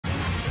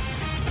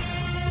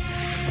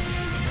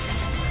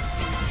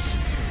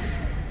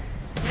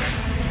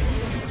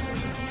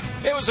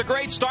was a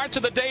great start to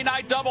the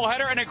day-night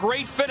doubleheader and a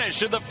great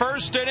finish. In the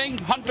first inning,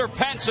 Hunter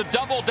Pence, a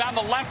double down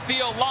the left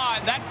field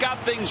line. That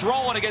got things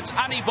rolling against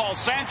Anibal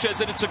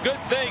Sanchez, and it's a good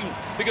thing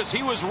because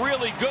he was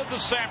really good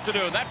this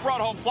afternoon. That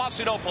brought home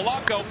Placido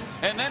Polanco,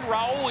 and then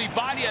Raul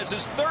Ibanez,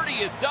 his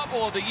 30th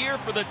double of the year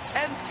for the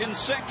 10th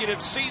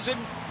consecutive season.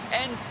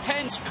 And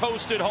Pence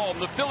coasted home.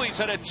 The Phillies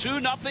had a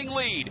 2-0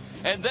 lead,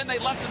 and then they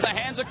left in the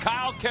hands of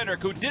Kyle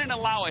Kendrick, who didn't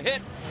allow a hit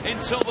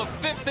until the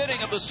 5th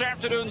inning of this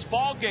afternoon's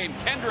ball game.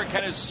 Kendrick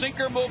had his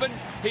sinker moving,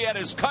 he had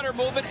his cutter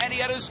moving, and he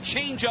had his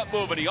changeup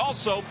moving. He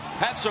also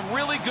had some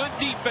really good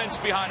defense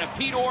behind him.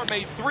 Pete Orr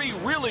made 3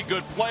 really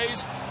good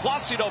plays.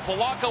 Placido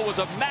Polanco was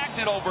a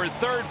magnet over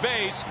at third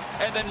base,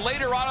 and then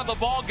later on in the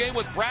ball game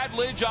with Brad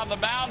Lidge on the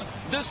mound,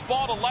 this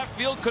ball to left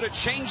field could have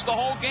changed the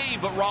whole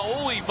game, but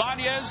Raul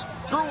Ibanez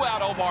threw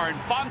out Omar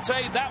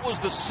Infante. That was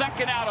the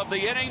second out of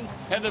the inning,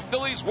 and the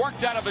Phillies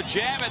worked out of a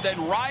jam, and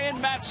then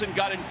Ryan Matson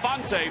got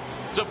Infante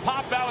to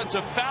pop out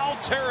into foul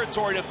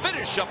territory to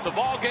finish up the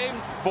ball game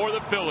for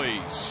the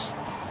Phillies.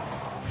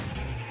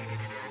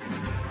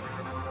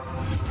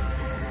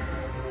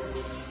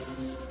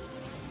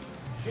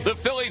 The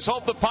Phillies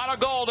hope the pot of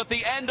gold at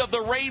the end of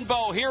the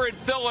rainbow here in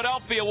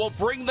Philadelphia will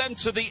bring them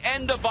to the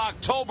end of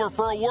October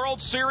for a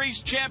World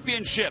Series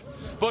championship.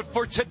 But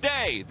for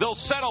today, they'll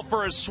settle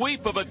for a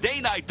sweep of a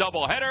day-night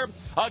doubleheader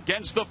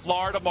against the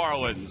Florida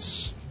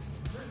Marlins.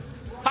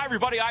 Hi,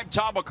 everybody. I'm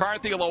Tom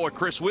McCarthy, along with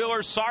Chris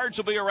Wheeler. Sarge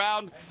will be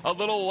around a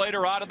little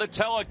later on in the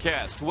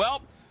telecast.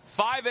 Well,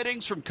 5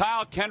 innings from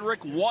Kyle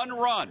Kendrick, 1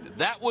 run.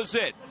 That was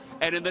it.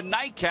 And in the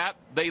nightcap,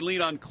 they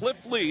lean on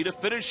Cliff Lee to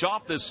finish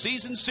off this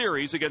season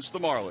series against the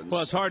Marlins.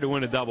 Well, it's hard to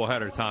win a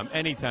doubleheader, Tom,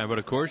 anytime. But,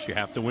 of course, you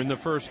have to win the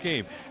first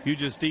game. You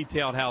just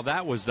detailed how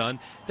that was done.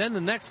 Then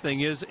the next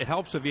thing is it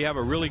helps if you have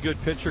a really good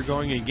pitcher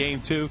going in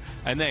Game 2,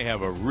 and they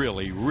have a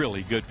really,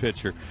 really good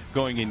pitcher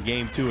going in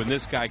Game 2, and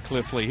this guy,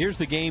 Cliff Lee. Here's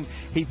the game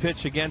he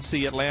pitched against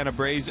the Atlanta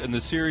Braves in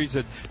the series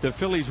that the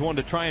Phillies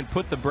wanted to try and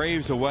put the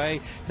Braves away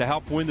to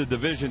help win the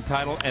division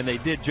title, and they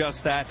did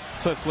just that.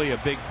 Cliff Lee, a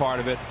big part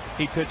of it.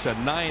 He pitched a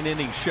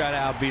 9-inning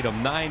shutout, beat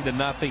him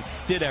 9-0,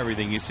 did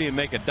everything. You see him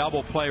make a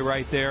double play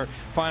right there.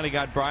 Finally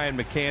got Brian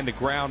McCann to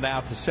ground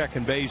out to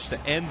second base to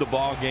end the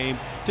ball game.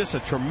 Just a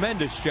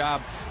tremendous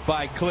job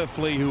by Cliff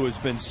Lee, who has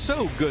been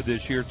so good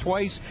this year.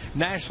 Twice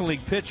National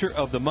League Pitcher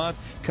of the Month.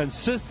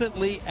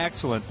 Consistently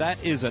excellent.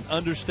 That is an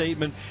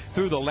understatement.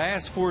 Through the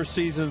last 4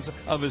 seasons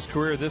of his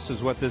career, this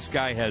is what this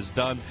guy has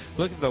done.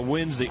 Look at the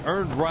wins, the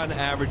earned run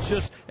average.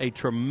 Just a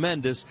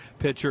tremendous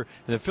pitcher.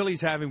 And the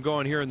Phillies have him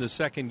going here in the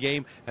second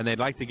game, and they'd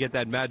like to get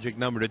that magic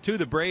number to 2.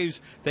 The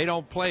Braves, they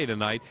don't play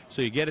tonight,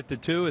 so you get it to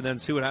 2 and then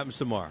see what happens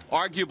tomorrow.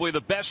 Arguably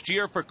the best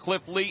year for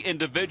Cliff Lee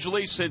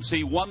individually since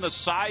he won the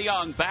Cy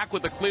Young back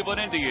with the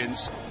Cleveland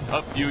Indians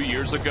a few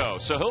years ago.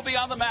 So he'll be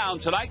on the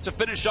mound tonight to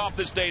finish off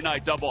this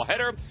day-night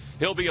doubleheader.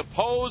 He'll be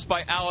opposed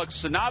by Alex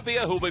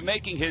Sanabia, who'll be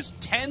making his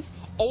 10th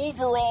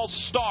overall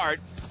start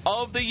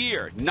of the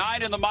year.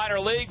 9 in the minor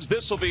leagues.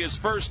 This will be his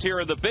first here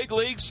in the big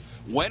leagues.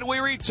 When we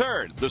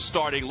return, the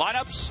starting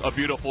lineups, a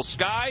beautiful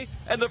sky,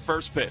 and the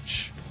first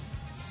pitch.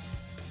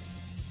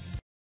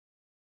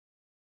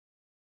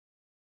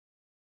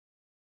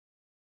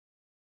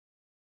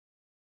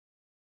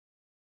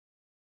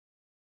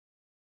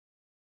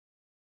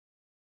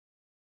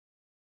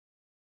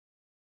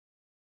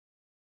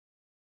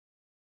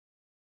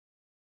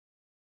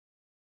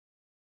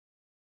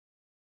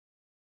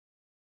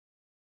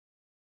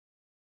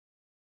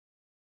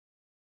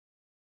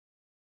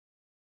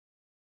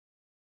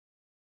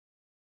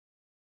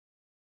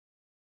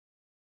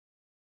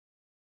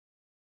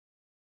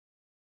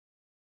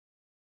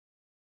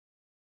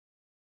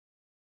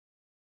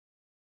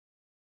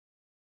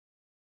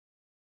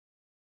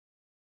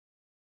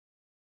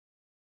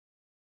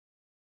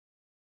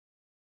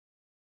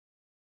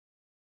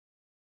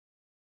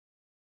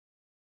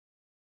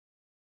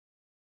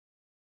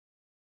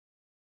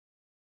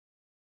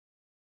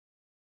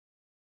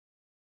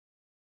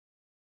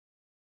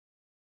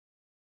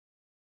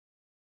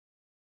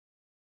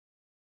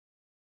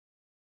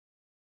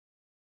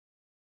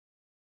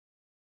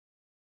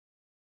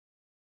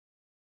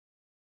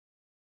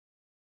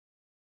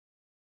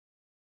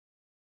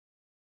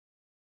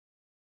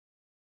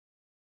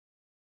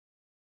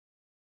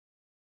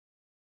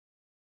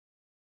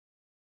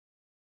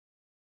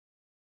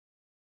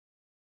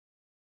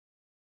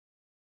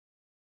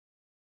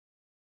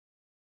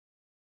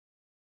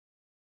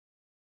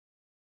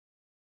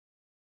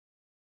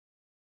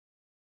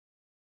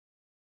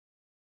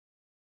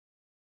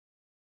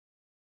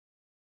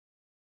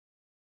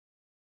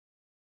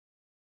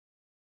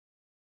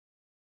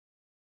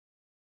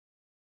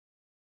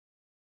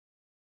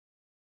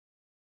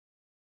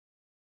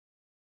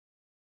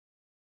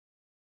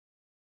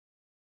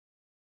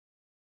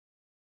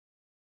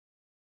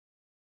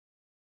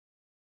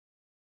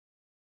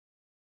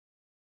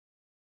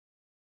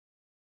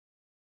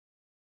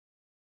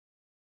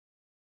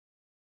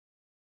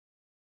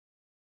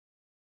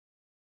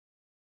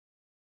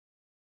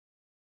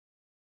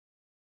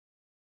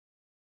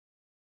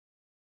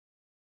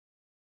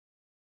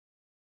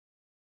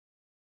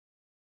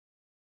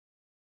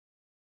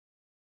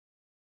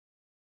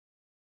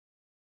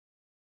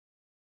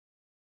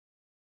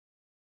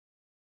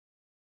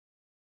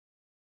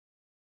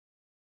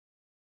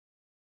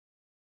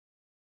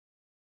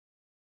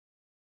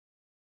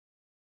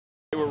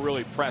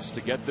 really pressed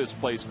to get this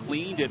place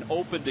cleaned and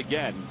opened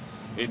again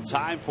in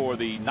time for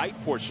the night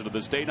portion of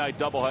this day-night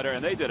doubleheader,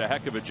 and they did a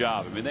heck of a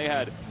job. I mean, they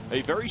had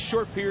a very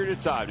short period of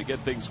time to get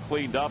things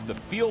cleaned up. The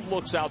field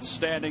looks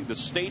outstanding. The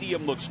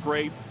stadium looks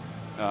great.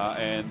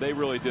 And they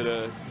really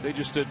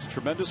just did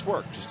tremendous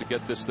work just to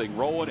get this thing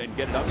rolling and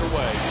get it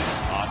underway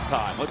on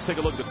time. Let's take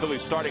a look at the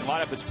Phillies starting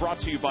lineup. It's brought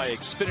to you by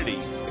Xfinity,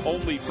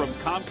 only from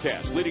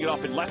Comcast. Leading it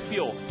off in left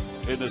field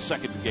in the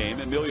second game,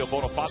 Emilio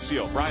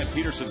Bonifacio. Brian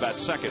Peterson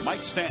bats second.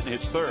 Mike Stanton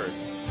hits third.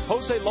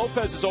 Jose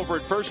Lopez is over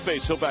at first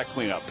base. He'll bat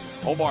cleanup.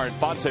 Omar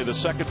Infante, the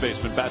second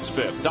baseman, bats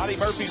fifth. Donnie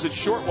Murphy's at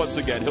short once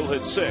again. He'll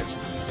hit sixth.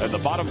 And the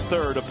bottom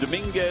third of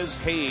Dominguez,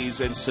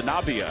 Hayes, and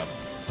Sanabia,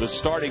 the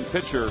starting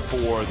pitcher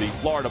for the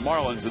Florida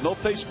Marlins. And they'll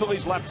face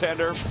Phillies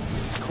left-hander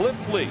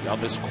Cliff Lee on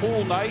this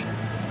cool night.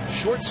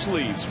 Short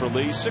sleeves for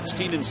Lee,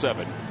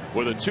 16-7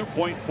 with a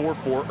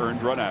 2.44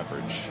 earned run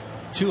average.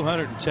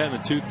 210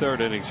 and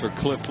 2/3 innings for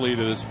Cliff Lee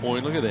to this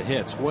point. Look at the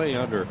hits, way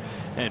under.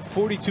 And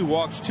 42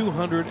 walks,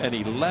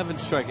 211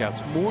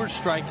 strikeouts. More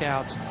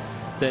strikeouts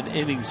than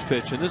innings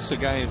pitched. And this is a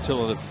guy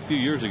until a few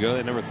years ago,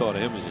 they never thought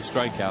of him as a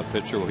strikeout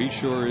pitcher. Well, he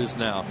sure is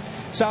now.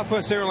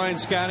 Southwest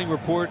Airlines scouting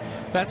report,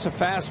 that's a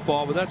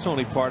fastball, but that's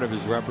only part of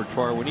his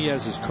repertoire. When he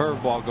has his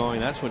curveball going,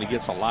 that's when he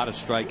gets a lot of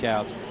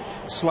strikeouts.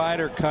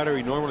 Slider, cutter,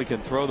 he normally can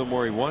throw them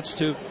where he wants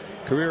to.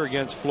 Career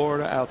against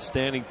Florida,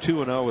 outstanding,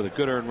 2-0 with a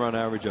good earned run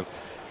average of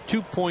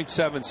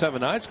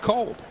 2.77. Now, it's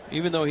cold,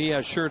 even though he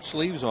has shirt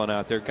sleeves on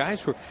out there.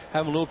 Guys were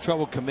having a little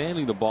trouble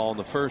commanding the ball in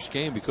the first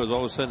game because all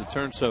of a sudden it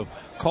turned so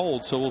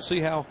cold. So we'll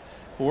see how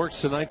it works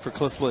tonight for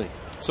Cliff Lee.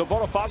 So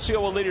Bonifacio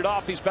will lead it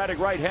off. He's batting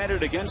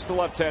right-handed against the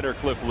left-hander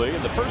Cliff Lee.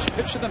 And the first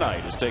pitch of the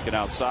night is taken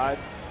outside.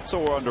 So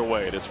we're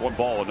underway. And it's 1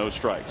 ball and no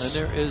strikes. And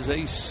there is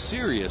a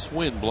serious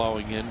wind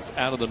blowing in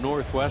out of the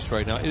northwest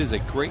right now. It is a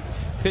great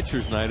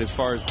pitcher's night as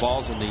far as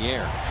balls in the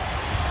air.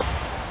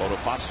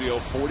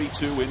 Bonifacio,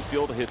 42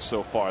 infield hits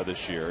so far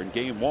this year. In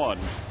game 1,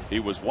 he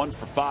was 1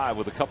 for 5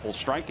 with a couple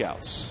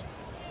strikeouts.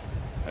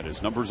 And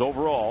his numbers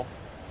overall,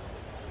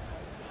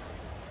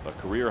 a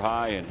career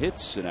high in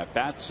hits and at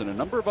bats and a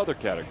number of other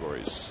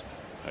categories.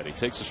 And he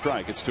takes a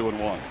strike. It's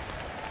 2-1.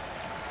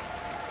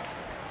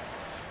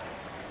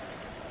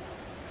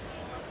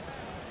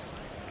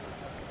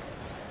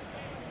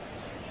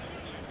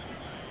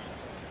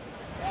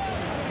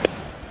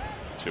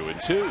 Two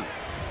and two.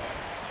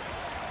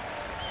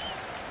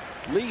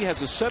 Lee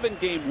has a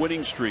 7-game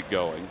winning streak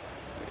going.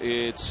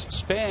 It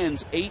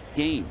spans 8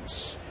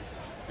 games.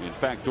 In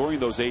fact, during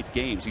those 8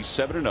 games, he's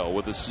 7-0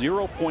 with a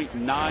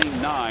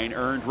 0.99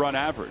 earned run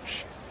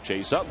average.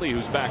 Chase Utley,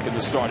 who's back in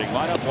the starting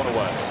lineup, 1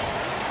 away.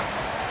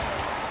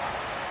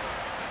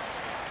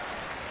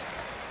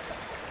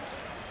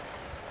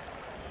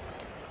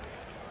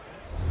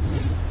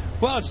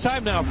 Well, it's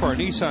time now for our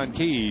Nissan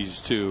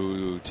keys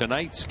to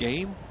tonight's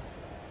game.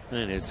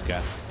 And it's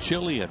got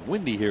chilly and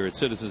windy here at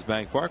Citizens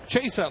Bank Park.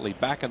 Chase Utley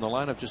back in the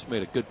lineup, just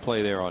made a good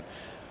play there on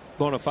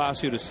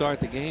Bonifacio to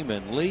start the game.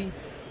 And Lee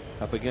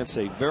up against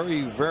a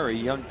very, very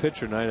young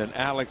pitcher tonight, and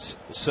Alex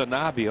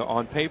Sanabia.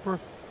 On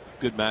paper,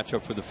 good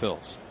matchup for the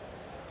Phils.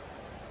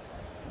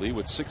 Lee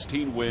with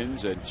 16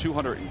 wins and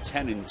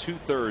 210 and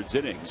 2/3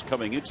 innings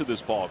coming into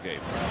this ball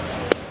game.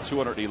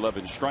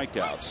 211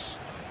 strikeouts.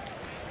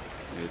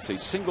 It's a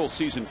single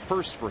season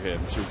first for him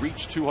to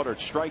reach 200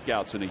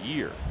 strikeouts in a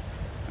year.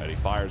 And he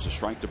fires a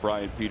strike to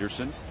Brian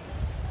Peterson.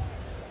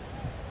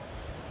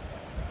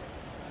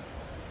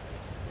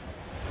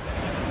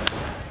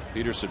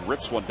 Peterson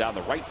rips one down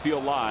the right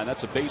field line.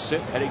 That's a base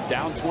hit heading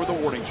down toward the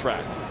warning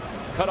track.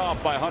 Cut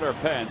off by Hunter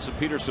Pence, and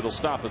Peterson will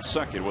stop at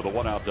second with a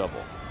 1-out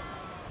double.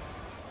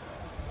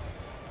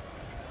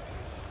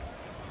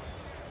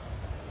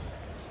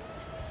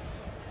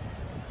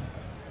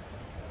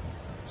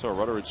 So a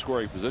runner in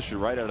scoring position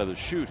right out of the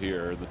chute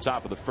here in the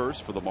top of the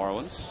first for the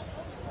Marlins.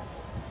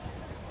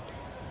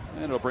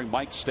 And it'll bring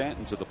Mike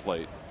Stanton to the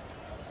plate.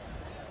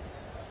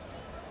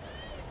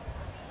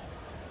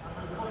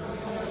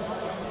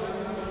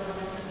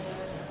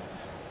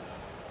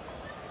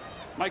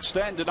 Mike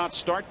Stanton did not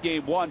start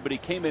game 1, but he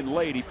came in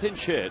late. He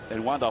pinch hit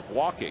and wound up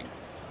walking,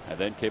 and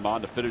then came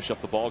on to finish up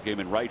the ball game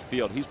in right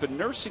field. He's been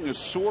nursing a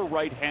sore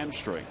right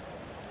hamstring,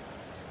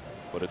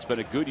 but it's been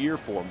a good year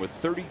for him with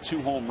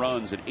 32 home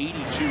runs and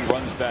 82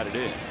 runs batted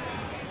in.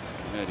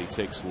 And he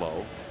takes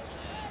low.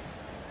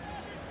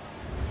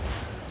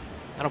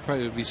 That'll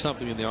probably be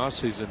something in the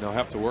offseason they'll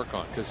have to work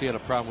on, because he had a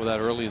problem with that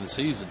early in the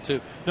season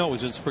too. No, it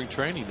was in spring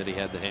training that he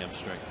had the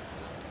hamstring.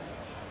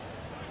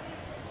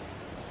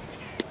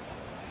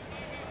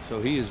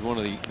 So he is one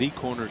of the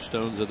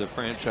cornerstones of the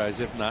franchise,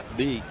 if not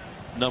the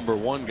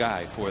 #1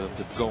 guy for them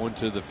to go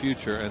into the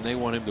future, and they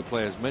want him to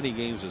play as many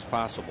games as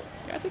possible.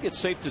 I think it's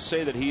safe to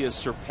say that he has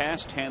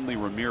surpassed Hanley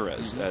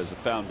Ramirez as a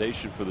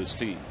foundation for this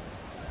team.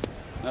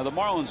 Now the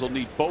Marlins will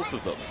need both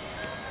of them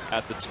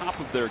at the top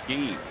of their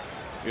game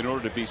in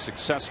order to be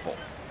successful.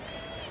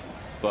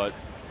 But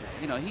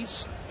you know,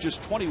 he's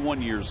just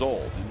 21 years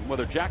old, and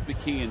whether Jack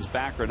McKeon's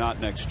back or not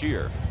next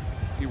year,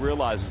 he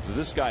realizes that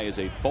this guy is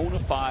a bona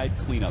fide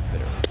cleanup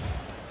hitter.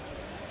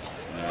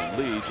 And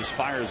Lee just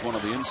fires one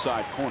on the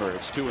inside corner.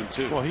 It's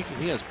 2-2. Well,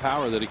 he has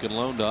power that he can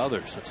loan to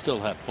others and still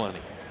have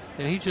plenty.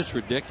 And he's just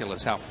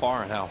ridiculous how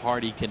far and how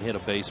hard he can hit a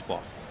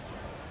baseball.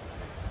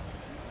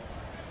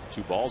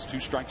 2 balls, 2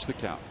 strikes the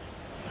count.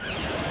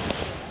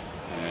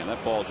 And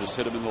that ball just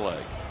hit him in the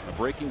leg. A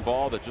breaking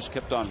ball that just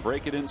kept on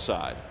breaking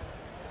inside.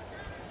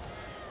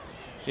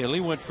 Yeah,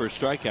 Lee went for a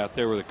strikeout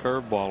there with a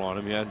curveball on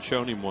him. You hadn't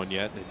shown him one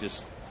yet. And it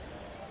just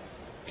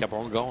kept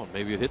on going.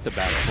 Maybe it hit the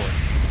back foot.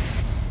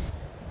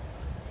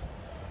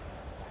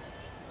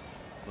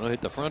 Well,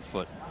 hit the front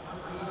foot.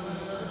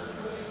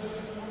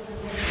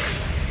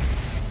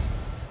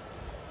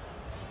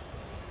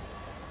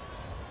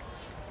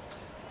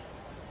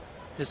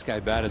 This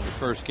guy batted the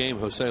first game,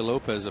 Jose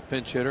Lopez, a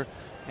pinch hitter,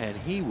 and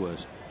he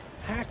was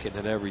hacking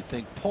at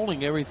everything,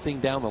 pulling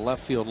everything down the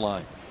left field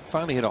line.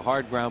 Finally hit a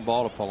hard ground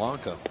ball to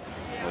Polanco.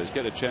 Well, he's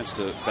got a chance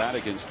to bat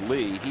against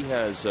Lee. He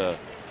has the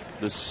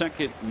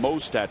second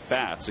most at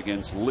bats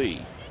against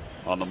Lee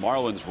on the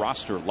Marlins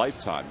roster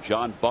lifetime.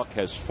 John Buck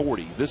has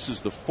 40. This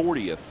is the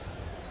 40th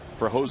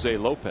for Jose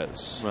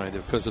Lopez. Right,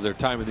 because of their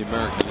time in the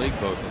American League,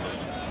 both of them.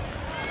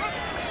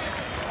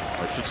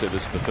 I should say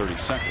this is the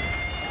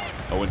 32nd.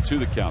 0-2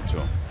 the count to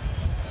him.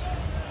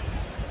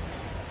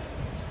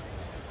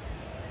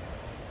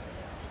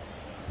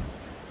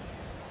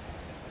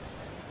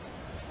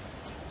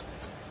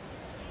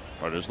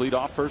 Runners lead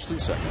off first and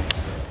second.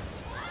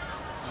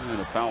 And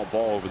a foul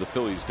ball over the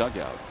Phillies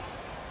dugout.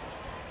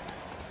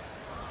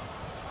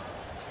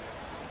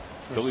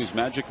 Phillies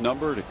magic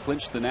number to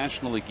clinch the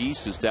National League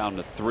East is down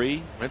to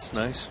 3. That's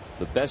nice.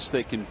 The best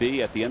they can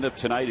be at the end of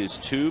tonight is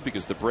 2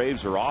 because the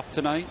Braves are off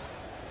tonight.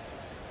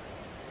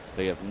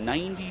 They have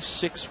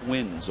 96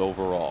 wins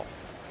overall.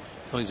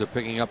 Phillies are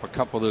picking up a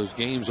couple of those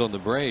games on the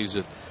Braves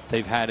that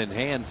they've had in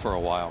hand for a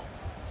while.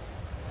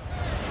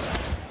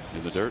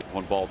 In the dirt,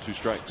 1 ball, 2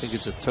 strikes. I think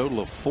it's a total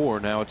of 4.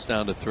 Now it's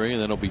down to 3,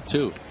 and then it'll be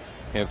 2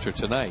 after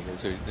tonight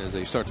as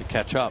they start to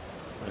catch up.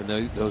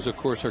 And those, of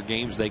course, are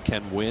games they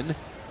can win,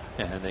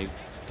 and they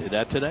did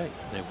that today.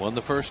 They won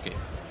the first game.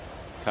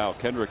 Kyle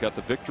Kendrick got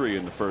the victory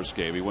in the first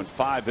game. He went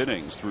 5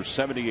 innings through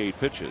 78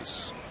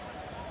 pitches.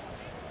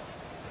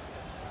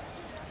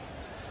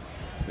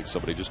 I think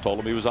somebody just told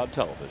him he was on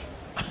television.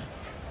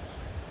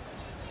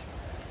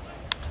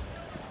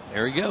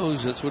 There he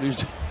goes. That's what he's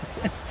doing.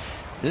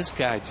 This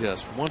guy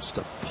just wants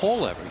to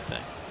pull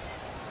everything.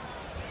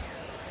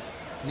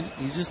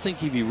 You just think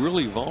he'd be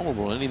really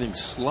vulnerable to anything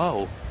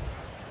slow.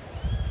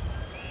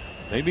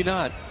 Maybe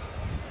not.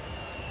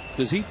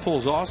 Because he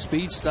pulls off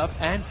speed stuff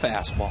and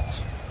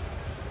fastballs.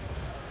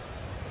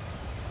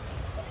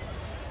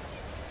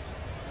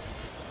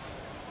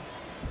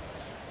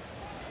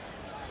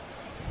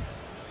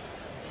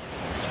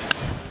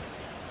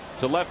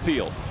 To left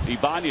field.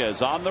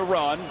 Ibanez on the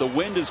run. The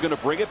wind is going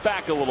to bring it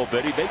back a little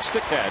bit. He makes the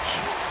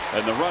catch,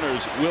 and the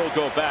runners will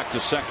go back to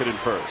second and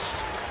first.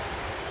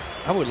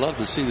 I would love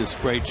to see the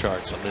spray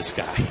charts on this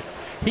guy.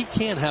 He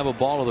can't have a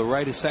ball to the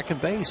right of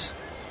second base.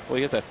 Well,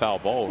 he hit that foul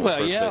ball. Over well,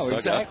 first yeah, base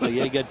exactly.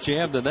 Yeah, he got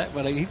jammed in that,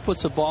 but he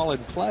puts a ball in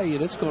play,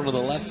 and it's going to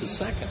the left to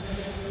second.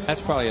 That's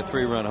probably a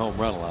 3-run home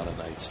run a lot of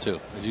nights, too.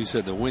 As you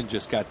said, the wind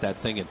just got that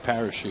thing and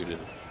parachuted.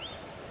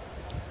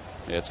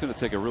 Yeah, it's going to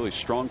take a really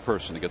strong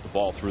person to get the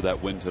ball through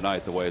that wind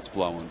tonight the way it's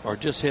blowing. Or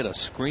just hit a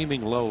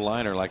screaming low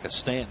liner like a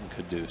Stanton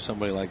could do.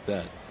 Somebody like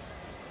that.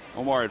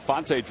 Omar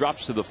Infante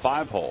drops to the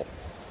 5-hole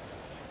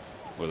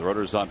with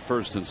runners on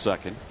first and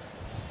second.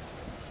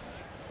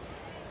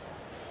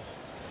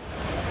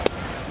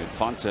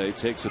 Infante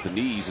takes at the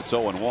knees. It's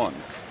 0-1.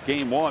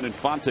 Game 1,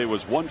 Infante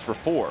was 1 for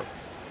 4.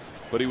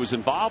 But he was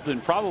involved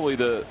in probably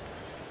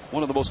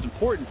one of the most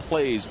important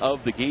plays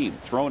of the game.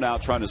 Thrown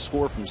out trying to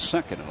score from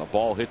second, and a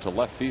ball hit to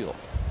left field.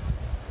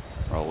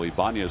 Raul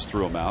Ibanez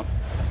threw him out.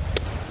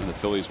 And the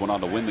Phillies went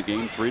on to win the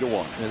game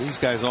 3-1. Yeah, these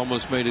guys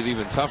almost made it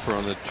even tougher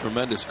on the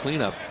tremendous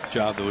cleanup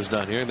job that was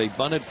done here. They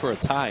bunted for a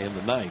tie in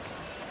the 9th.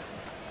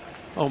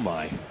 Oh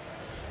my.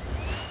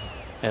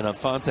 And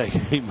Infante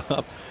came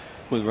up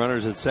with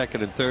runners at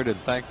second and third and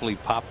thankfully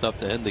popped up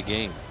to end the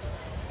game.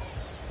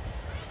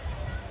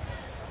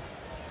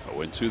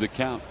 0-2 the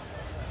count.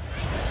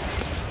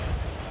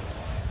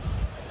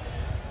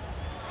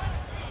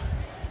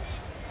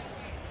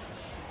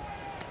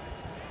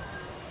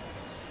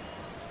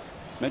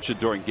 Mentioned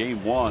during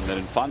game 1 that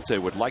Infante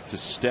would like to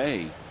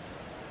stay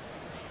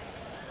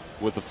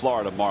with the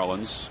Florida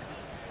Marlins,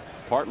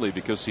 partly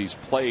because he's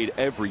played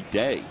every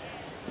day.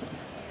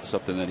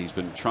 Something that he's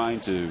been trying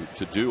to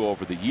do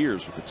over the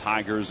years with the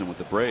Tigers and with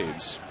the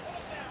Braves.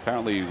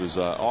 Apparently he was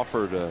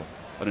offered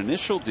an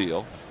initial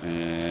deal,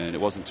 and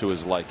it wasn't to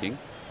his liking.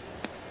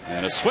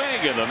 And a swing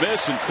and a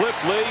miss, and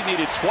Cliff Lee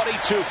needed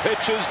 22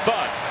 pitches,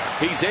 but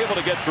he's able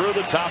to get through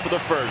the top of the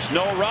first.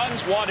 No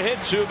runs, 1 hit,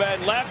 2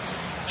 men left.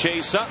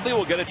 Chase Utley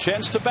will get a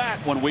chance to bat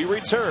when we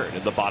return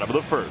in the bottom of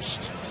the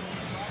first.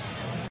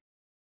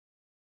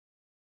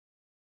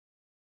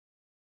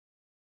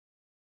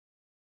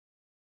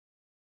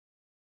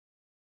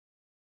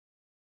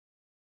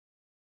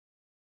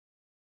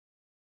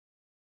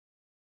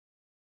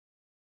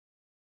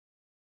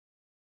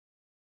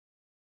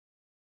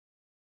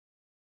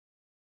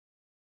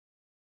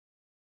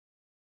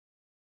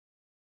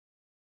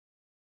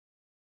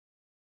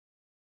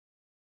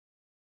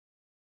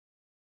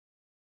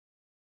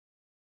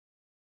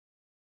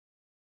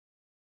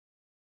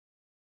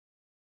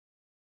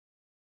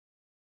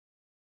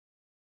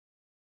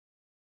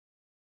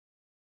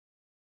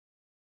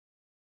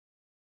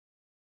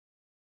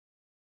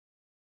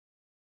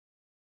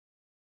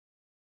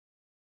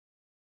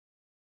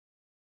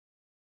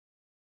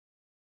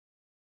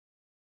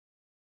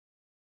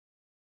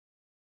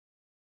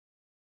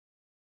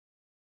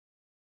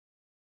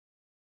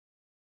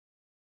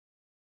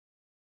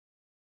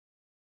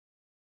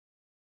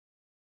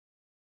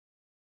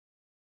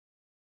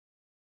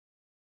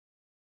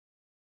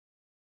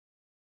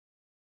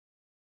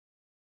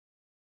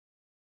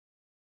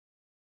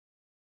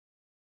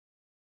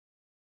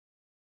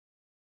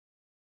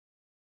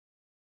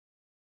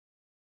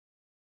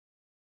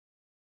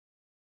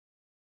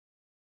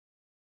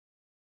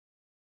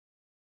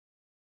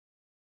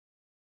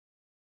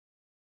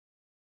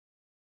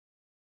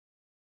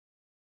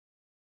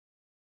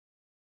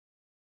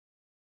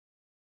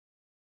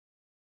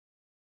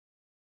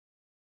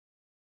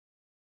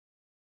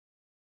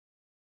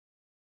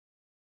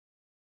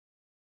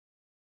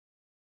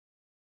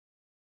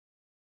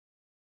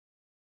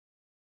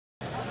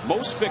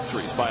 most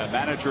victories by a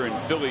manager in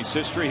Phillies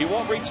history. He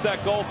won't reach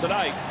that goal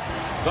tonight,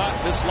 but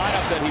this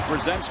lineup that he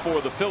presents for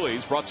the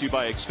Phillies, brought to you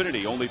by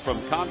Xfinity, only from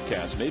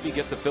Comcast, maybe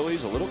get the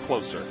Phillies a little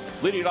closer.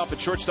 Leading it off at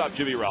shortstop,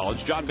 Jimmy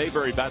Rollins. John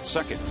Mayberry bats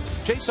second.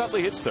 Chase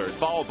Utley hits third,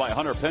 followed by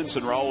Hunter Pence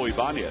and Raul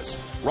Ibanez.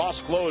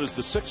 Ross Clode is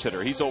the sixth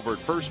hitter. He's over at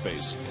first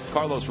base.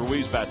 Carlos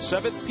Ruiz bats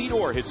seventh. Pete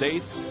Orr hits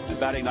eighth. And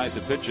batting ninth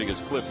and pitching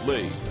is Cliff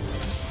Lee.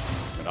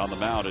 And on the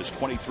mound is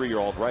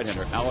 23-year-old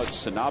right-hander Alex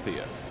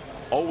Sanabia.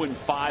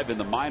 0-5 in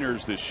the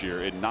minors this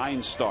year in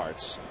 9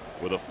 starts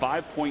with a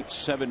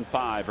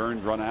 5.75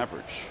 earned run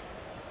average.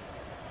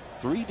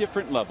 3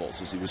 different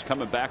levels as he was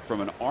coming back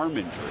from an arm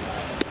injury.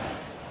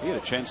 He had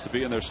a chance to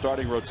be in their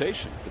starting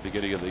rotation at the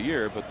beginning of the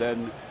year, but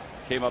then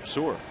came up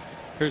sore.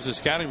 Here's the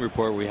scouting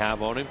report we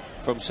have on him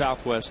from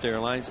Southwest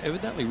Airlines.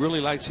 Evidently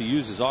really likes to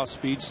use his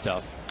off-speed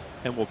stuff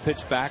and will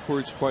pitch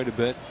backwards quite a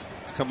bit.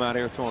 He's come out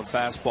here throwing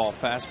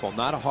fastball.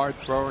 Not a hard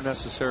thrower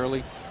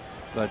necessarily,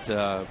 but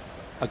a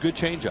good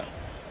changeup.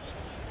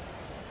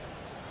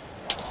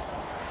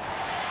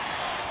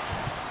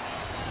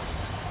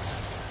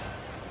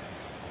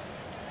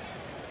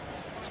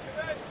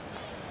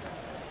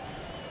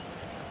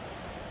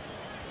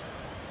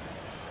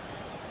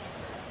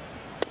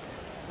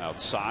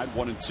 Outside,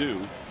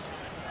 1-2.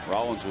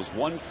 Rollins was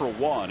 1 for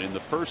 1 in the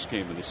first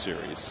game of the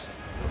series,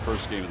 the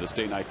first game of this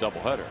day-night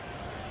doubleheader.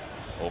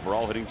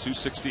 Overall hitting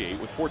 .268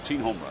 with 14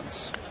 home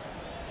runs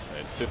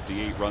and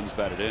 58 runs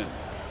batted in.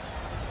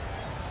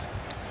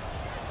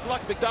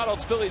 Luck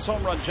McDonald's Phillies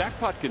home run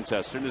jackpot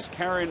contestant is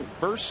Karen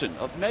Burson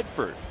of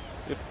Medford.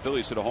 If the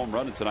Phillies hit a home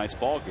run in tonight's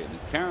ball game,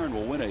 Karen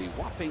will win a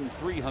whopping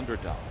 $300.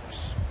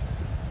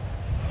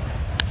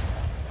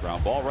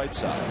 Ground ball right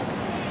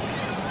side.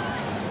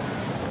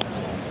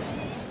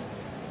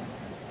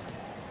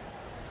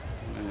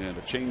 And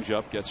a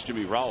changeup gets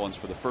Jimmy Rollins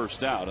for the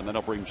first out, and then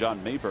I'll bring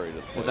John Mayberry to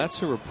the plate. Well,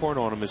 that's a report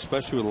on him,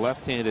 especially with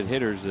left-handed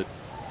hitters, that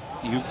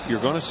you're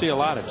going to see a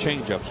lot of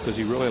changeups because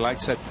he really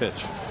likes that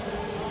pitch.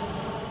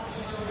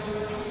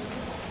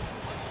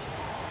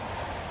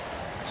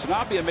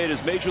 Sanabia made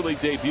his major league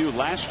debut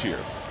last year,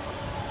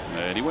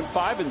 and he went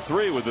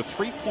 5-3 with a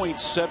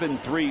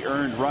 3.73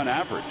 earned run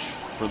average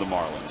for the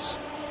Marlins.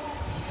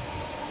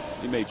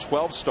 He made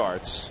 12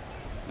 starts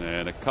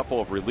and a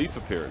couple of relief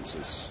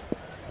appearances.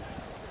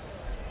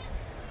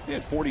 He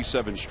had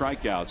 47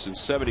 strikeouts and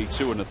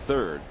 72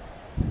 1/3.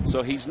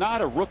 So he's not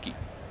a rookie.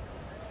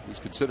 He's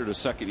considered a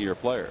second-year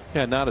player.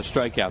 Yeah, not a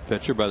strikeout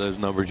pitcher by those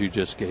numbers you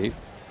just gave.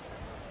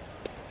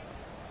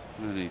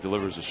 And he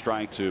delivers a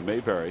strike to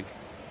Mayberry.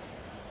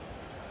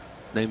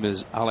 Name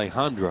is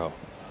Alejandro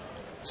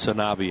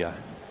Sanabia.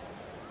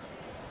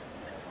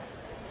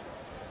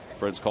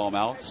 Friends call him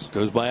Alex.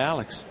 Goes by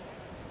Alex.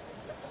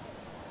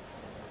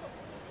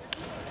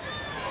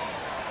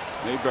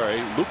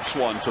 Mayberry loops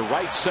one to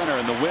right center,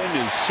 and the wind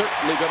is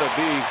certainly going to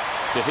be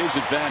to his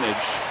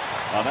advantage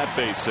on that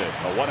base hit.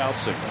 A one-out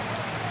single.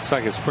 It's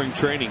like a spring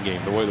training game,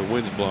 the way the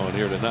wind's blowing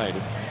here tonight.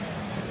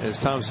 As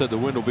Tom said, the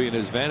wind will be in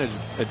his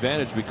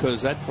advantage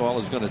because that ball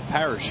is going to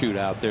parachute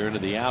out there into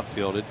the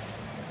outfield.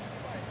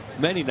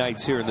 Many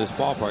nights here in this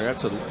ballpark,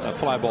 that's a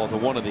fly ball to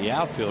one of the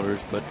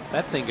outfielders, but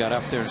that thing got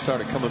up there and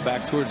started coming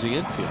back towards the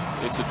infield.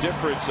 It's a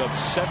difference of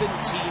 17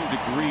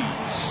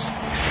 degrees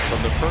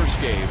from the first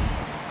game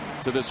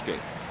to this game.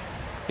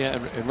 Yeah,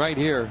 and right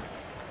here,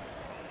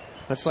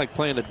 that's like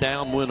playing a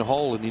downwind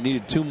hole and you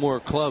needed 2 more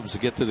clubs to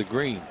get to the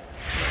green.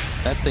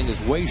 That thing is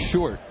way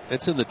short.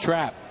 It's in the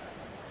trap.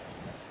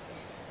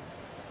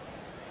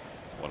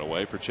 One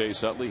away for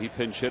Chase Utley. He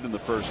pinch hit in the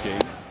first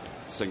game.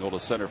 Single to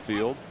center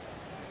field.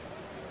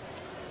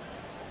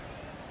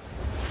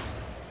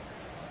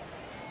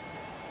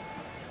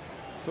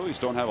 Phillies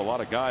don't have a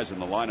lot of guys in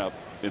the lineup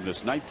in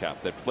this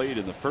nightcap that played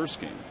in the first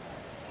game.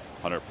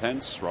 Hunter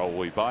Pence,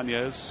 Raul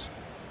Ibanez,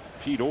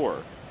 Pete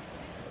Orr.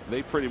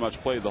 They pretty much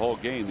played the whole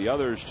game. The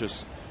others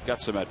just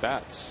got some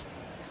at-bats.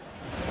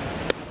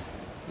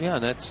 Yeah,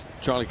 and that's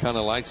Charlie kind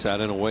of likes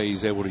that in a way.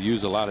 He's able to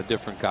use a lot of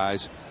different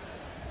guys.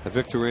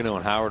 Victorino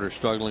and Howard are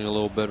struggling a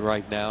little bit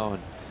right now,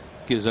 and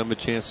gives them a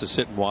chance to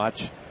sit and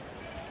watch.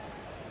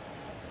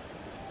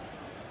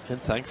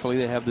 And thankfully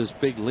they have this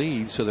big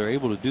lead, so they're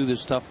able to do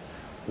this stuff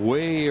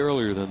way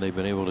earlier than they've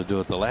been able to do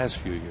it the last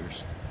few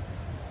years.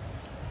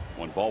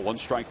 1 ball, 1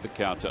 strike the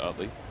count to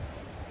Utley.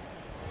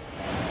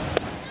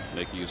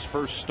 Making his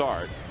first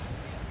start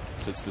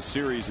since the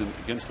series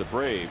against the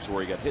Braves,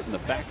 where he got hit in the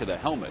back of the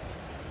helmet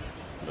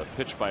with a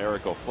pitch by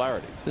Eric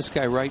O'Flaherty. This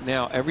guy right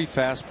now, every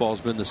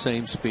fastball's been the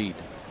same speed,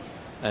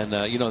 and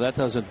you know that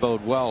doesn't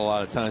bode well a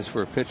lot of times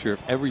for a pitcher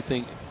if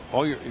everything,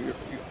 all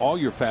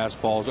your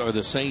fastballs are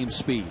the same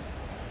speed,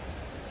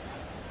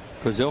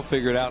 because they'll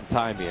figure it out and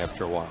time you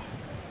after a while.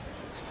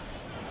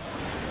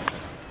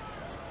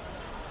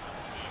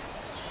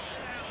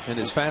 And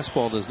his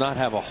fastball does not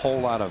have a whole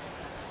lot of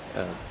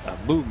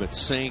movement,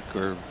 sink,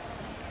 or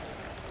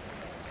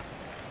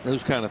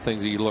those kind of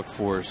things that you look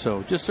for.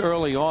 So just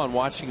early on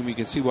watching him, you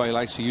can see why he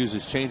likes to use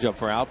his changeup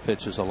for out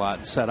pitches a lot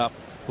and set up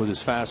with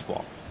his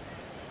fastball.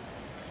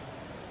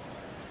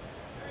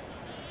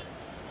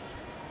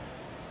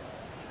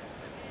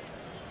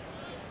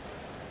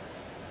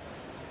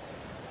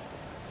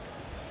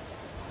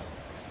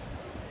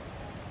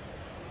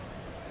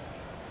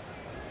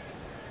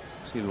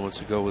 See if he wants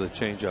to go with a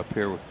changeup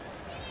here.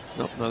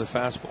 Nope, another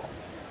fastball.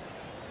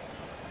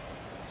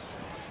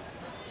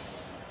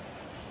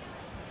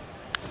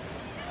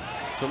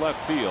 To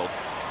left field.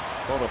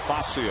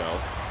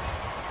 Bonifacio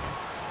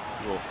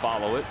will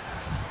follow it.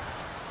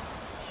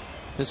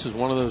 This is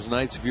one of those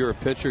nights, if you're a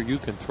pitcher, you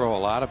can throw a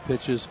lot of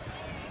pitches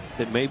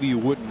that maybe you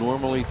wouldn't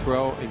normally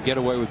throw and get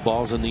away with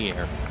balls in the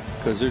air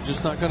because they're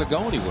just not going to go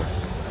anywhere.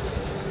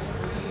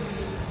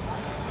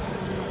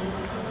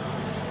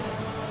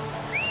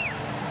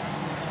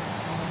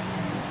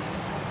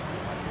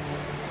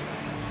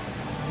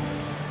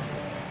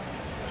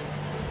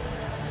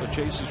 So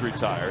Chase is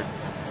retired.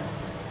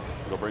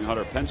 It'll bring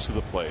Hunter Pence to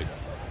the plate.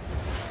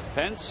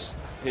 Pence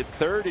hit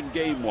third in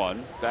game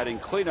 1, batting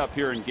cleanup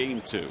here in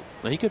game 2.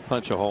 Now he could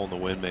punch a hole in the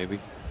wind, maybe.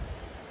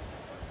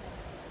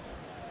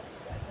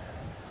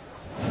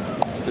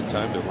 Good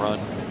time to run.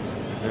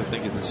 They're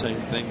thinking the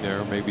same thing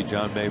there. Maybe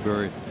John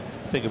Mayberry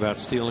think about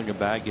stealing a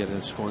bag, get in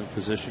a scoring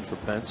position for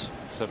Pence.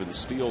 7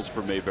 steals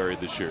for Mayberry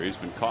this year. He's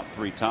been caught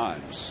 3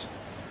 times.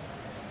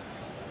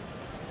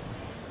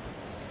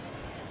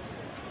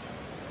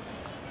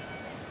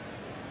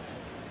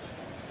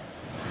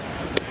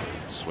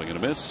 Swing and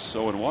a miss.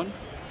 0-1.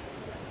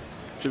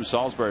 Jim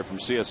Salisbury from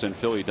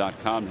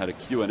CSNPhilly.com had a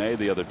Q&A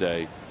the other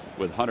day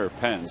with Hunter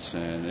Pence,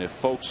 and if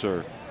folks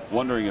are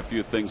wondering a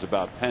few things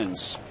about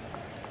Pence,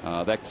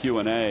 that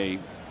Q&A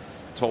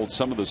told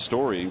some of the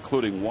story,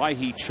 including why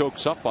he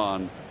chokes up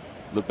on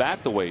the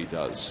bat the way he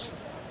does.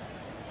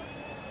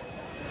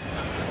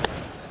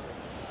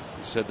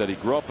 He said that he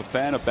grew up a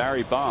fan of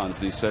Barry Bonds,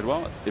 and he said,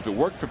 well, if it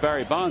worked for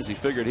Barry Bonds, he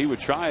figured he would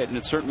try it, and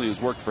it certainly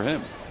has worked for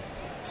him.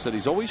 He said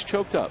he's always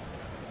choked up.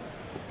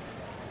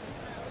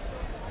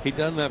 He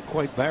doesn't have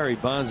quite Barry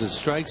Bonds'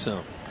 strike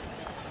zone.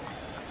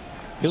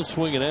 He'll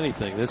swing at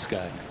anything, this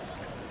guy.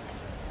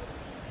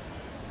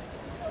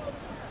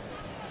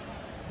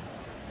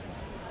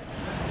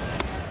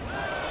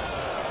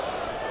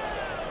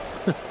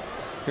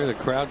 Hear the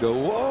crowd go,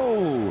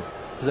 whoa,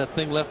 as that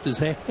thing left his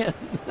hand.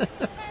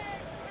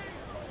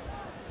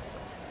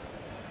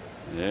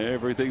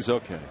 Everything's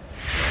okay.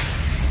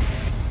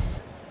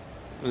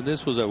 And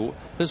this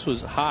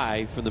was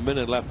high from the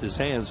minute it left his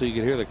hand, so you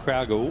could hear the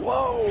crowd go,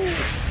 whoa.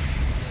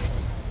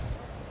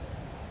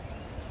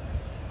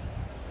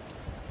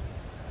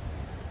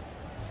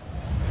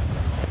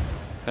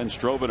 Pence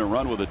drove in a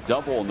run with a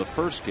double in the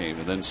first game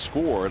and then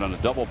scored on a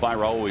double by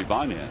Raul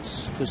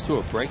Ibanez. Just threw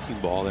a breaking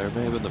ball there.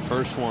 May have been the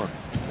first one.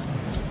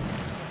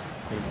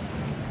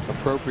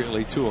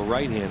 Appropriately to a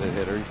right-handed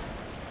hitter.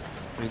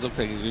 He looked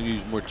like he's going to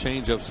use more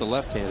changeups to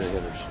left-handed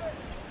hitters.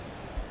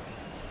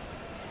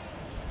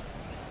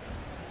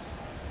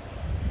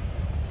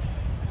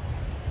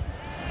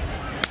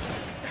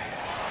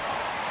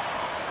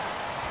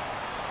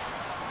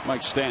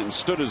 Mike Stanton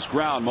stood his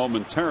ground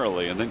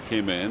momentarily and then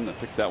came in and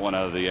picked that one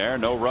out of the air.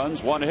 No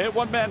runs, 1 hit,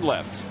 1 man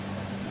left.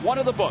 1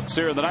 of the books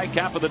here in the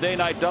nightcap of the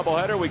day-night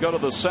doubleheader. We go to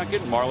the second.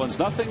 Marlins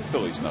nothing,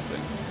 Phillies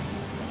nothing.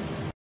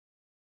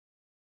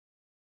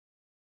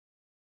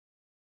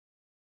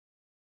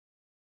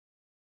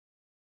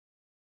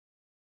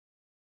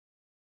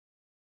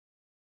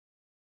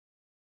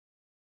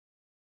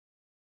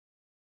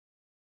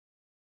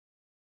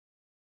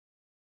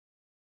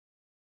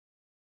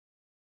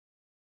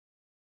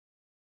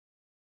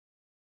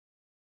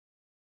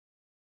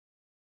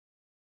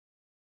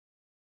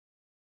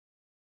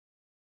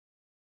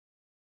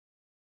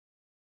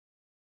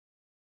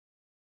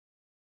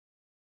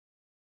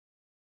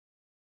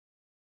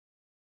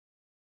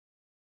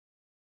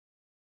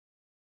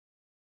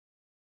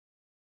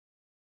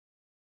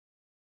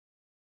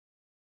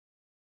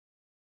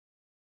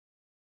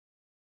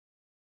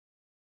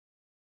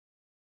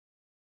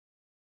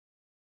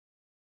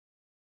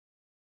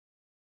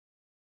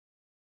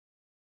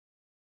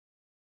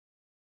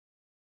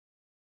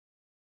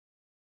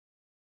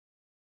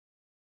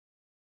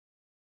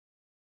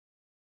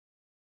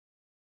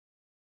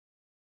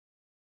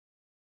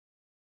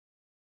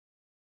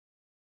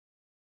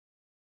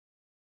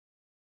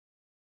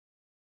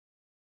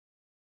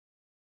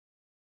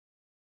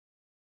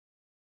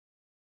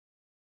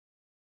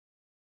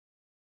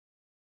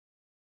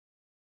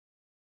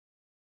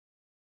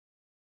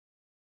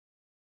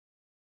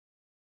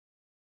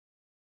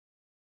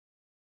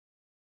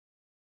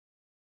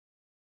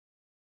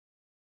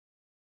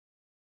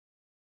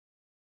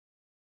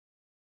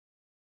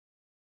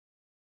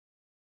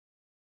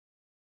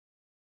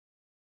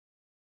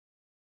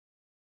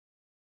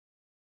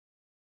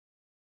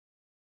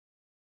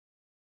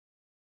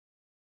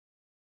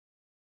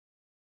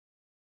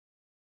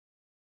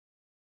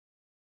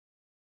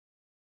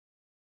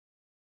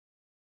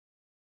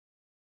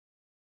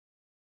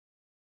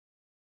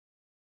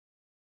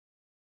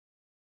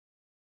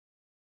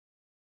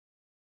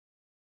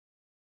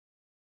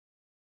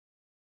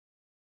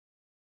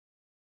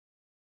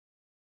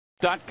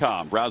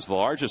 .com. Browse the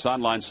largest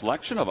online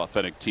selection of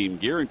authentic team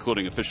gear,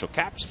 including official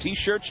caps,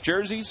 t-shirts,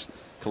 jerseys,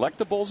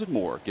 collectibles, and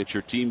more. Get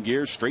your team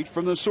gear straight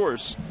from the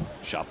source.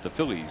 Shop the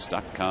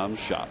Phillies.com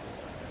shop.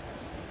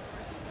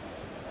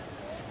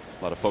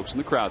 A lot of folks in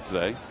the crowd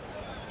today.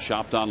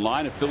 Shopped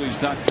online at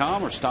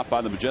Phillies.com or stopped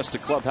by the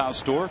Majestic Clubhouse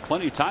store.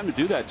 Plenty of time to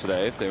do that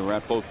today if they were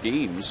at both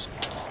games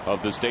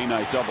of this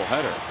day-night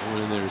doubleheader. I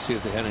went in there to see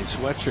if they had any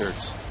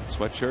sweatshirts.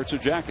 Sweatshirts or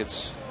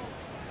jackets.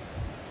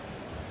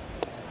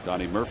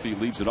 Donnie Murphy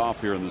leads it off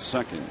here in the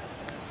second.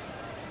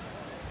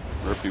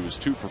 Murphy was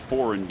 2 for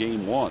 4 in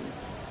game 1.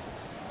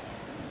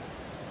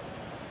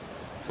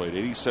 Played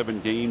 87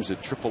 games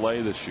at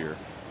AAA this year.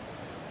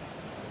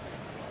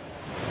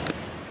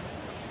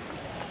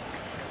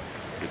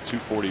 Hit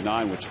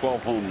 249 with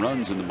 12 home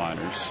runs in the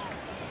minors.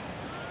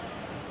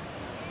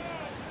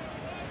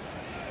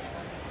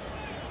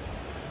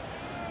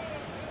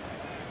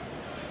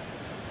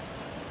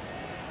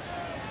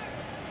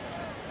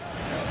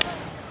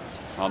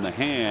 On the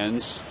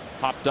hands,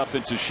 popped up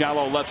into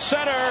shallow left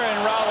center,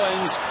 and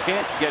Rollins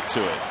can't get to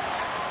it.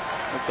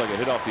 Looked like it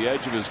hit off the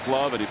edge of his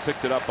glove, and he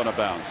picked it up on a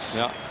bounce.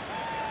 Yeah.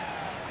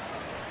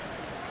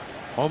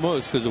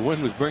 Almost, because the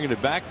wind was bringing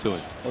it back to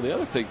him. Well, the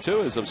other thing,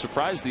 too, is I'm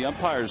surprised the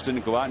umpires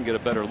didn't go out and get a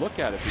better look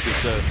at it,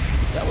 because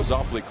that was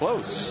awfully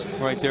close.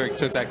 Right there, he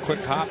took that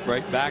quick hop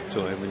right back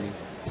to him, and you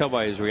tell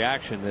by his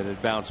reaction that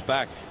it bounced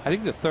back. I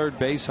think the third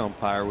base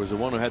umpire was the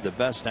one who had the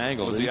best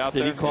angle. Was he out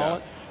there? Did he call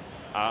it?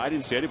 I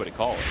didn't see anybody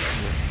call it.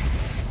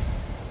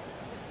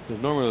 Because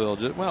normally they'll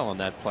just, well, on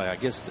that play, I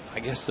guess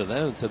to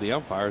them, to the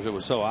umpires, it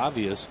was so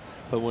obvious.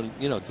 But when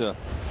to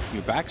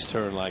your back's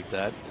turned like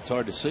that, it's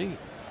hard to see.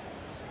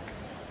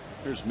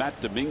 Here's Matt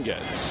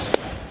Dominguez.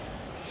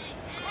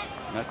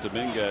 Matt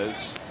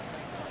Dominguez.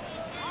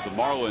 The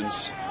Marlins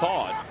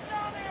thought.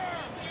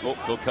 Oh,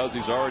 Phil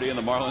Cuzzy's already in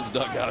the Marlins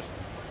dugout.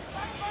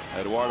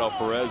 Eduardo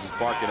Perez is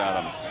barking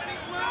at him.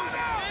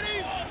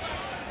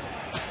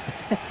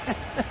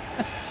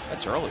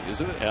 That's early,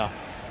 isn't it? Yeah.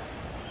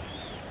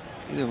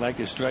 He didn't like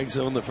his strike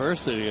zone the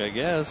first inning, I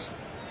guess.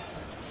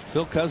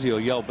 Phil Cuzzy will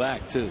yell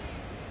back, too,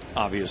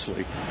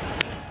 obviously.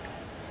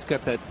 He's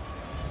got that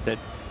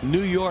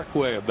New York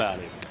way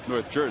about him.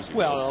 North Jersey.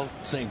 Well,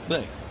 same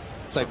thing.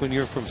 It's like when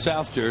you're from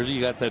South Jersey,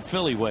 you got that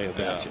Philly way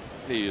about you.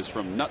 He is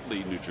from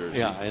Nutley, New Jersey.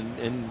 Yeah,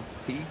 and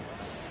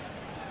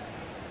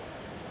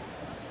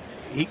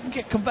he can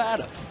get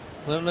combative.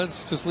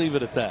 Let's just leave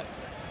it at that.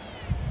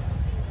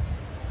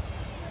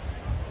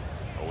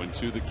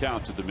 0-2 the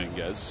count to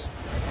Dominguez.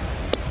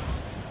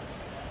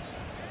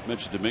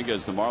 Mentioned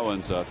Dominguez. The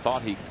Marlins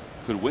thought he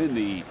could win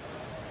the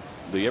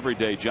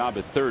everyday job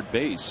at third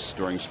base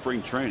during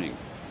spring training.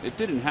 It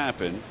didn't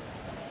happen,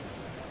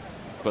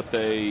 but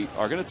they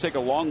are going to take a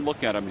long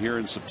look at him here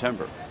in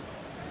September.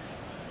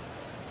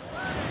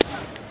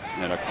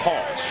 And a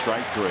call,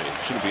 strike 3.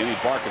 Shouldn't be any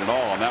barking at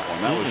all on that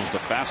one. That was just a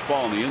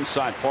fastball on the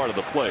inside part of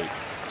the plate.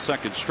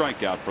 Second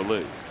strikeout for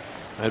Lee.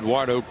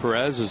 Eduardo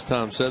Perez, as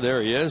Tom said,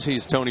 there he is.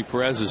 He's Tony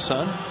Perez's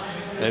son.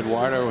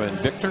 Eduardo and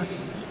Victor.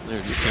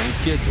 They're just young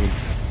kids when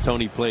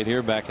Tony played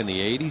here back in the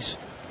 80s.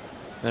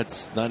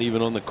 That's not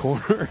even on the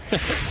corner.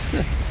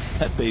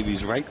 That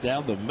baby's right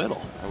down the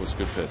middle. That was a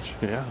good pitch.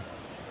 Yeah.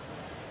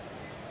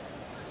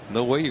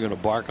 No way you're going to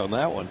bark on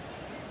that one.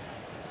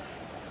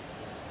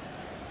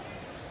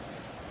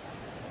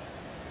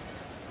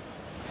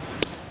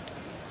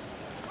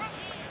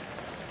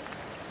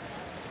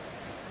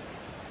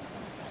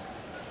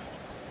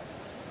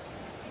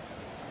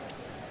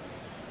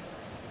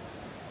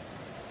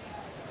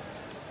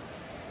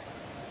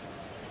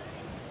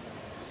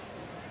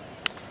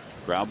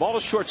 Ground ball to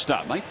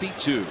shortstop. Might be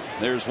 2.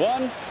 There's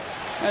 1.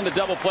 And the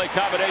double play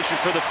combination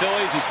for the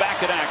Phillies is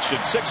back in action.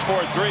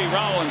 6-4-3.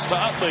 Rollins to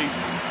Utley.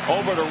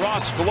 Over to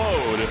Ross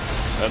Glode.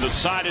 And the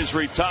side is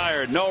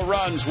retired. No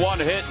runs, 1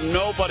 hit,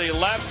 nobody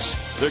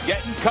left. They're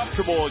getting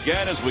comfortable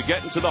again as we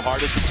get into the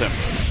heart of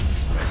September.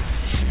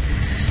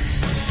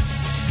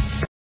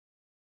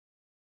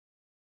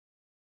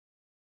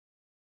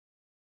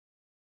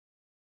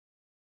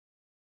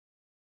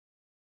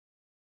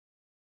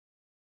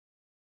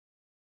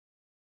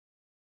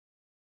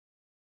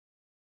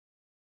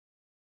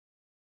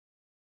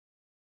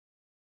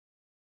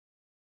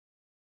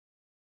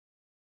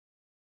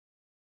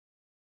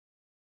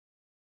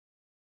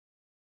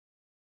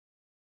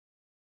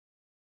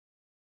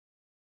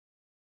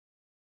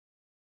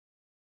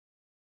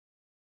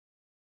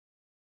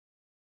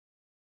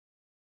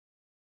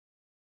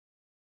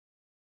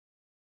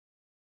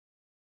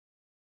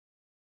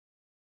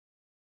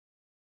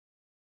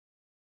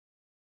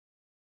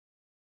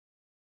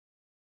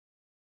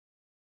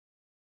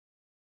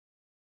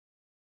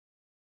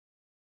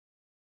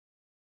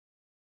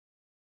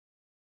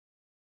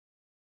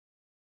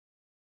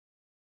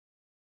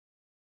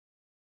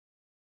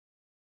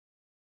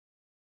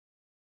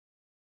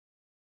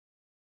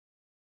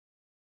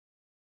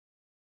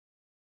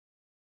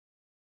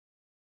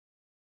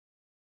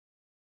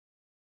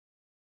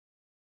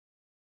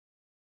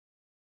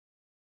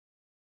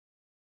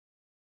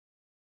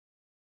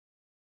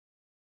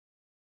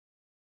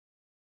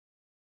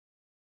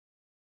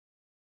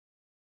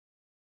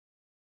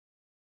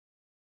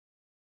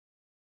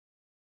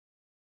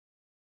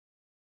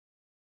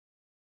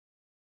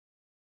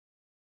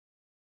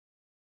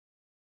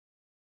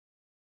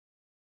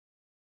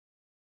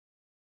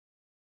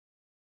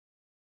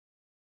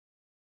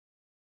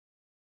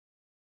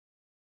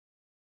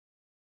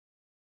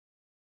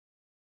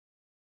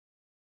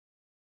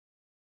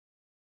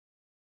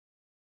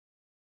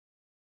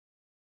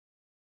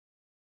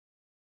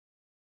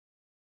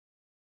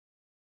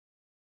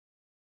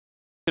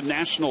 The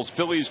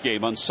Nationals-Phillies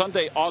game on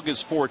Sunday,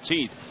 August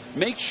 14th.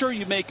 Make sure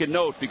you make a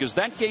note because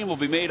that game will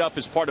be made up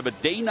as part of a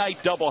day-night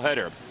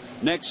doubleheader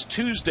next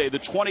Tuesday, the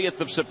 20th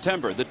of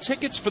September. The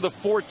tickets for the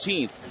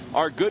 14th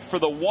are good for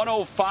the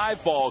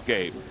 105 ball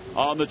game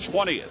on the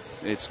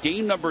 20th. It's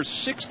game number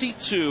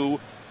 62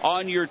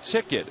 on your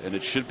ticket, and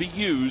it should be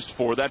used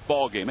for that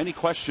ball game. Any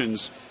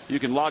questions, you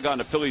can log on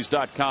to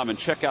Phillies.com and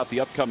check out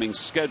the upcoming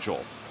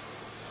schedule.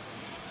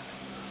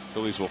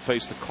 Phillies will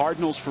face the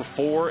Cardinals for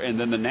 4 and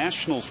then the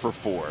Nationals for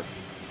 4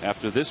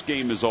 after this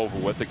game is over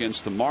with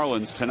against the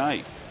Marlins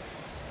tonight.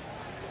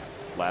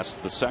 Last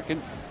of the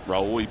second,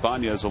 Raul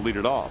Ibanez will lead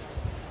it off.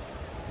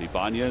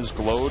 Ibanez,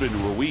 Glode, and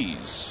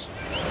Ruiz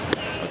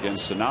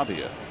against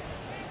Sanabria.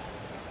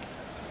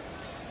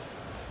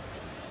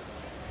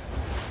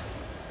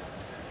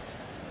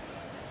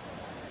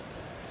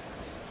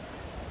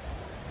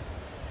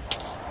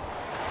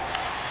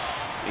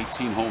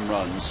 Home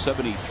runs,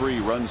 73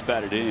 runs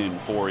batted in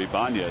for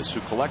Ibanez,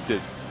 who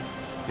collected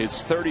his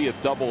 30th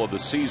double of the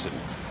season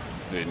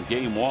in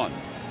game 1.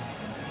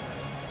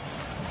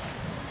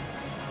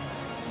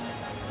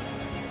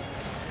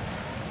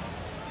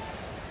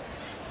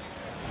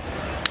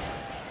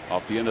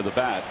 Off the end of the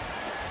bat,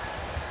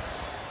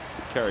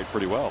 it carried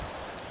pretty well.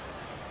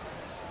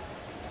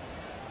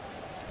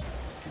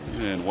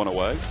 And one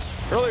away.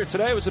 Earlier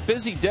today was a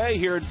busy day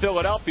here in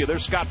Philadelphia.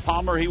 There's Scott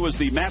Palmer. He was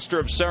the master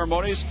of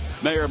ceremonies.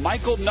 Mayor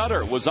Michael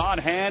Nutter was on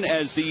hand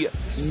as the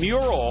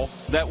mural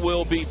that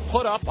will be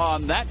put up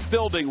on that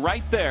building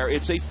right there.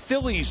 It's a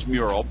Phillies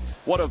mural,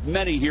 one of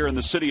many here in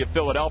the city of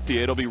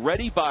Philadelphia. It'll be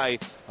ready by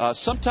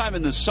sometime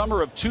in the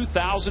summer of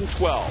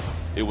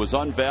 2012. It was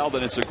unveiled,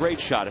 and it's a great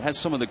shot. It has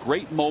some of the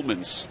great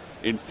moments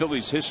in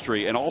Phillies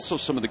history and also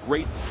some of the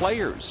great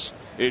players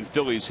in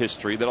Phillies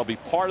history that'll be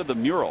part of the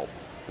mural.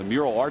 The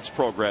Mural Arts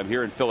program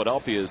here in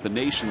Philadelphia is the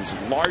nation's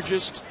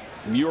largest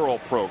mural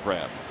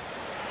program.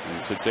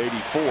 And since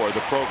 '84, the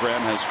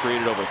program has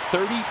created over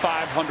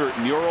 3,500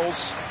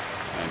 murals,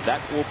 and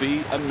that will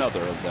be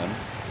another of them.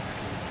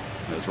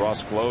 As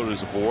Ross Glode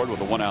is aboard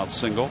with a 1-out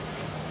single.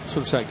 This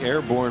looks like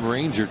airborne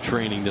ranger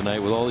training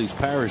tonight with all these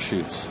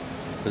parachutes.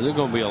 There's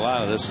going to be a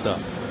lot of this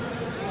stuff.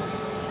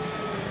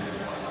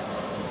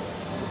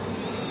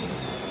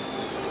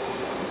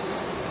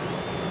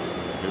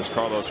 Here's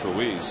Carlos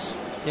Ruiz.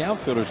 The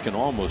outfielders can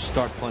almost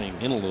start playing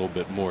in a little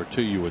bit more,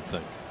 too, you would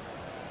think.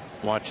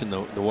 Watching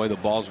the way the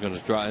ball's going to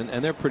drive.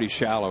 And they're pretty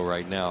shallow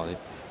right now. They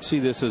see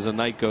this as the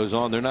night goes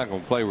on. They're not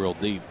going to play real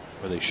deep,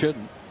 or they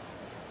shouldn't.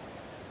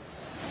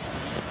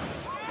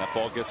 That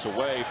ball gets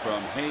away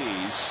from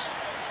Hayes.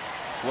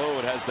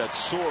 Glode has that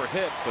sore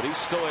hip, but he's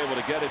still able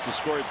to get it to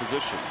scoring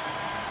position.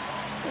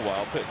 A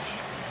wild pitch.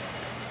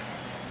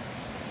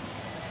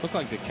 Looked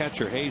like the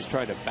catcher, Hayes,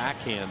 tried to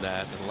backhand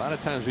that. And a lot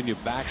of times when you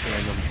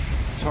backhand them,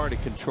 it's hard to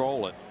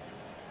control it.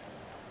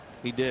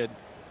 He did.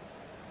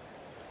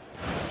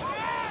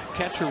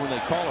 Catcher, when they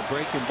call a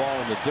breaking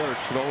ball in the dirt,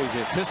 should always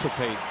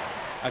anticipate.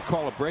 I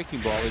call a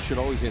breaking ball, they should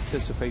always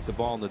anticipate the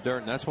ball in the dirt,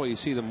 and that's why you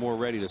see them more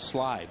ready to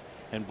slide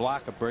and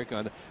block a break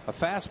on a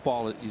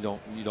fastball.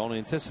 You don't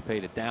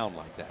anticipate it down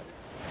like that.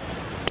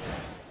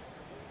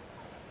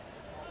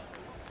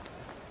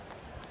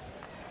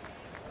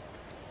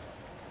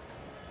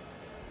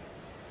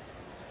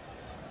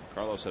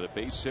 Carlos had a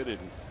base hit in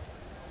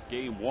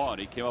game 1.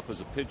 He came up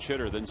as a pinch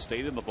hitter, then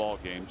stayed in the ball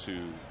game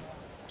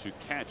to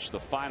catch the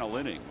final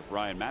inning with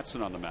Ryan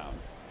Matson on the mound.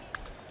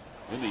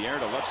 In the air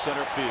to left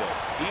center field.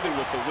 Even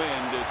with the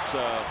wind, it's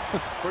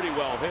pretty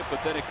well hit,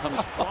 but then it comes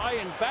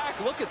flying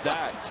back. Look at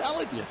that. I'm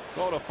telling you.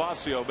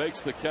 Bonifacio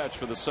makes the catch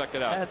for the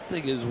second out. That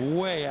thing is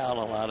way out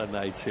a lot of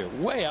nights here.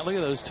 Way out. Look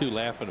at those two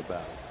laughing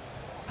about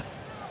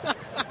it.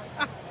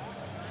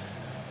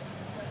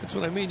 That's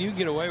what I mean. You can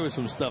get away with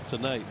some stuff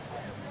tonight.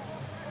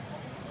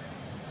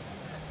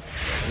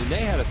 And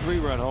they had a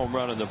 3-run home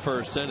run in the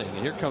first inning. And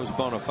here comes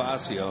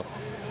Bonifacio.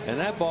 And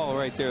that ball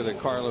right there that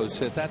Carlos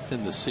hit, that's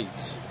in the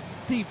seats.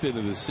 Deep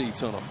into the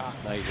seats on a hot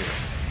night here.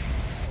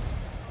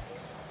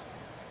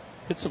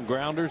 Hit some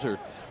grounders or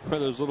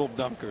those little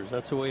dunkers.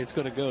 That's the way it's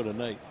going to go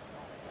tonight.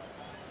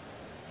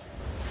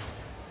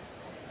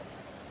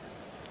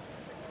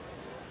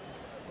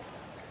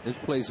 This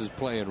place is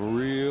playing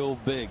real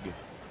big.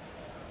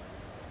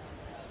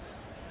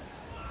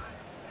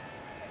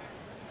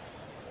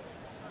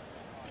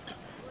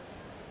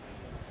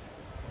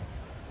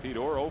 Pete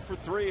Orr 0 for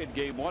 3 in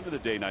game 1 of the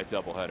day-night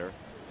doubleheader.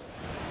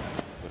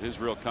 But his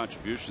real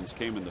contributions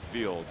came in the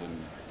field, and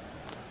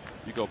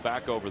you go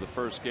back over the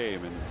first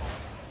game and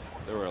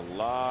there were a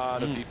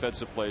lot of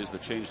defensive plays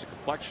that changed the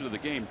complexion of the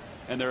game,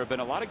 and there have been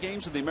a lot of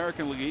games in the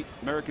American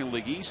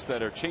League East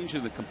that are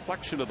changing the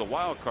complexion of the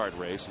wild card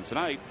race. And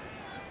tonight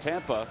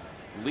Tampa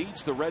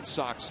leads the Red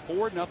Sox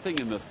 4-0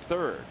 in the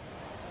third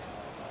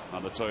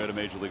on the Toyota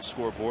Major League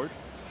scoreboard.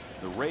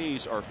 The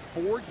Rays are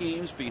 4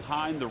 games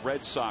behind the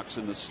Red Sox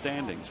in the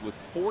standings with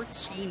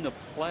 14 to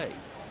play.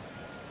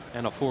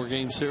 And a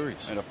 4-game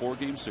series. And a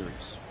 4-game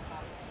series.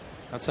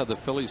 That's how the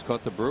Phillies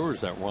caught the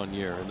Brewers that one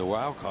year in the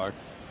wild card.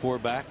 4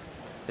 back,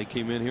 They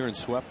came in here and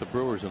swept the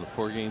Brewers in a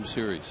 4-game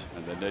series.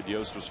 And then Ned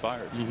Yost was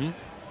fired.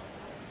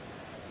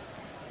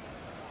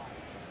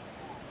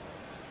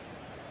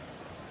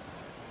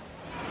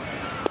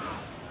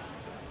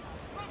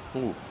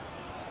 Ooh.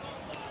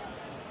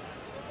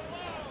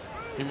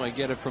 He might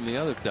get it from the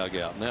other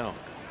dugout now.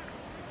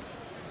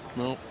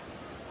 No.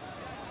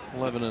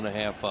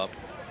 11.5 up.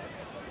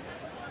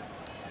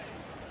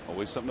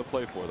 Always something to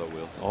play for, though,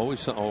 Wheels. Always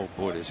something. Oh,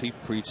 boy, does he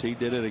preach. He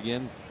did it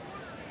again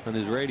on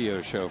his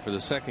radio show for the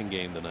second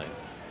game tonight.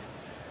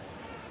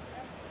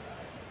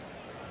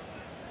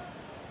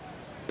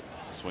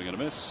 Swing and a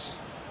miss.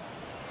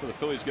 So the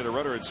Phillies get a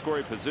runner in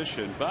scoring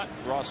position, but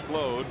Ross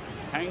Claude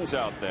hangs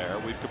out there.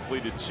 We've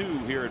completed 2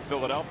 here at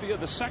Philadelphia,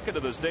 the second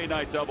of this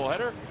day-night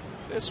doubleheader.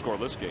 This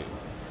scoreless game.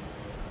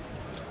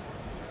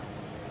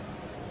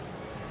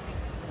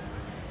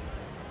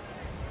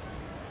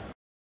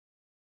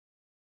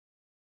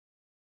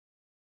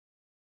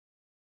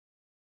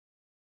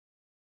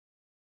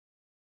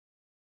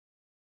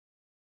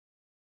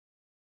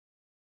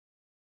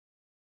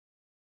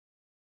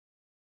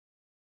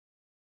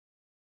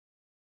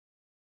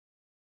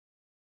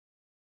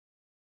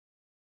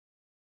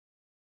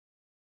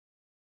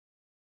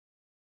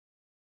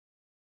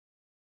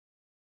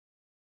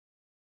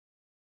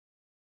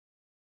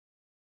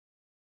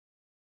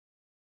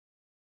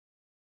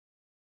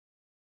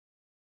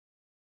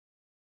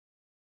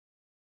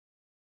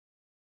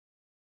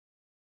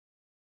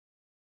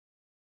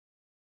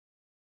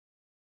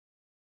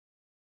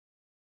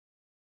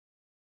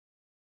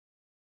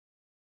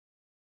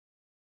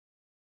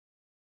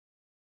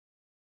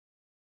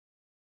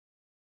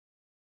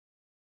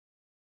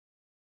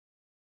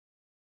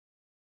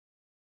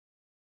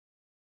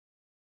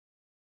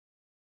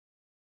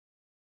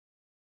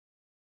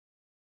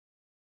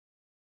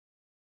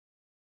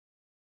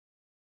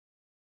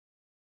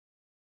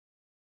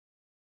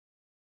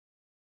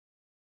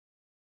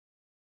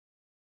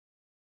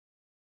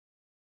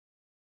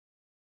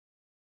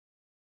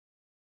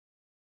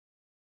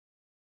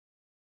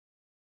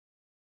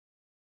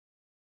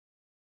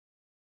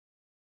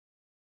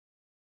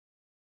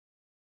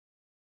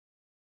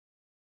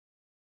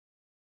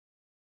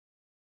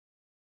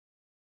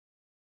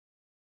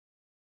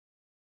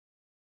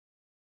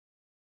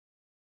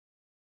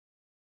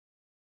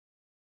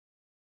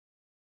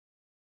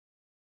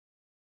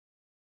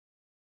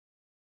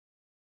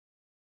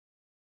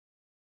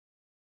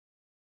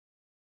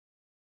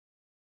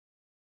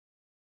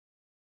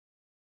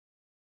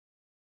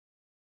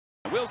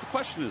 Wills, the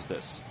question is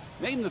this.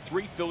 Name the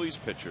 3 Phillies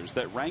pitchers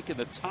that rank in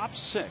the top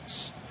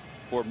 6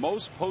 for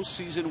most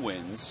postseason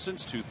wins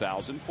since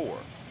 2004.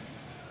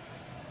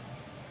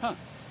 Huh.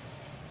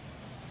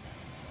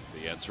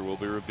 The answer will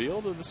be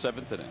revealed in the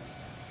 7th inning.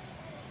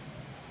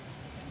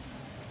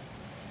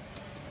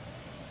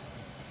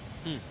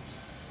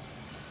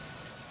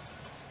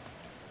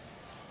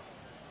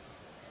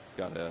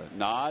 Got a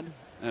nod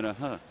and a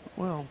huh.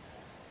 Well,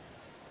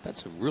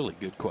 that's a really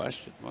good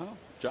question. Well,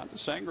 John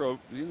DeSangro,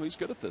 he's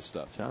good at this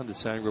stuff. John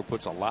DeSangro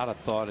puts a lot of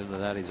thought into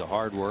that. He's a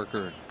hard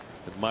worker, and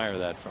admire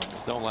that from him.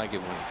 Don't like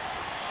it when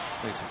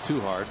he makes it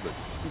too hard, but.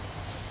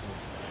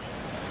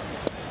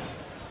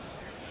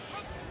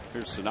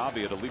 Here's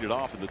Sanabia to lead it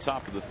off in the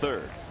top of the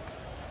 3rd.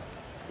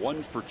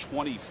 1 for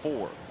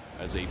 24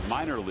 as a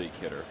minor league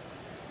hitter.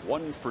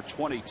 1 for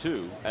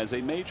 22 as a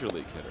major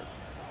league hitter.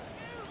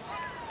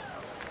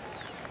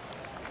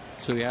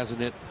 So he hasn't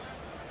hit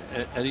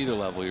at either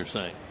level, you're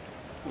saying?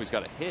 Well, he's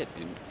got a hit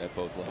at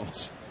both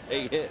levels.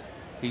 A hit.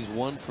 He's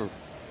 1 for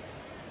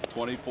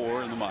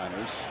 24 in the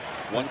minors.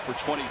 1 for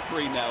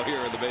 23 now here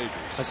in the majors.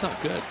 That's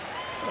not good.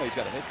 Well, he's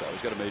got a hit, though.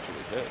 He's got a major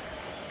league hit.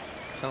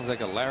 Sounds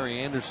like a Larry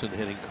Anderson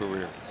hitting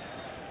career.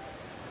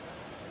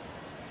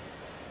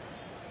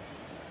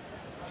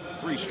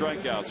 3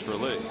 strikeouts for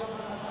Lee.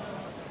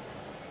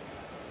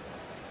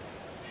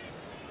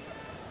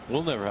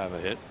 We'll never have a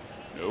hit.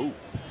 No.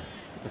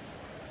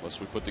 Unless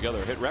we put together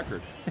a hit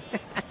record.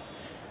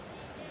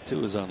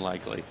 2 is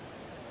unlikely.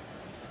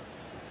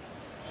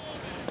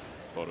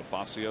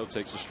 Bonifacio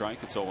takes a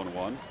strike. It's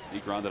 0-1. He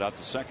grounded out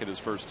to second his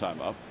first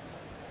time up.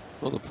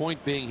 Well, the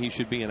point being he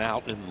should be an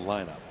out in the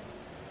lineup.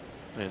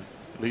 And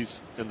at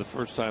least in the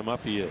first time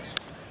up he is.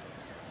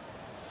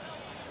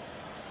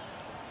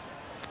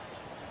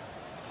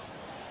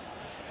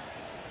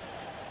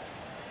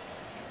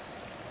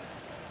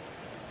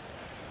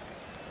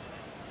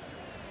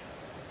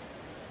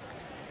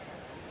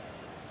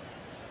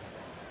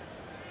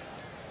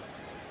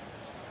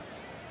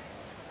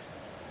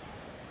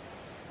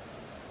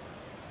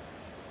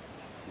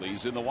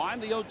 Lee's in the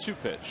wind. The 0-2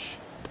 pitch.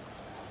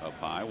 Up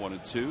high,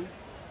 1-2.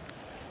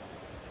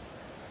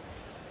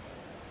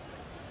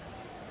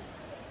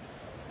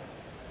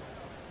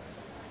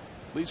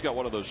 Lee's got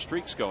one of those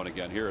streaks going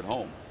again here at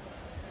home.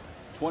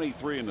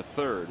 23 in the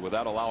 3rd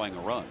without allowing a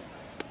run.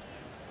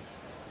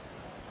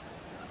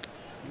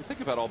 You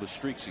think about all the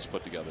streaks he's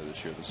put together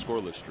this year, the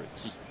scoreless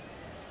streaks.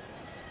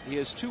 He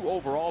has 2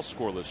 overall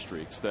scoreless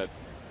streaks that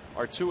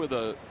are 2 of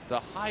the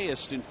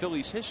highest in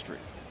Phillies history.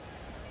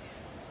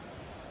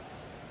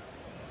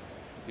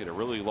 He had a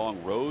really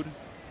long road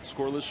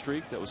scoreless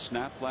streak that was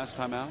snapped last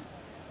time out.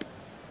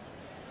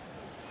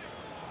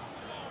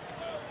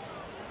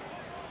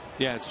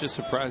 Yeah, it's just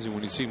surprising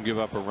when you see him give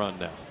up a run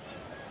now.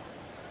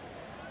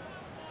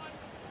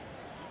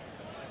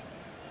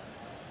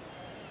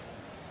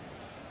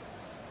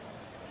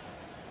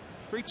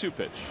 Three-two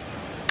pitch.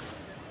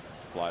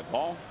 Fly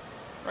ball,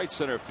 right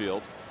center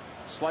field.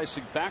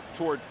 Slicing back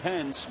toward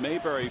Pence.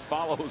 Mayberry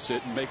follows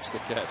it and makes the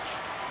catch.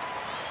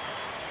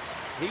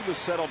 He was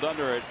settled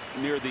under it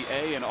near the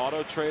A in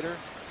Auto Trader,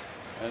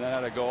 and then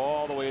had to go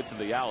all the way into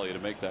the alley to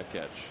make that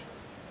catch.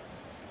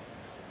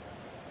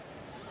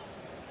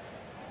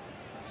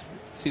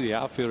 See, the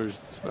outfielders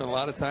spend a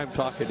lot of time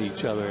talking to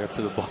each other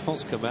after the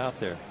balls come out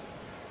there.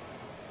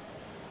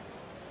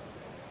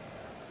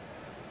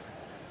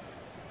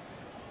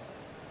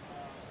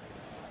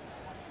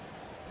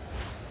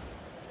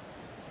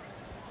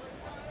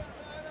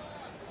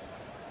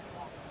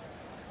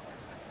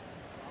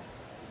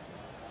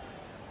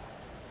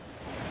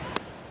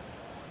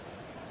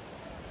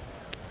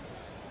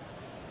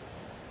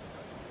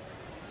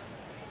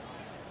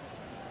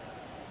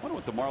 I wonder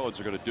what the Marlins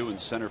are going to do in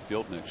center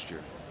field next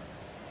year.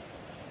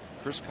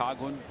 Chris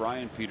Coghlan,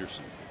 Brian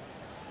Peterson.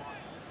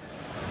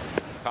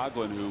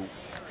 Coghlan, who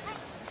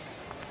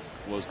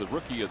was the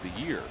rookie of the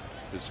year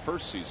his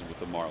first season with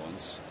the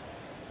Marlins,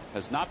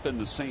 has not been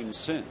the same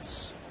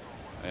since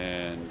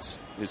and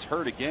is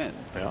hurt again.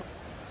 Yeah.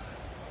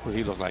 Well,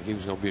 he looked like he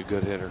was going to be a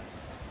good hitter.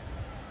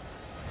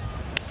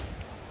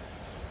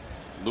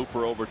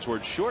 Looper over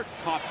towards short,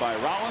 caught by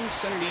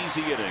Rollins, and an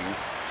easy inning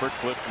for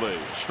Cliff Lee.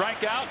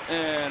 Strikeout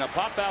and a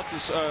pop out to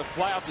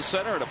fly out to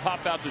center and a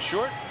pop out to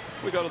short.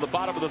 We go to the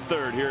bottom of the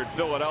third here in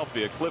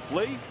Philadelphia. Cliff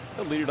Lee,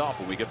 he'll lead it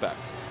off when we get back.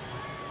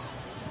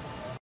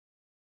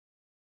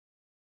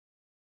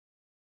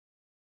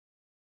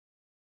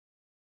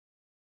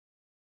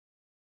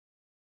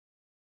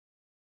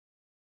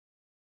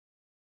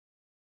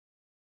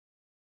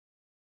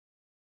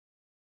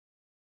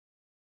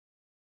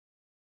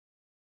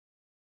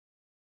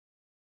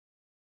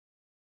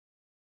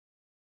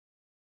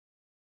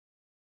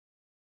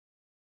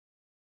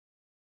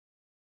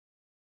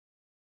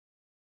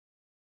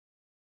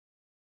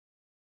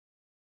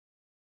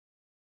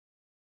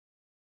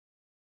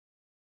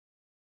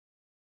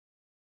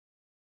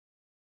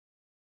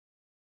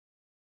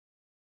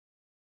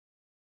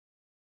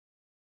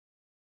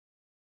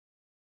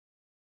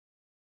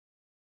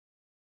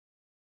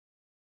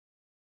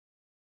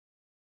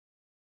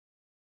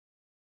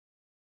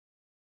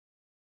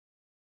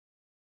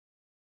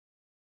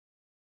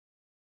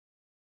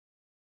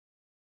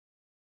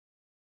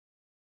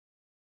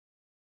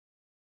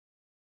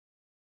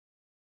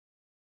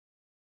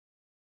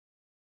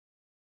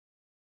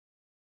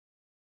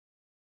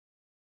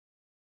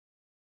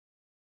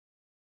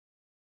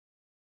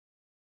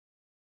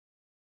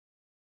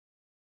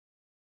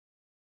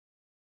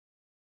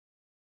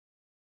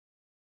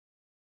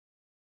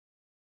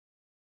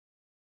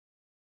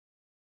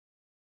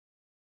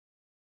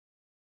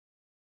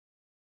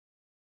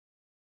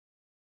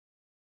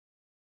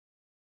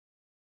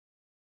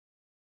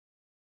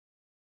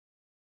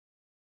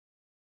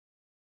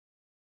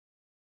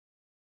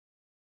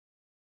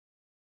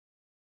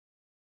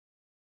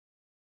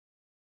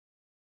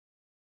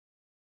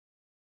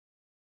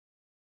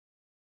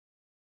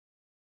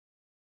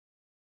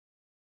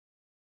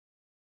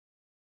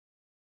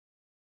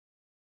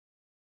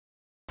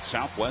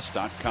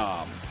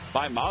 Southwest.com.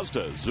 By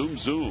Mazda, Zoom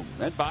Zoom,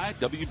 and by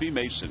WB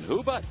Mason.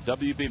 Who but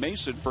WB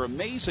Mason for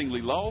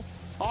amazingly low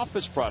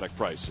office product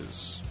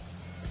prices.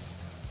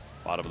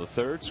 Bottom of the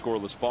third,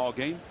 scoreless ball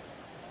game.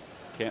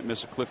 Can't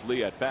miss a Cliff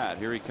Lee at bat.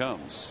 Here he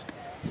comes.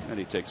 And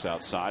he takes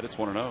outside. It's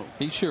 1-0.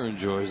 He sure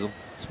enjoys them,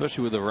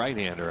 especially with the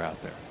right-hander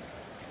out there.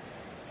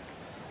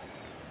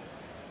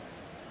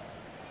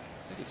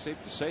 I think it's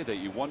safe to say that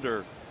you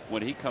wonder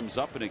when he comes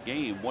up in a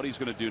game what he's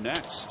going to do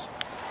next.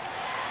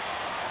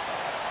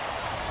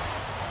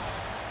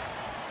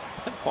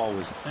 That ball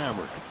was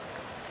hammered.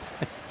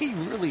 He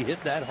really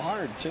hit that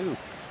hard, too.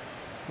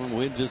 The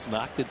wind just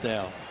knocked it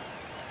down.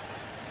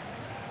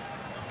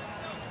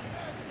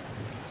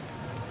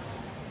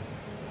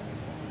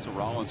 So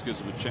Rollins gives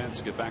him a chance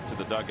to get back to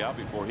the dugout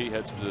before he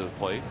heads to the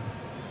plate.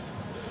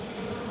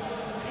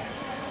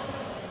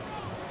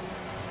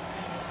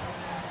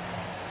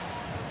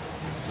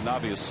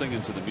 Zanabi is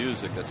singing to the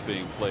music that's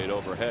being played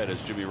overhead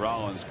as Jimmy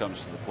Rollins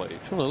comes to the plate.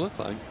 That's what it looked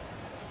like.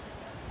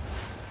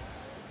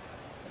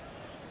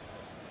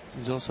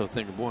 He's also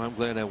thinking, boy, I'm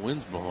glad that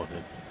wind's blowing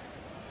in.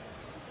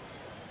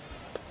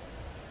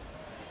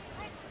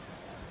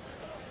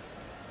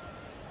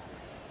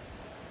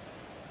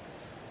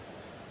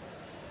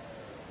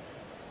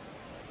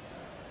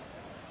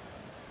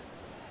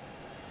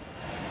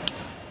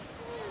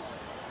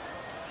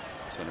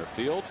 Center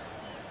field.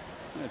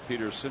 And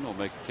Peterson will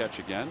make a catch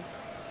again.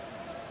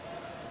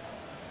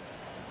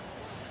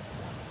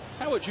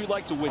 How would you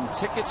like to win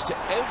tickets to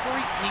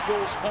every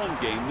Eagles home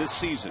game this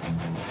season?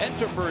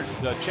 Enter for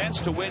a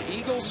chance to win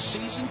Eagles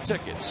season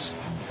tickets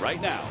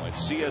right now at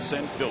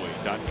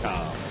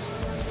csnphilly.com.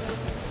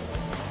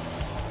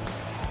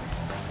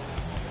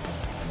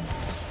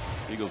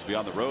 Eagles be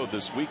on the road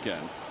this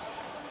weekend.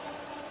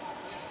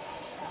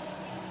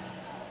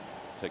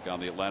 Take on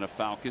the Atlanta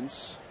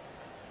Falcons.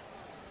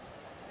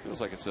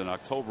 Feels like it's an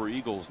October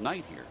Eagles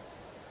night here.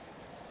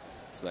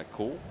 Is that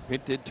cool?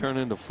 It did turn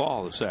into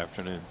fall this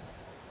afternoon.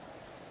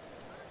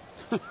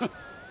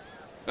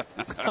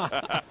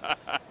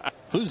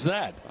 Who's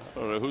that? I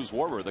don't know who's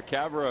warmer, the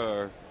camera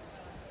or...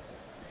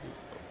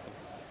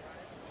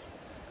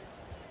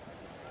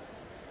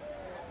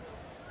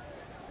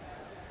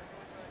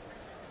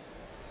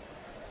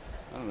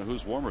 I don't know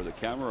who's warmer, the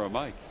camera or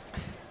Mike.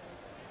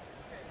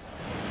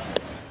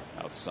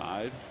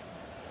 Outside.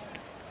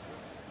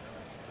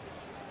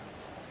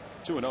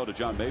 2-0 to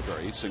John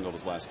Mayberry. He singled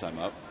his last time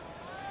up.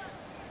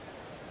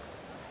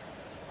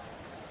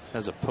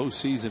 Has a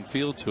postseason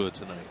feel to it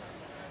tonight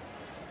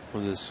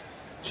with this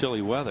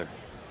chilly weather.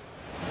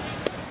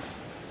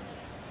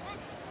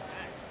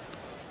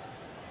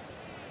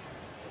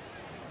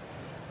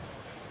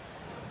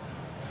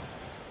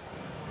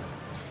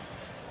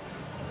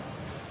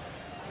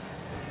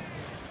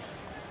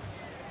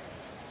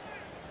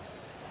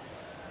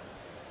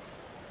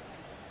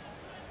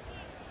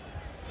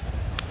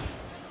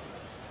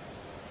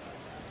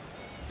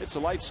 It's a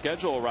light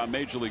schedule around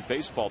Major League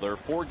Baseball. There are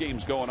 4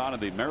 games going on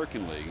in the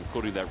American League,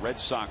 including that Red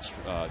Sox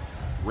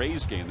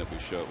Rays game that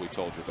we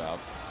told you about.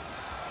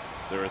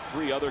 There are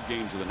 3 other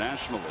games in the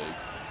National League.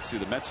 See,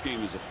 the Mets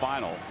game is a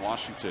final.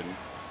 Washington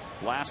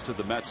blasted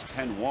the Mets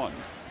 10-1.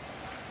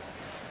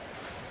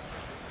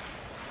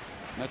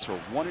 Mets are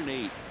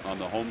 1-8 on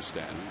the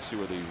homestand. You see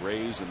where the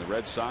Rays and the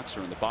Red Sox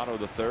are in the bottom of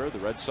the 3rd. The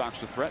Red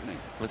Sox are threatening.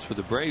 That's where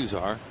the Braves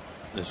are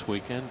this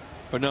weekend.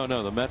 But no,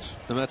 the Mets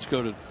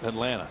go to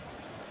Atlanta.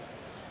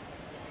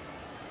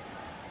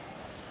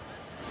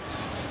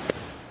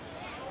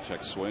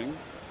 Check swing.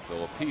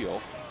 They'll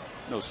appeal.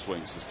 No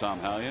swing, says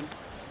Tom Hallion.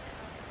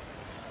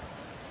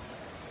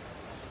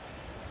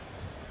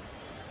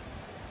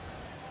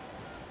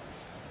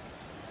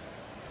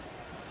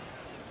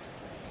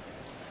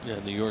 Yeah,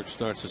 New York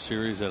starts a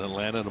series at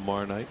Atlanta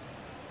tomorrow night.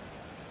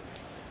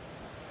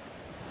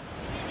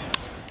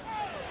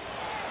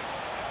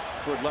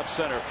 Toward left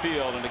center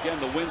field, and again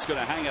the wind's going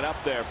to hang it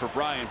up there for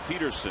Brian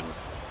Peterson.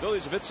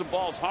 Phillies have hit some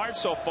balls hard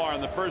so far in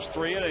the first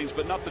 3 innings,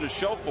 but nothing to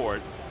show for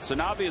it.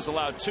 Sanabi has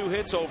allowed 2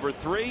 hits over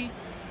 3.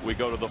 We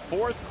go to the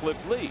 4th.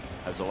 Cliff Lee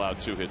has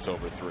allowed 2 hits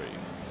over 3.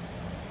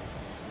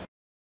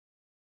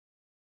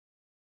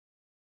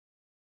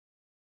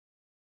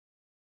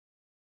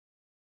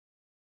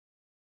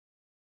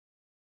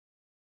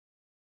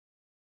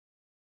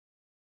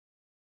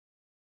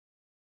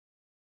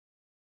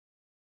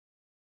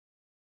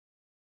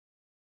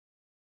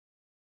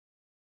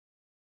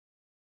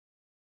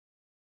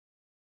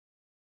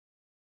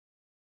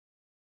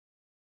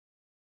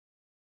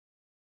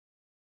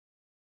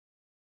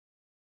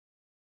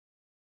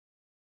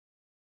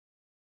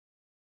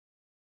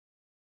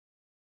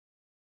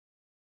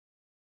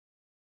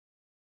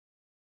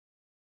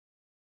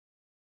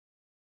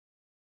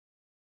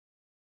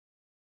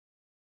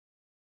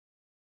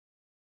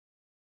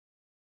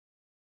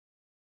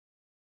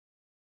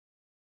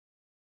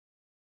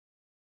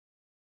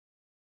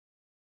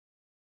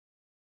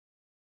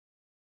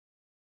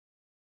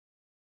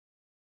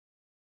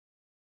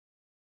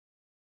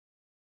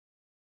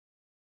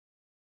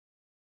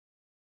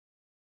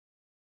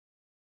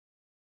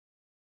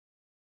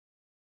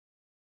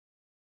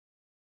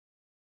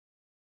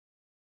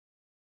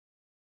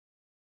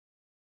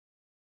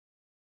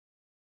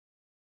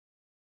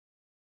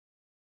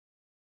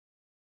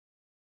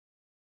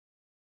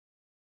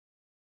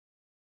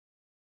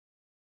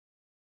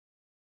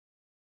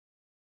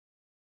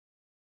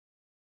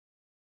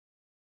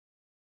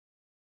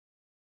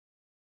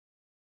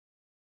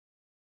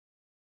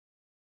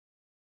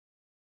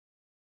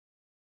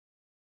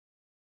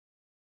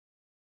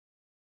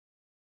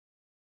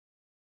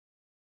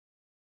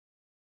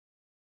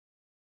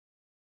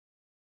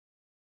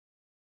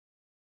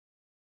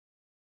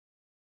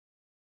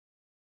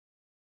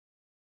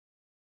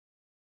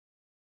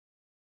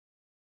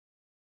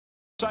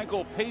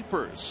 Recycle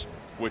papers,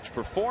 which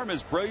perform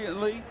as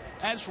brilliantly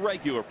as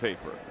regular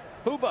paper.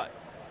 Who but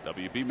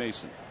W.B.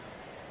 Mason?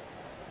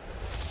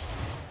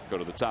 Go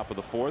to the top of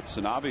the 4th.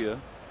 Sanabia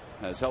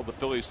has held the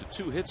Phillies to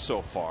 2 hits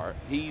so far.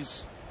 I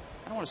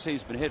don't want to say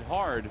he's been hit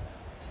hard,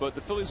 but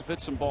the Phillies have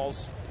hit some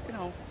balls,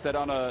 that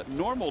on a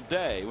normal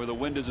day where the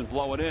wind isn't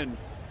blowing in,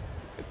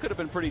 it could have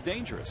been pretty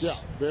dangerous. Yeah,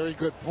 very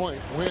good point.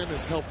 Wind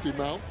has helped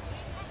him out.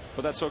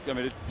 But that's okay. I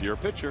mean, if you're a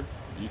pitcher,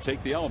 you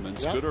take the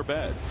elements, good or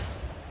bad.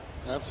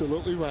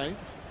 Absolutely right.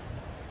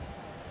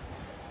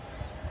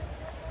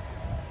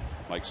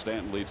 Mike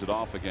Stanton leads it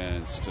off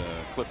against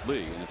Cliff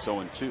Lee, and it's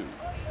 0-2.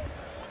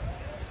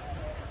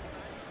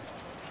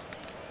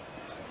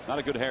 Not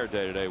a good hair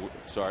day today,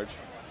 Sarge.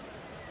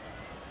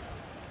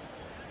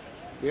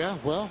 Yeah,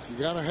 well, you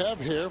got to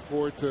have hair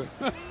for it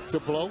to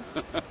blow.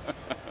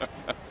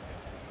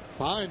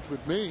 Fine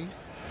with me.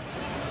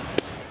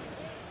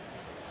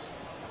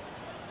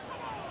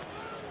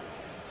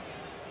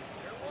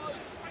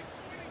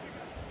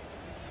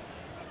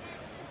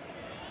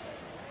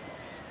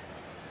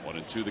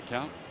 1-2 the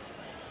count.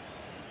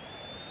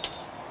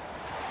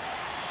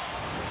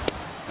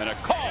 And a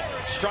call.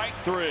 Strike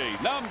three.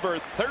 Number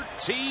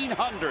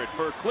 1,300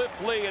 for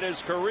Cliff Lee in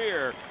his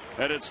career.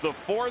 And it's the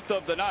fourth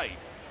of the night.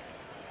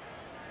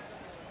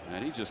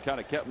 And he just kind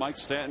of kept Mike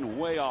Stanton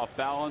way off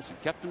balance and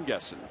kept him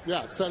guessing.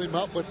 Yeah, set him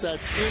up with that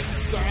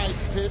inside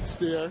pitch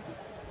there.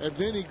 And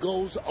then he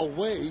goes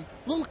away.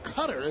 Little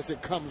cutter as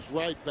it comes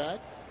right back.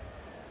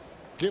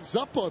 Gives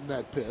up on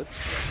that pitch.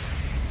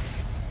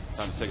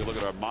 Time to take a look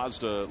at our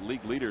Mazda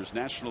League leaders,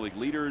 National League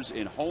leaders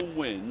in home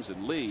wins.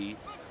 And Lee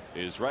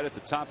is right at the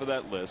top of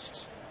that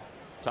list,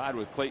 tied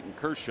with Clayton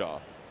Kershaw.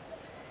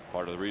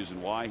 Part of the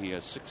reason why he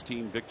has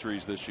 16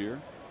 victories this year.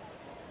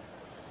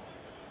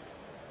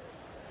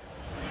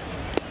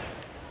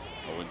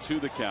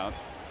 0-2 the count.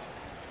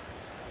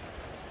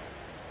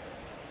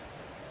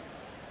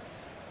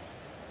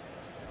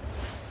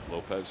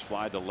 Lopez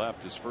fly to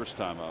left his first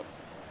time up.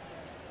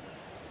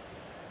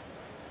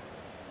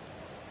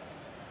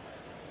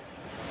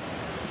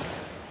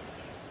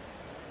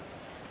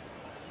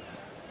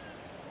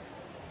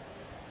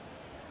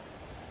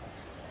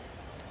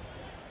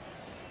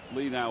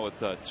 Lee now with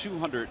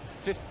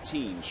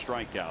 215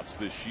 strikeouts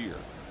this year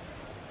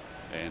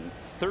and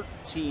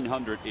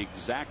 1,300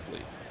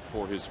 exactly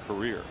for his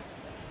career.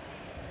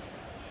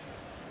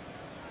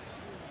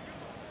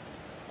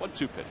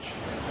 1-2 pitch.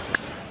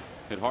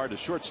 Hit hard to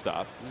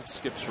shortstop. That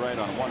skips right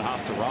on one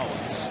hop to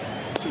Rollins.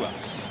 2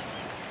 outs.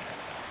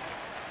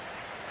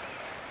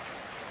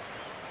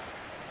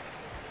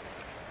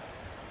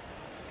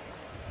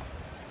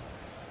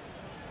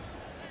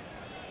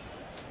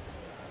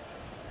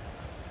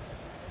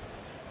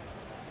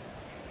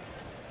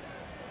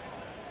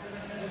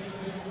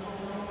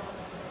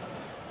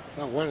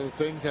 Now, one of the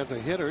things as a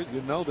hitter,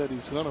 you know that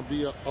he's going to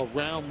be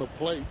around the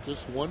plate,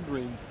 just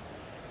wondering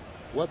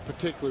what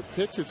particular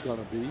pitch it's going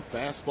to be.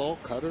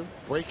 Fastball, cutter,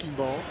 breaking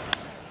ball.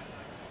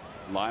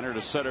 Liner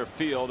to center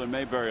field, and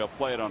Mayberry will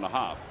play it on a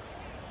hop.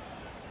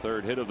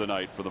 Third hit of the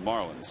night for the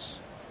Marlins.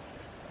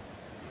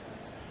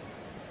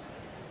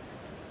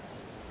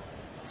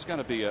 It's got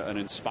to be an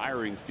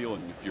inspiring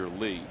feeling if you're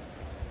Lee,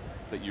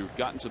 that you've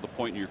gotten to the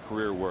point in your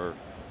career where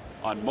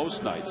on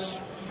most nights,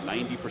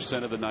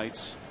 90% of the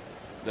nights,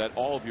 that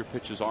all of your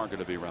pitches aren't going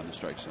to be around the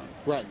strike zone.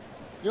 Right.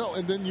 You know,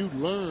 and then you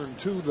learn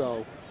too,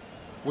 though,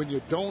 when you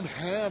don't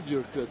have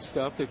your good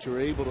stuff, that you're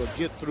able to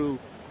get through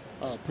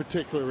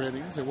particular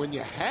innings. And when you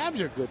have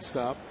your good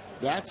stuff,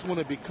 that's when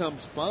it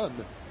becomes fun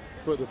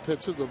for the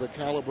pitchers of the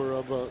caliber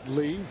of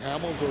Lee,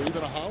 Hamels, or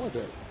even a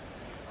Holiday.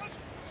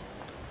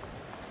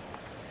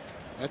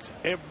 That's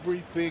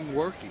everything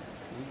working.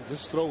 You can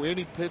just throw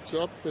any pitch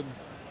up and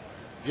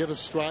get a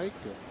strike.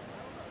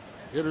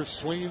 Hitters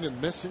swinging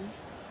and missing.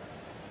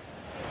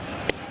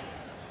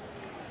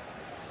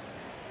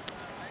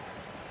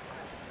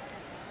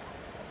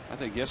 I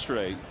think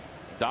yesterday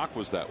Doc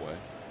was that way.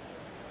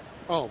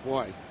 Oh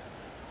boy,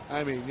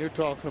 I mean, you're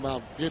talking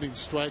about getting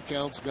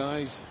strikeouts,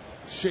 guys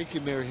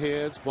shaking their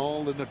heads,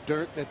 ball in the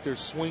dirt that they're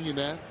swinging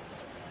at.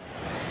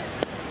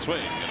 Swing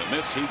and a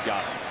miss. He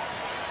got it.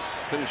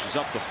 Finishes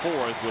up the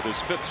fourth with his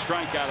 5th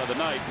strikeout of the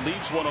night.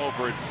 Leaves one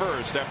over at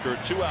first after a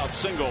 2-out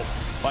single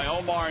by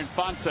Omar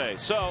Infante.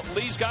 So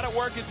Lee's got it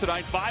working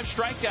tonight. 5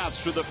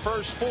 strikeouts through the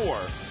first 4.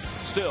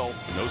 Still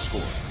no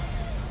score.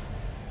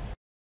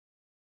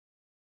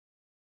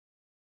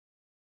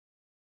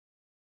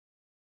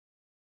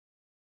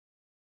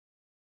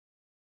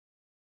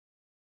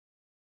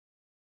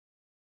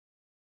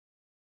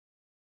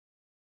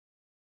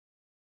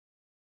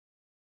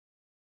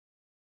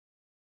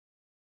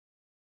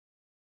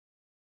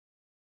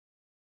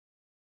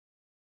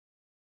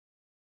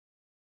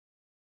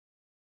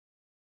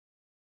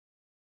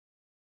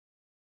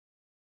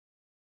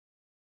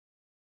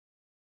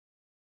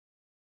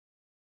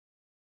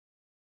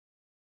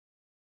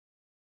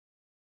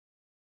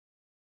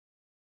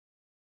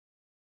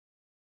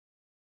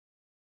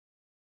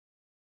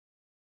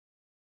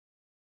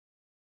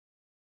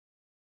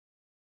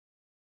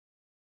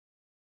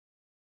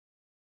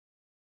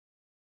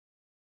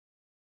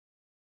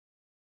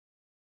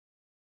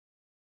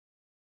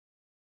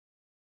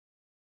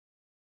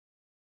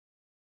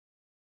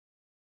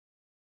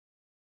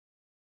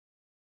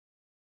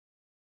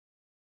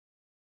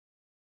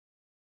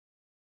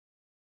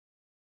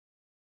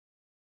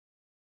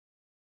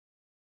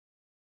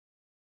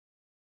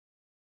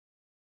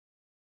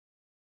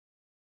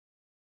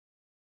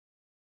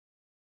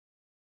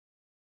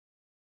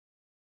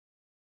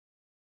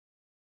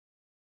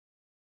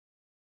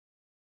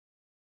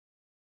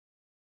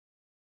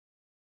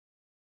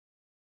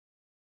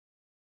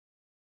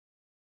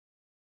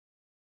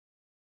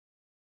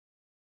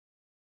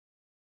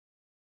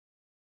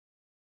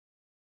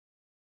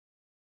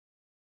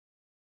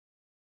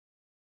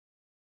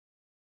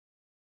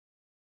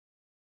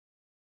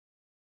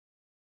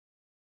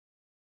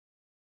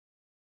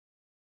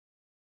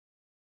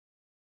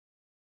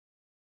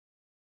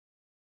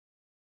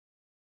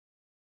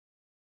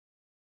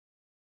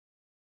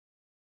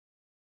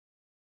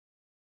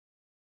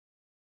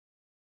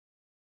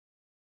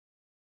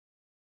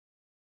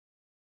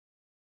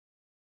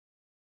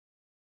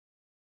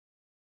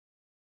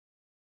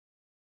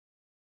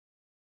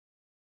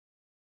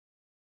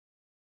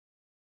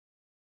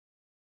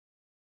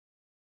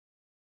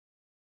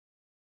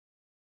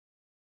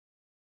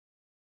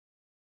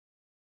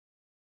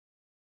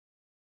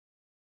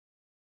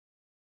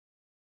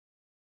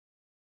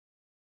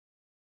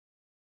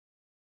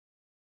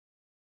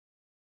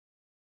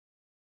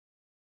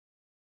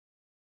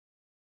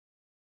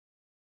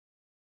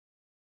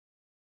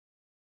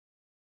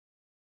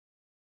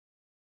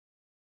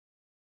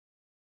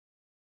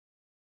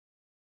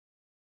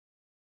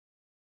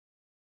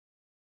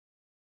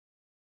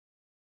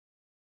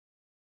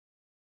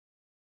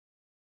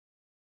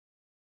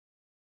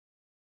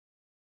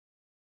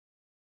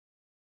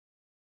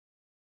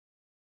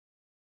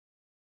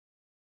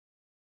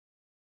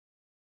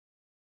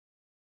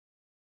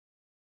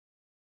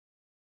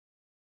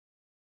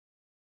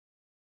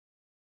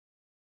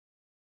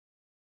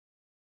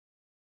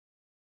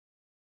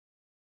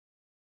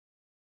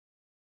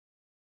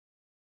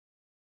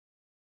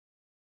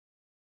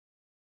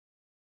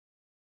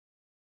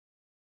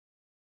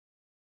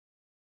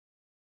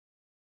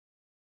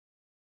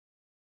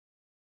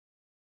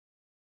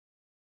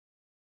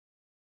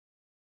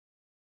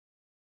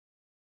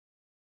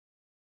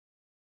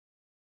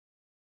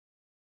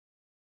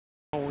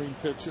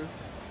 pitcher.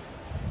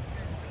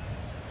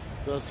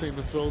 Does seem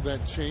to throw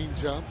that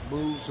changeup,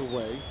 moves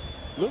away.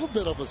 A little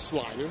bit of a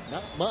slider,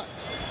 not much.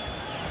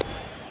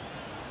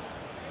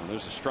 Well,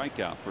 there's a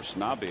strikeout for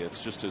Snobby.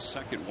 It's just his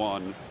second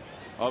one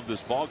of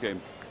this ball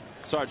game.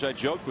 Sarge, I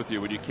joked with you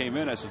when you came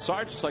in. I said,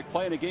 Sarge, it's like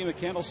playing a game at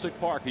Candlestick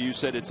Park. And you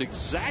said it's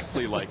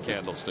exactly like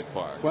Candlestick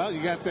Park. Well,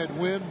 you got that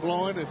wind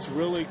blowing. It's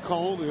really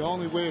cold. The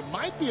only way it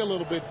might be a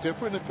little bit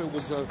different if it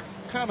was a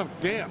kind of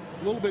damp,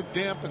 a little bit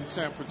damp in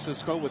San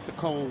Francisco with the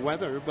cold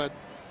weather. But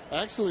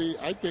actually,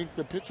 I think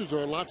the pitchers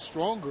are a lot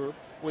stronger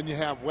when you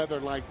have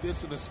weather like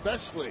this, and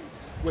especially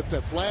with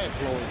the flag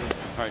blowing in.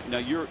 All right, now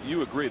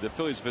you agree the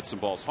Phillies have hit some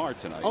balls hard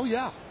tonight. Oh,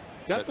 yeah.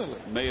 Definitely.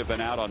 That may have been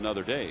out on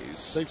other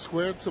days. They've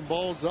squared some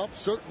balls up,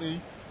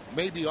 certainly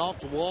maybe off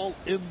the wall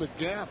in the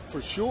gap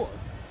for sure.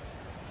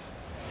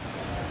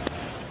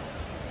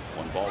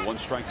 1 ball, 1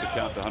 strike to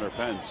count to Hunter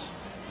Pence.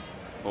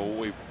 Well,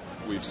 what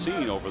we've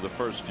seen over the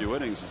first few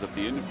innings is that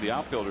the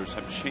outfielders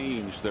have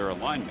changed their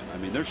alignment. I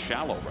mean, they're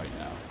shallow right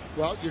now.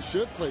 Well, you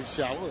should play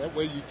shallow. That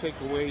way you take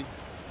away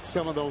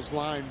some of those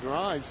line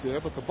drives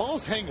there. But the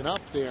ball's hanging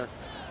up there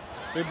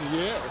in the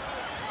air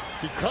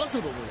because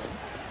of the wind.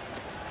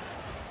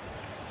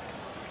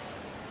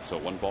 So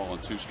 1 ball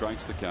and 2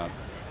 strikes to count.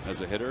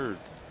 As a hitter,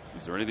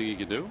 is there anything you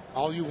can do?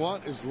 All you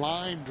want is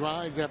line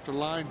drives after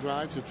line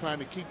drives. You're trying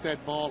to keep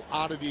that ball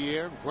out of the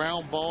air.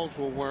 Ground balls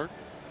will work.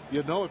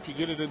 You know if you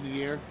get it in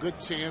the air, good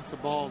chance the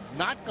ball's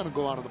not going to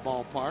go out of the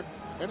ballpark,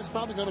 and it's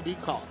probably going to be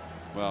caught.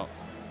 Well,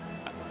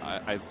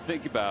 I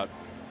think about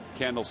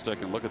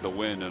Candlestick and look at the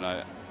wind, and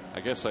I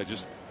guess I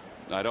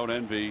don't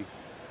envy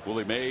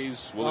Willie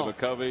Mays, Willie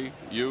McCovey,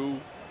 you.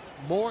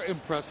 More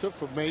impressive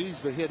for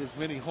Mays to hit as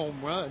many home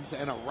runs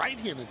and a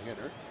right-handed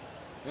hitter.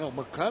 You know,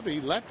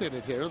 McCovey,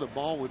 left-handed hitter, the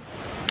ball would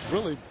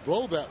really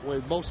blow that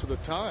way most of the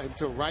time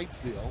to right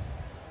field.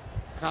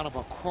 Kind of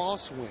a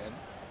crosswind.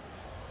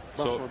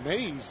 But So, for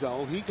Mays,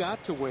 though, he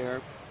got to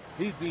where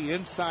he'd be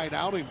inside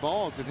outing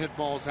balls and hit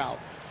balls out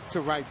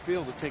to right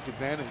field to take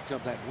advantage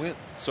of that wind.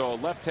 So a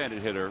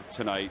left-handed hitter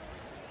tonight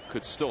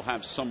could still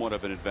have somewhat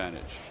of an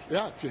advantage.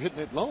 Yeah, if you're hitting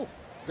it low,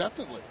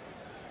 definitely.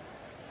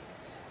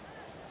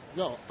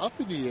 No, up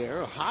in the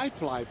air, a high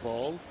fly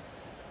ball,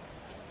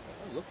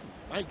 look,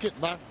 might get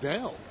knocked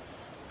down.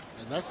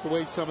 And that's the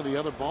way some of the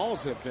other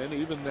balls have been,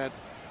 even that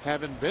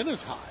haven't been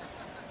as high.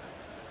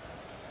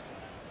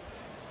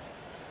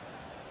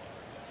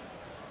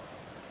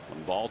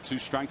 One ball, 2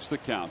 strikes the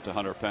count to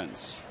Hunter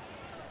Pence.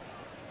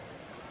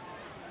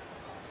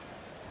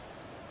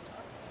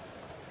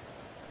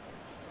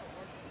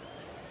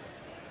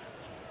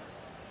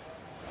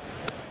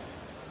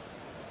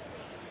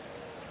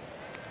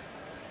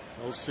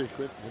 No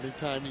secret.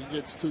 Anytime he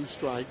gets 2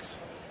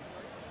 strikes,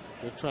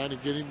 they're trying to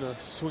get him to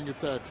swing at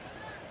that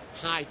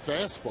high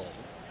fastball.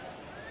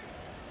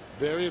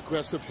 Very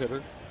aggressive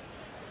hitter.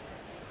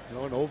 You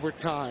know, and over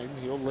time,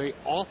 he'll lay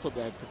off of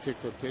that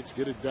particular pitch,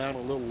 get it down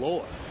a little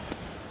lower.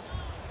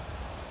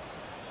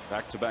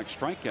 Back-to-back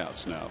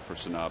strikeouts now for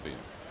Sanabia.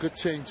 Good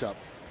changeup.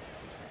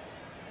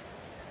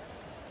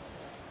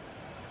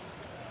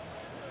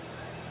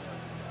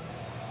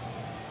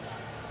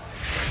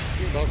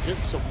 About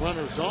getting some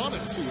runners on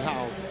and see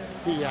how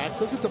he acts.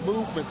 Look at the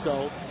movement,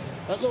 though.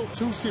 That little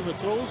two-seamer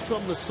throws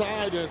from the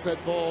side as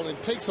that ball and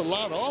takes a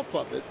lot off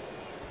of it,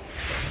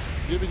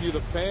 giving you the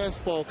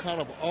fastball kind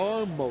of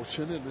arm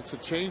motion, and it's a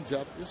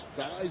changeup. Just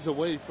dies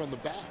away from the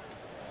bat.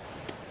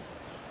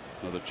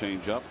 Another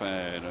changeup,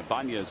 and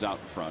Ibanez out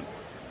in front.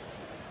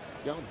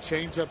 You know,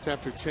 changeups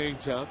after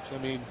changeups. I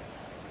mean,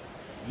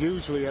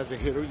 usually as a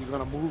hitter, you're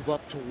going to move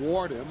up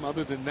toward him.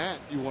 Other than that,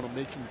 you want to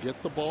make him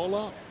get the ball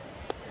up.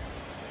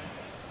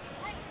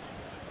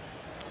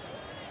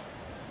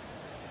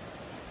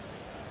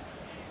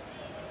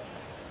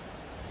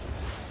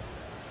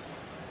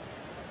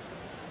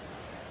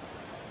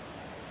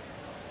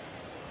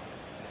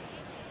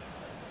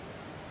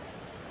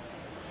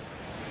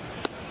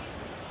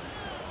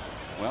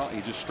 Well,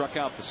 he just struck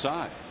out the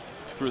side.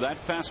 Threw that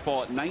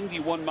fastball at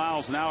 91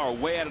 miles an hour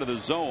way out of the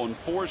zone.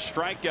 4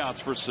 strikeouts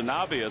for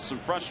Sanabia. Some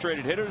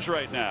frustrated hitters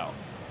right now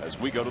as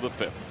we go to the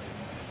 5th.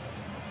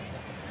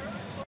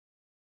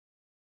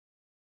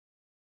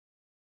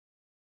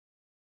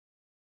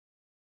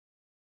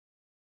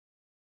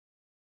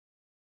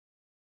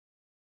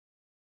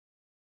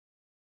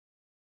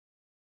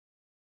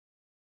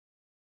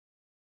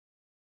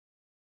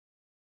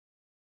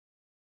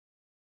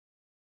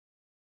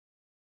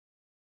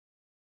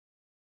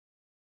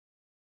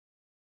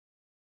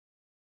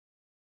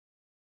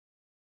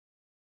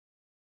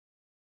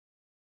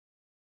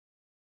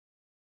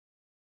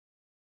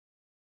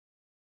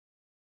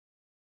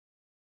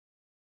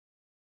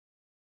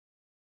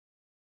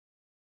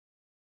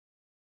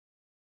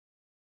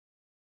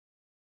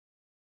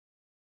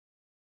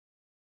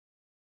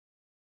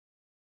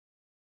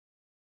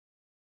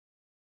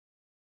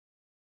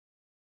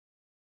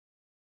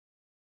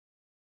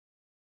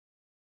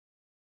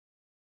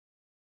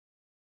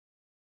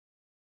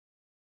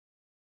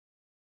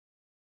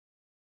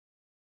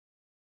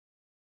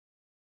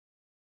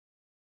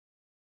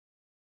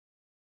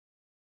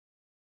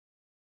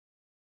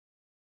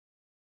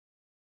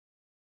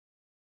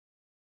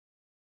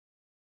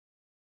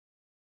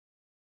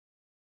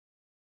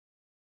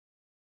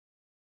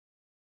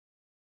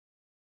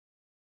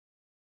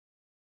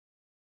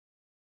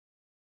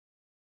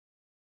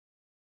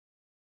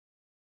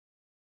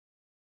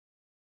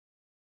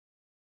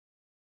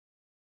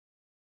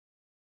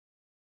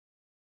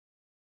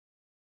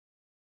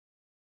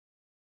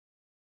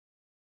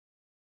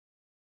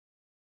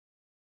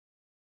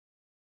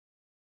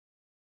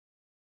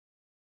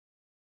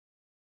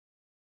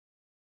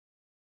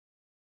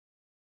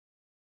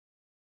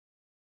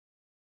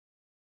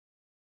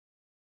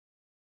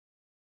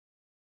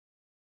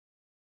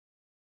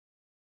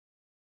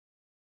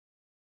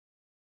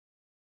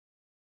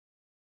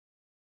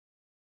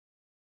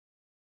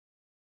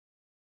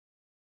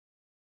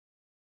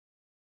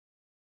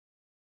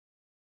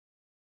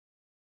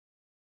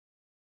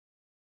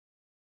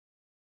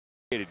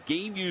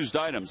 game-used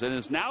items and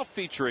is now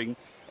featuring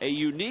a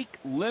unique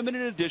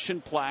limited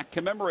edition plaque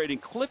commemorating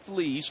Cliff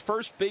Lee's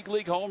first big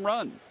league home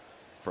run.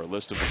 For a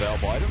list of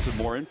available items and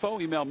more info,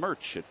 email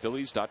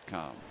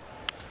merch@phillies.com.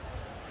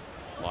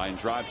 Line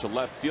drive to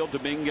left field.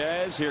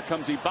 Dominguez. Here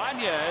comes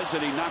Ibanez,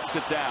 and he knocks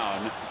it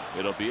down.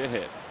 It'll be a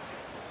hit.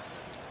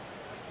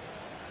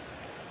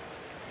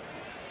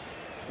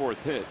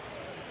 Fourth hit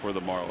for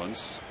the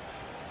Marlins.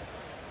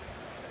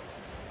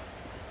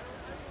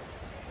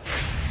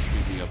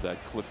 Speaking of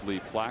that Cliff Lee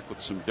plaque with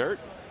some dirt,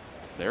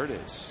 there it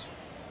is.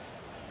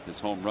 His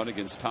home run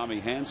against Tommy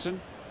Hanson.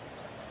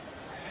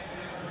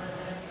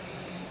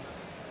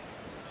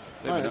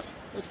 Nice.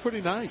 That's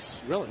pretty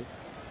nice, really.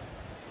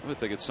 I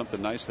think it's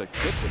something nice that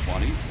Cliff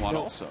would want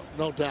also.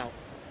 No doubt.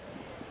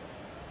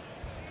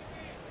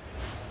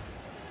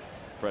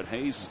 Brett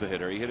Hayes is the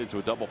hitter. He hit into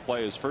a double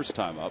play his first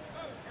time up,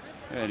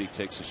 and he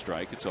takes a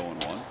strike. It's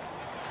 0-1.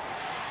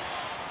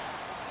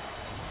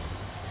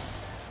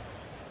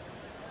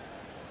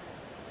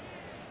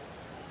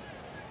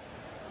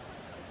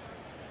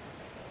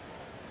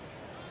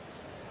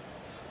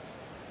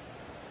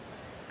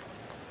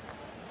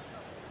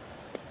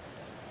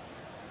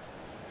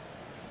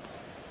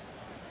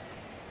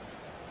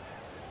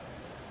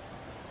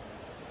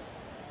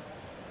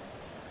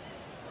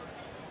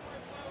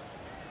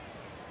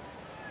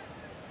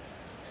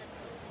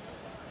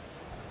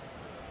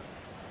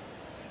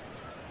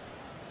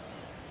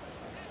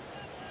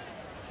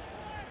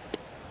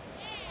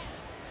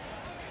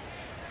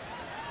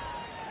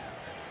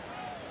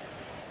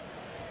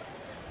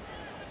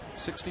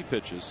 .60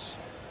 pitches,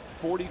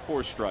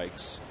 44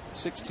 strikes,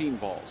 16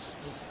 balls.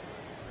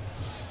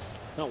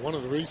 Now, one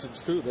of the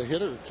reasons, too, the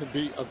hitter can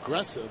be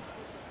aggressive.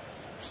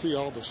 See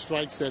all the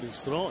strikes that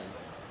he's throwing.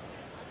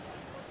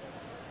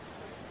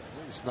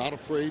 He's not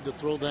afraid to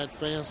throw that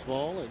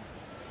fastball and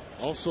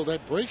also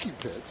that breaking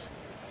pitch.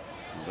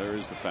 Well, there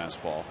is the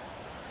fastball.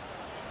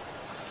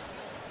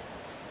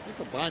 I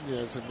think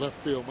Ibanez in left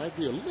field might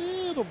be a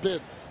little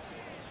bit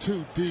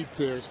too deep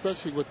there,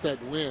 especially with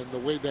that wind, the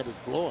way that it's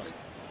blowing.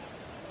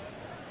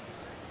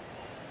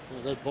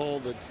 That ball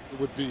that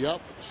would be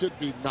up should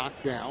be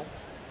knocked down.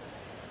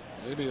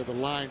 Any of the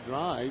line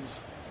drives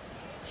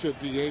should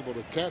be able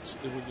to catch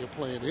it when you're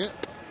playing it.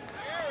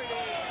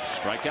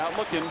 Strikeout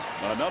looking.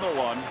 Another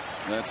one.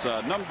 That's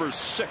number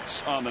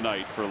 6 on the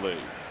night for Lee.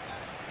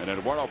 And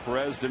Eduardo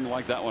Perez didn't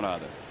like that one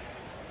either.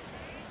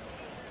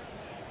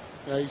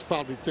 Yeah, he's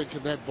probably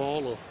thinking that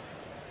ball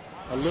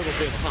a little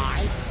bit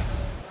high.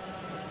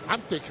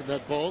 I'm thinking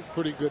that ball's a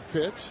pretty good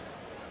pitch.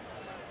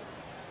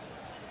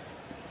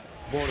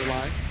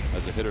 Borderline.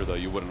 As a hitter, though,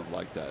 you wouldn't have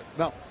liked that.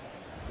 No.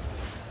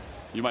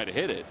 You might have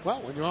hit it. Well,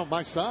 when you're on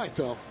my side,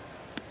 though,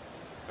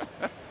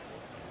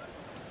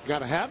 got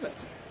to have it.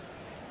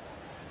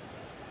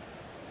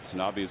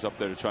 Sanabi is up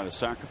there to try to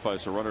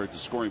sacrifice a runner into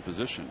scoring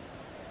position.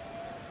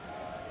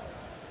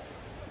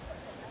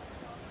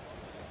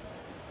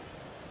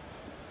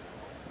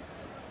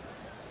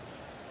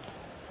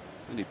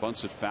 And he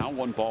bunts it foul.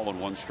 1 ball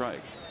and 1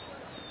 strike.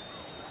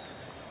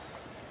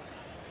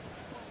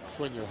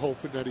 When you're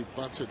hoping that he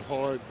bunts it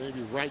hard,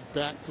 maybe right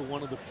back to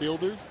one of the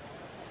fielders,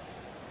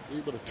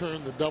 able to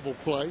turn the double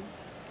play.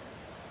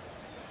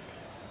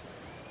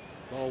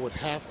 Ball would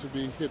have to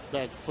be hit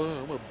back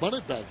firm or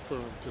bunted back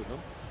firm to them.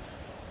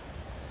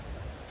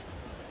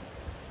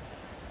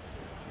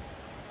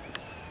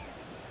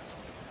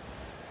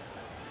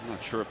 I'm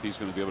not sure if he's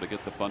going to be able to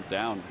get the bunt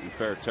down in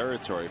fair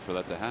territory for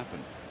that to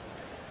happen.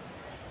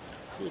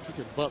 See if he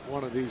can bunt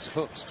one of these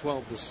hooks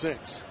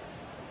 12-6.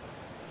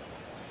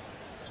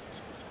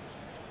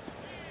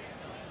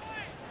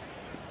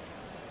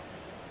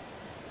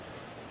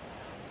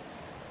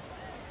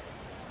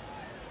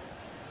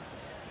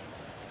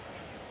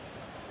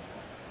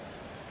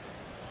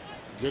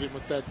 Get him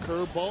with that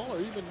curveball or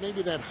even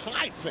maybe that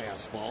high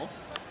fastball.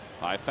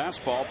 High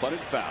fastball, but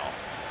it foul.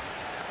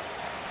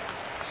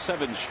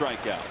 7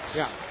 strikeouts.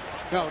 Yeah.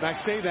 No, and I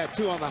say that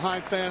too on the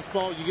high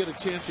fastball. You get a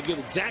chance to get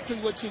exactly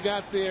what you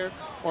got there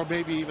or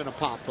maybe even a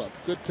pop-up.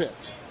 Good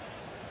pitch.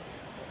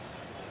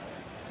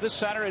 This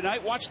Saturday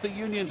night, watch the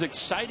Union's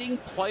exciting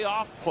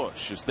playoff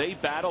push as they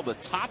battle the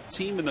top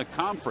team in the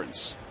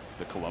conference,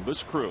 the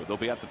Columbus Crew. They'll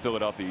be at the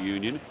Philadelphia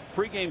Union.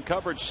 Pre-game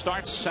coverage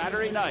starts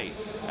Saturday night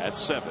at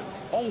 7,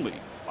 only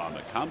on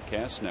the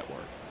Comcast Network.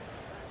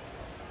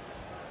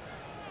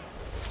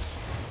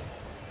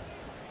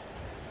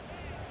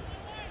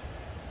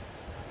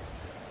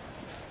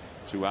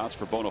 Two outs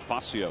for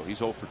Bonifacio. He's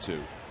 0 for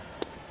 2.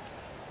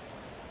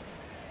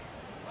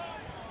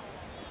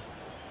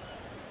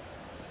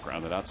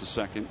 Grounded out to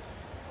second.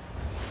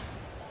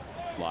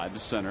 Fly to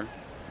center.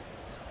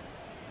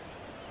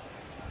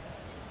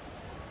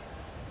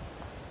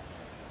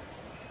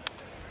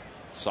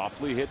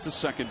 Softly hit to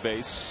second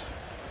base.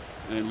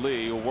 And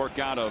Lee will work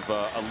out of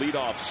a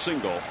leadoff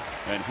single.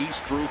 And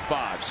he's through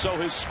 5. So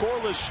his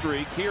scoreless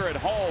streak here at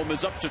home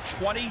is up to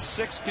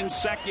 26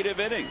 consecutive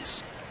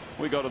innings.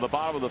 We go to the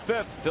bottom of the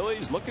 5th.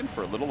 Phillies looking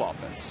for a little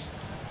offense.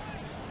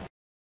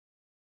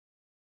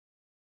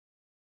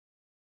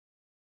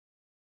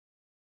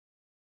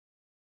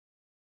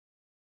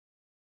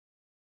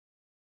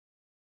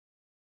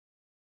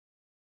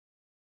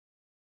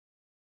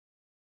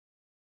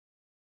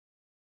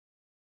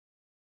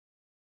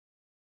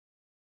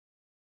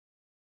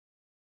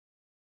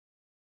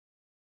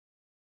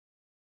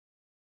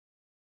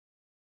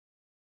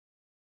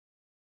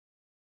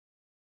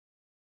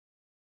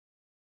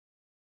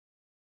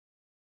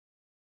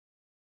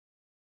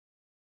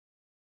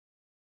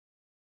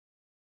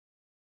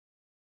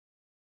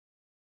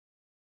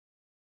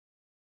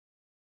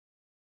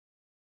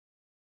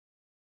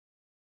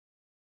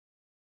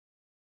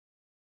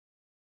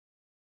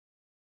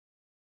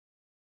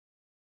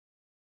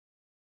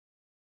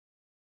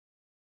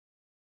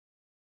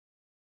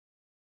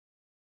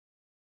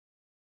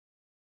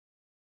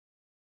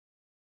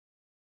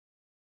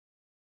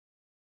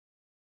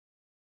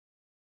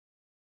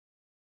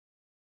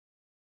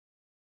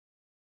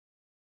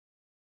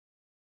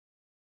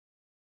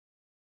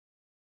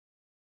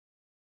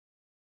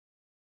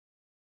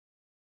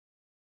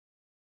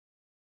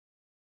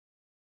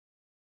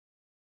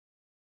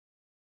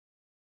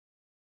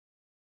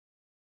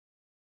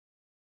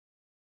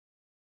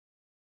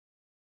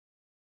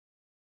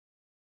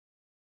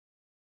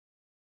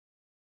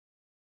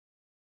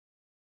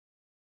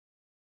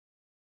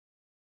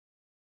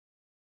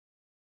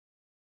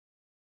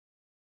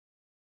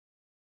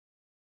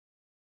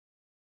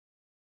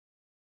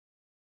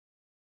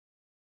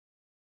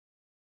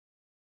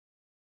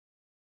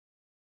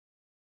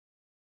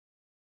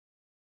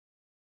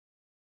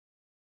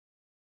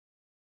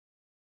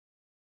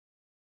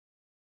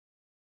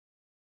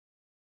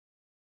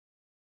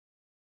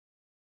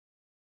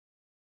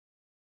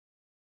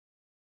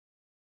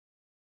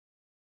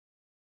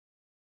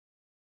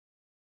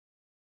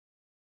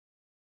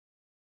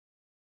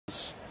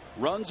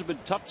 runs have been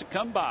tough to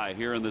come by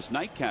here in this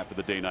nightcap of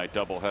the day-night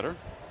doubleheader.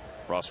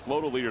 Ross Glow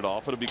to lead it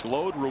off. It'll be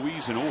Glode,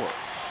 Ruiz, and Orr.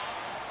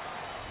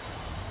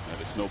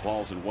 And it's no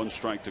balls and 1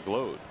 strike to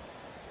Glode.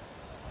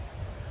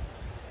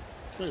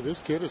 Hey, this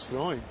kid is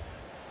throwing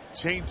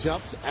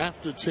change-ups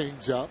after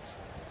change-ups.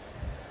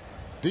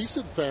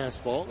 Decent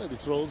fastball that he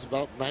throws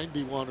about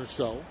 91 or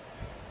so.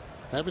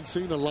 Haven't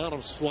seen a lot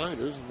of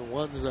sliders, and the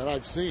ones that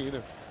I've seen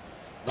have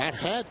not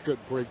had good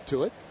break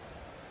to it.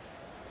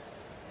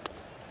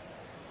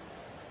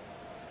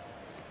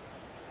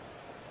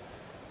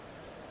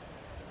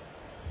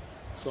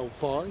 So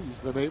far, he's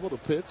been able to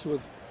pitch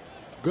with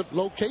good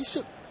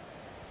location.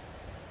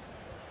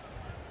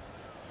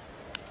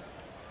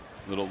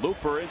 Little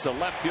looper into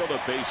left field,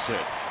 a base hit.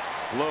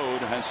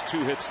 Glode has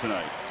 2 hits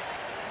tonight.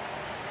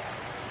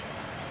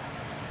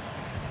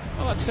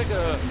 Well, let's take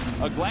a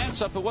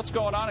glance up at what's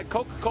going on at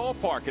Coca-Cola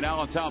Park in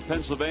Allentown,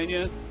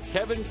 Pennsylvania.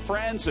 Kevin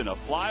Franzen, a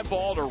fly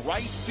ball to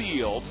right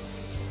field.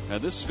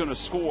 And this is going to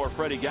score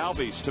Freddie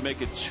Galvis to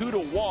make it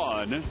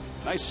 2-1.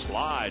 Nice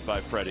slide by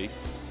Freddie.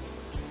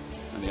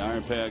 And the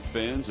Iron Pack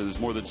fans, and there's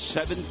more than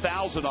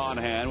 7,000 on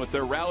hand with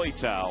their rally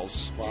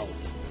towels. Wow.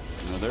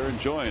 They're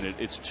enjoying it.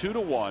 It's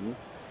 2-1.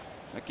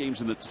 That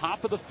game's in the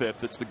top of the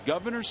 5th. It's the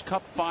Governor's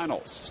Cup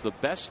Finals. It's the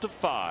best of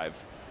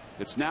 5.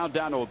 It's now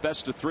down to a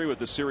best of 3 with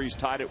the series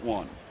tied at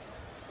 1.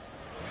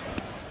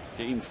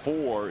 Game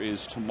 4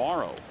 is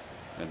tomorrow,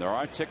 and there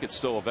are tickets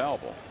still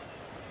available.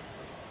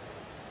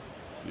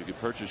 You can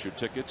purchase your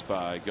tickets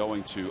by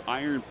going to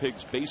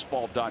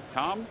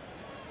ironpigsbaseball.com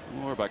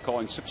or by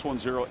calling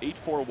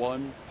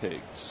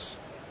 610-841-PIGS.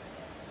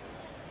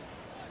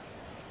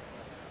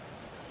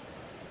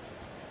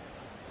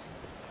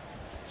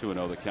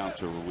 2-0 the count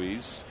to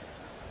Ruiz.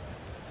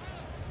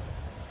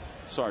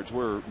 Sarge,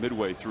 we're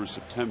midway through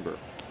September,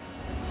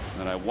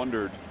 and I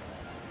wondered,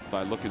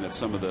 by looking at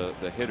some of the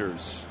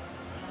hitters,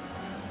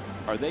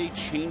 are they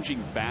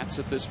changing bats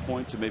at this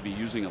point to maybe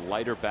using a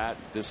lighter bat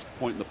at this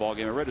point in the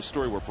ballgame? I read a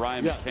story where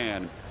Brian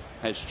McCann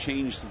has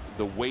changed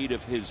the weight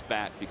of his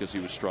bat because he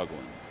was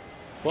struggling.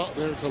 Well,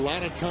 there's a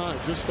lot of time.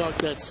 Just start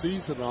that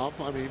season off.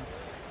 I mean,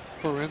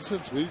 for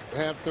instance, we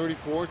have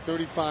 34,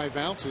 35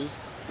 ounces.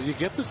 When you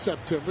get to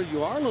September,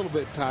 you are a little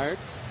bit tired.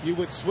 You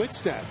would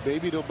switch that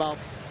maybe to about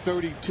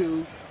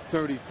 32,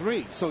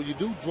 33. So you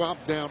do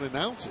drop down in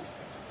ounces.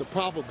 The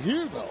problem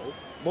here, though,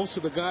 most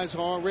of the guys are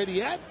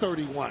already at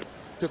 31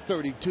 to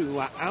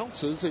 32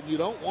 ounces, and you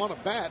don't want a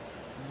bat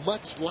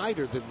much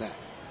lighter than that.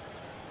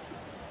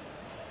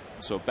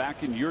 So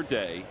back in your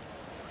day,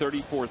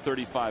 34,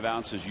 35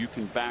 ounces, you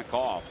can back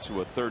off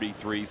to a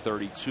 33,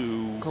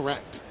 32.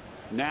 Correct.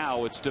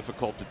 Now it's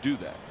difficult to do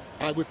that.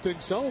 I would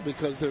think so,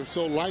 because they're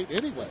so light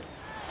anyway.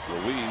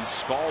 Ruiz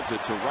scalds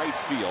it to right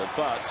field,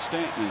 but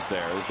Stanton is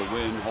there as the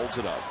wind holds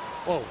it up.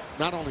 Oh,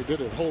 not only did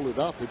it hold it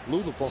up, it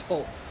blew the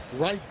ball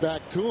right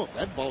back to him.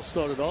 That ball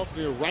started off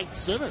near right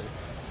center.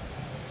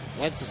 I'd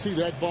like to see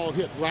that ball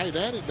hit right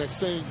at him, that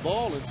same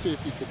ball, and see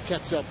if he could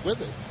catch up with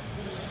it.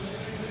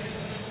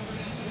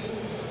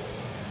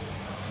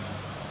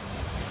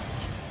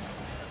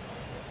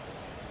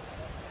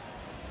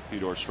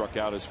 Fedor struck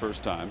out his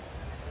first time.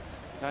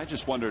 I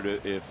just wondered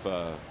if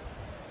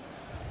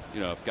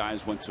if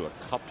guys went to a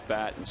cupped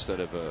bat instead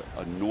of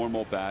a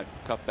normal bat.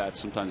 Cupped bat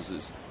sometimes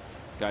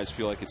guys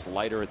feel like it's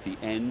lighter at the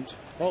end.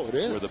 Oh, it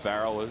is. Where the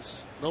barrel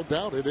is. No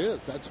doubt it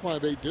is. That's why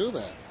they do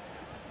that.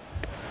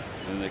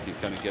 And they can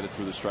kind of get it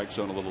through the strike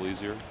zone a little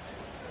easier.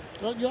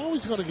 Well, you're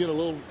always going to get a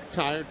little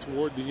tired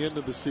toward the end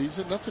of the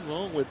season. Nothing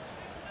wrong with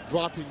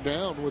dropping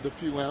down with a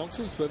few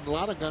ounces, but a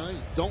lot of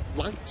guys don't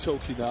like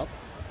choking up,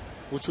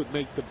 which would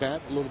make the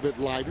bat a little bit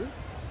lighter.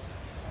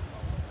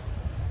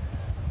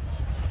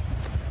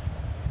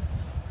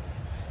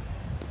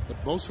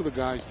 But most of the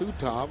guys do,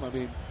 Tom, I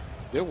mean,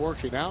 they're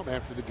working out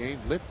after the game,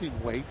 lifting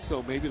weight,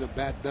 so maybe the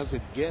bat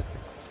doesn't get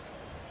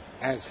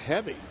as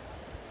heavy,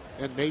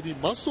 and maybe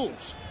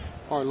muscles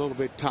are a little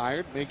bit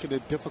tired, making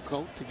it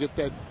difficult to get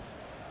that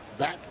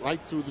bat right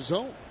through the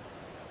zone.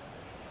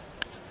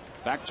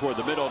 Back toward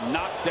the middle,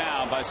 knocked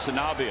down by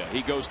Sanabria.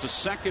 He goes to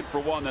second for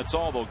one. That's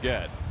all they'll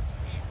get.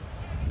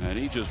 And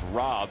he just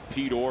robbed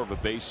Pete Orr of a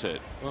base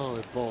hit. Oh,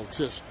 that ball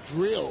just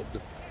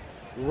drilled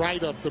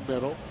right up the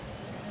middle.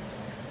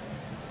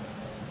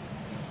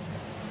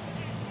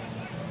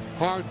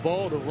 Hard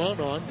ball to run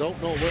on. Don't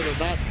know whether or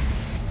not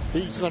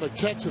he's going to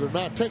catch it or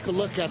not. Take a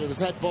look at it as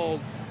that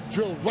ball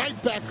drilled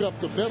right back up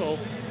the middle,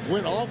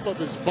 went off of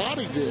his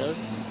body there.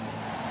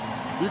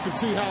 You can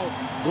see how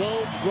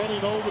Globe's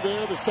running over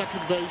there to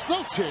second base.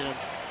 No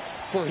chance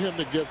for him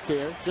to get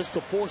there. Just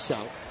a force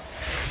out.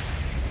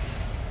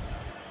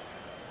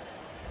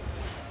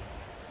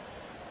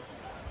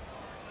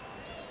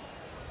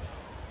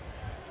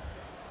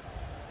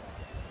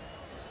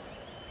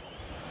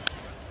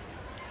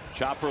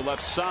 Chopper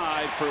left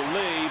side for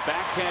Lee.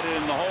 Backhanded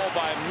in the hole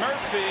by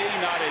Murphy.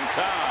 Not in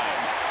time.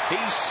 He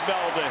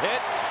smelled the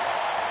hit.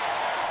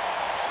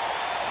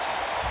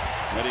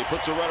 And he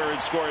puts a runner in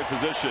scoring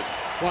position.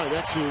 Why,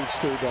 that's huge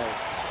too, though.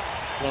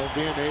 Well,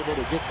 being able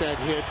to get that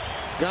hit.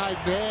 Guy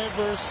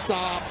never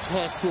stops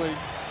hustling.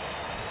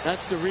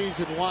 That's the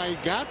reason why he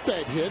got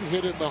that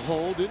hit in the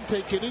hole. Didn't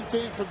take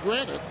anything for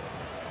granted.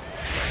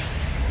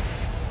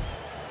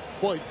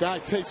 Boy, guy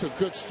takes a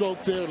good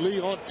stroke there,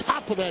 Lee, on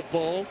top of that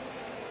ball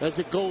as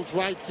it goes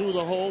right through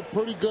the hole.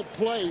 Pretty good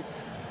play.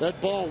 That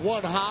ball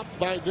one hops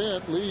by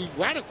then. Lee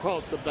right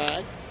across the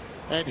bag,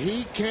 and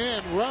he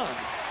can run.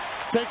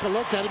 Take a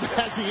look at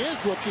him as he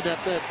is looking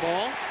at that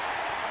ball.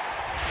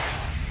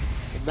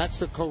 And that's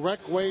the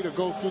correct way to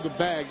go through the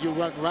bag. You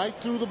run right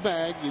through the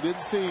bag. You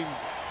didn't see him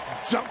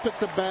jump at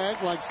the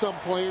bag like some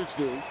players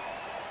do,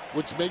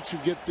 which makes you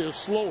get there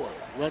slower.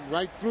 Run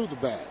right through the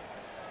bag.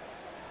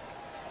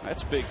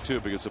 That's big, too,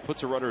 because it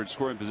puts a runner in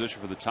scoring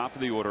position for the top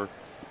of the order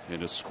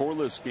in a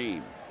scoreless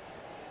game.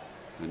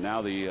 And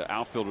now the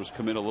outfielders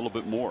come in a little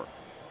bit more.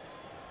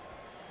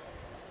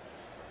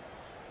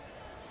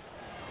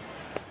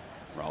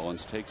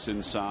 Rollins takes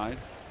inside.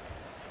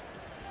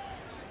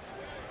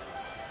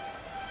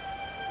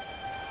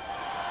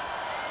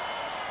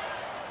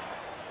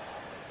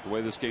 The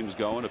way this game's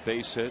going, a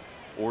base hit,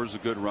 Orr's a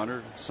good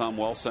runner.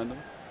 Samuel send him.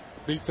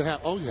 Needs to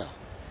have, oh yeah.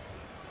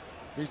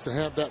 Needs to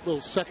have that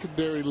little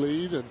secondary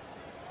lead and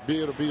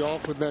be able to be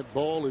off when that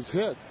ball is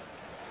hit.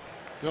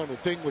 You know, the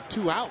thing with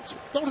 2 outs,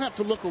 don't have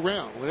to look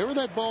around. Whenever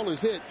that ball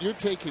is hit, you're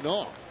taking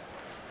off.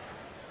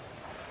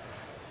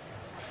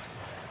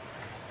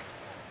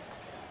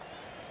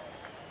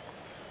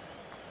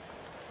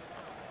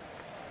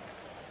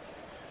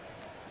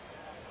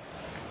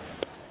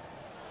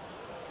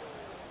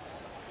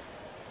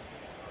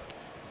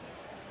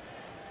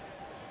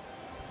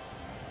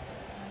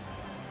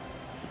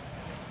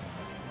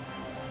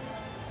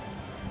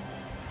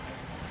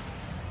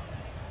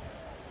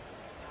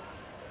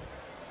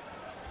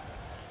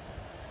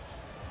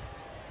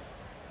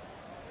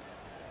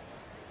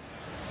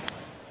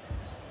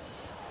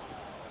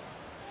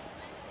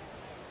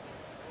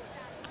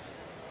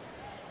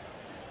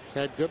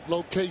 Had good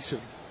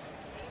location.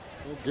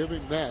 We'll give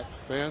him that.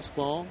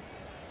 Fastball. Look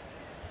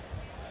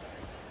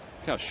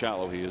how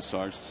shallow he is,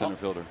 Sarge, center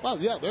fielder. Well,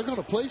 yeah, they're going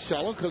to play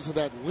shallow because of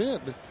that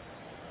wind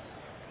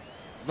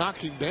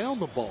knocking down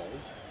the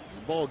balls.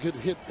 The ball get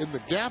hit in the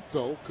gap,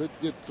 though. Could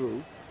get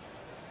through.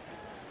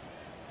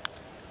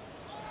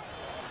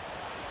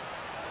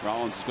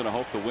 Rollins is going to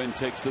hope the wind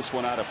takes this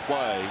one out of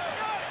play.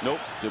 Nope.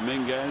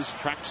 Dominguez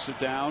tracks it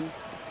down.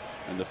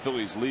 And the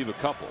Phillies leave a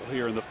couple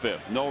here in the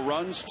 5th. No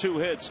runs, 2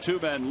 hits, 2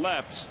 men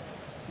left.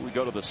 We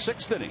go to the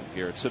 6th inning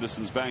here at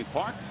Citizens Bank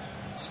Park.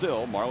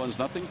 Still, Marlins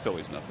nothing,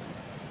 Phillies nothing.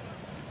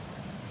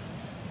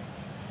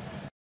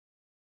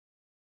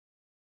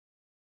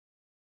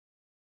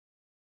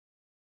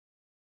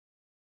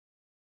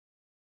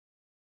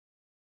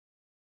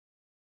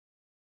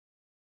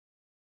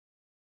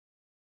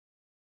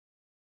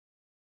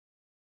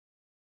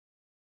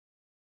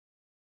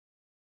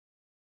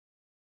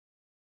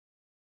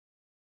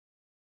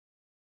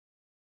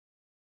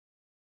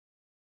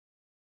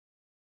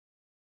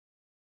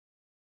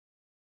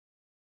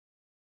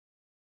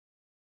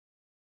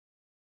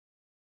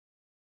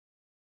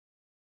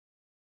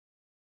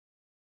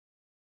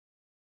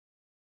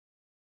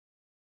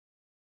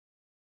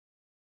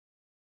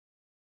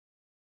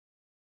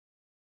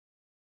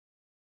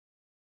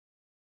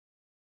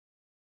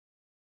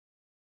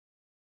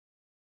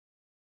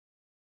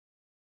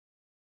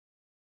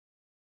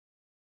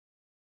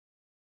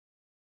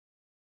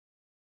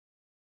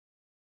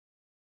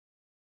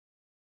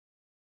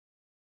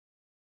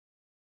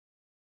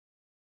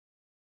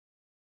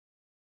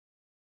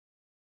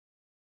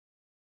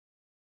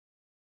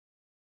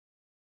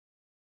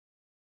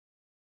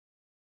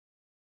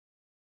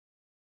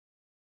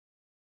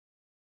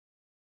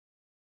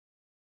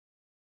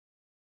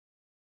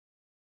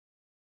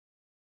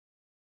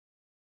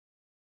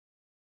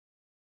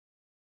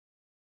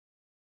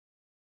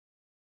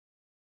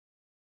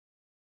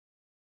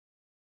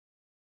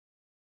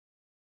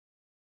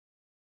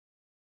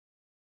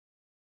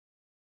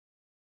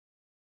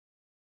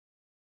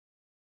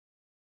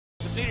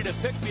 Needed to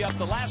pick me up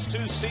the last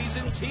 2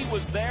 seasons. He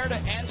was there to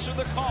answer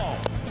the call.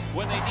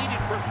 When they needed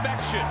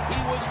perfection, he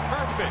was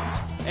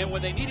perfect. And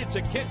when they needed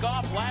to kick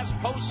off last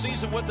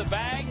postseason with the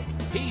bang,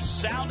 he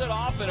sounded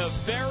off in a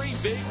very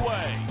big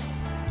way.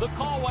 The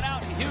call went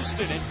out in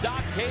Houston, and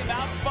Doc came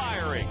out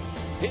firing.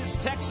 His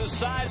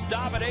Texas-sized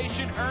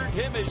domination earned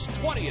him his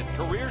 20th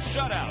career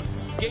shutout,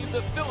 gave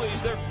the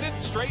Phillies their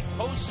 5th straight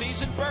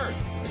postseason berth.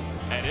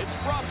 And it's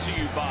brought to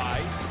you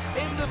by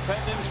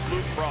Independence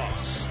Blue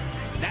Cross.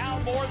 Now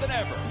more than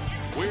ever,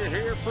 we're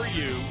here for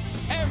you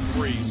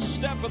every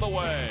step of the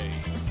way.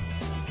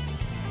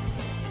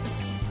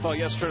 Well,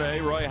 yesterday,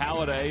 Roy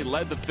Halladay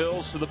led the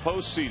Phils to the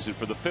postseason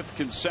for the 5th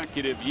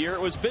consecutive year.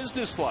 It was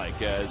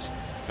businesslike, as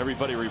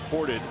everybody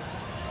reported.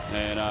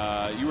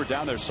 And you were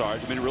down there,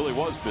 Sarge. I mean, it really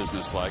was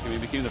businesslike. I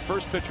mean, he became the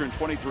first pitcher in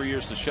 23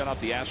 years to shut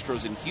out the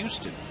Astros in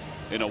Houston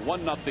in a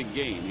 1-0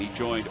 game. He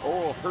joined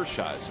Oral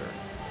Hershiser.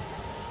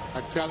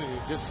 I'm telling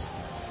you, just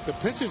the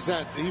pitches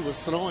that he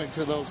was throwing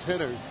to those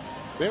hitters,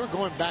 they were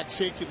going back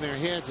shaking their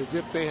heads as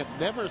if they had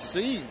never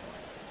seen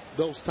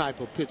those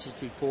type of pitches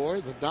before.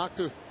 The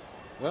doctor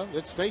Well,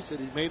 let's face it,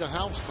 he made a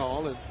house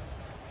call, and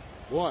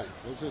boy,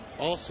 was it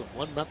awesome.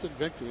 1-0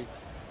 victory.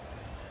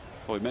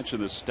 Well, we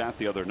mentioned this stat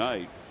the other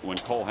night when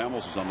Cole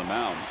Hamels was on the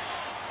mound.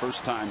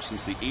 First time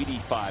since the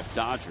 '85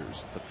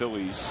 Dodgers, the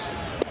Phillies,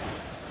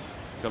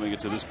 coming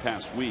into this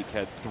past week,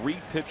 had 3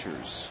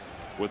 pitchers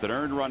with an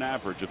earned run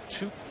average of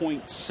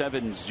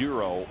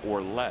 2.70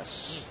 or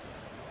less.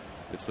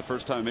 It's the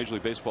first time in Major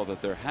League Baseball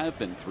that there have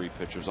been 3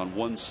 pitchers on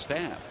one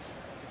staff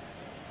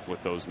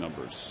with those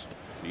numbers.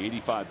 The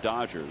 '85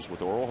 Dodgers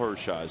with Oral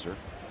Hershiser,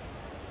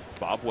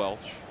 Bob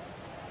Welch,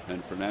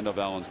 and Fernando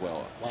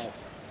Valenzuela. Wow.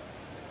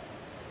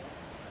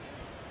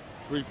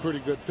 3 pretty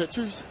good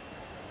pitchers.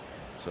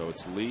 So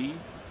it's Lee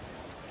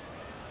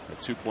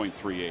at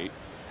 2.38,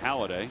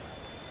 Halladay,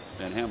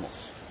 and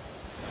Hamels.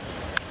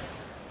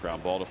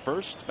 Ground ball to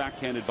first,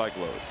 backhanded by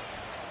Globe.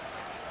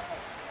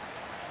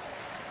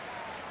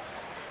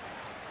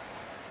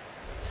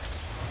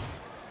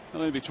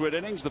 And in between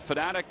innings, the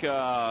Fanatic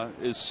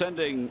is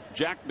sending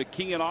Jack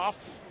McKeon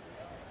off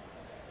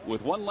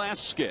with one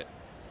last skit.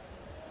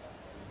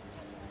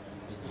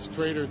 It's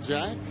Trader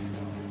Jack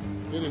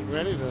getting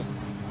ready to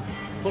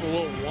put a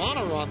little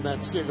water on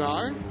that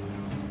cigar.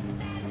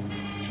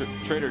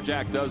 Trader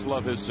Jack does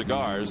love his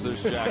cigars.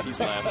 There's Jack.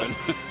 He's laughing.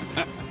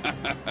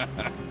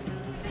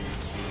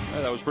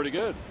 Hey, that was pretty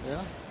good.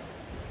 Yeah.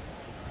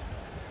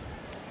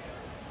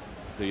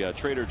 The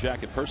Trader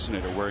Jack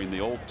impersonator wearing the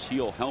old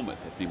teal helmet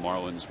that the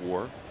Marlins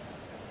wore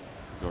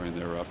during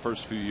their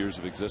first few years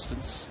of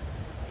existence.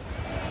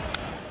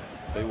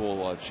 They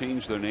will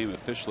change their name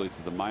officially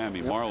to the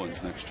Miami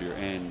Marlins next year,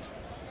 and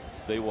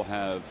they will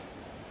have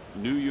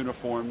new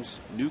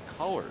uniforms, new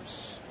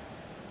colors.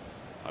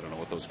 I don't know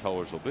what those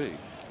colors will be.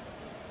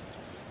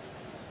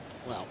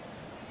 Well,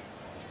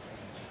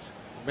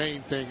 the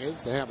main thing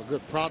is they have a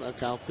good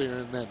product out there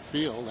in that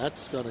field.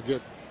 That's going to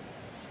get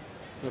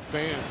the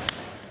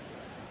fans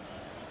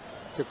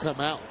to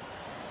come out.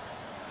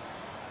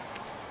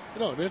 You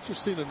know, and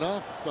interesting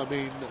enough, I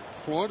mean,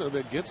 Florida,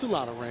 that gets a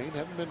lot of rain,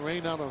 haven't been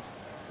rain out of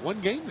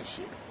one game this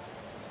year.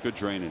 Good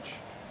drainage.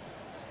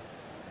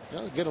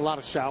 Yeah, they get a lot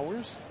of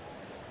showers,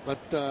 but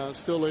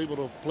still able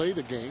to play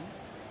the game.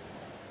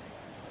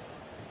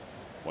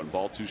 1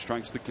 ball, 2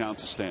 strikes, the count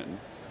to Stanton.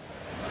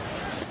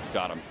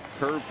 Got him.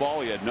 Curve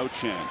ball, he had no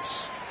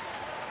chance.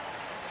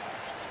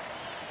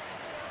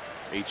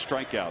 8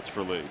 strikeouts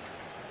for Lee.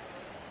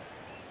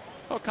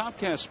 Well,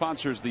 Comcast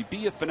sponsors the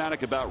Be a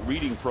Fanatic About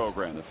Reading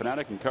program. The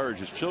Fanatic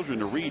encourages children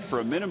to read for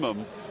a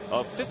minimum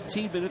of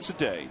 15 minutes a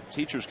day.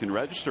 Teachers can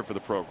register for the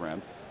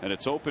program, and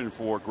it's open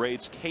for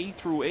grades K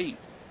through 8.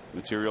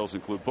 Materials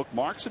include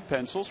bookmarks and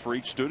pencils for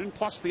each student,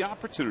 plus the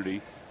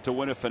opportunity to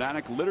win a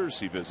Fanatic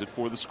literacy visit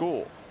for the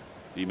school.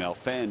 Email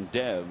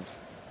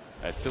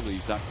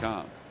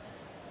fandev@phillies.com.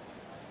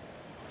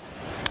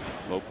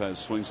 Lopez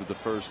swings at the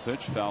first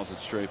pitch, fouls it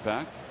straight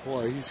back.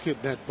 Boy, he's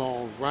getting that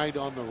ball right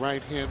on the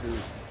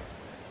right-hander's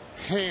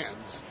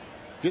hands,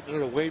 getting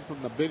it away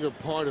from the bigger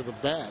part of the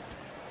bat.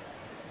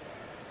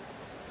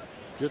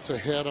 Gets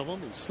ahead of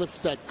him. He slips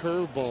that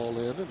curveball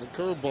in, and the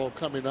curveball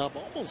coming up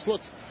almost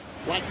looks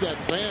like that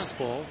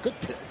fastball.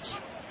 Good pitch.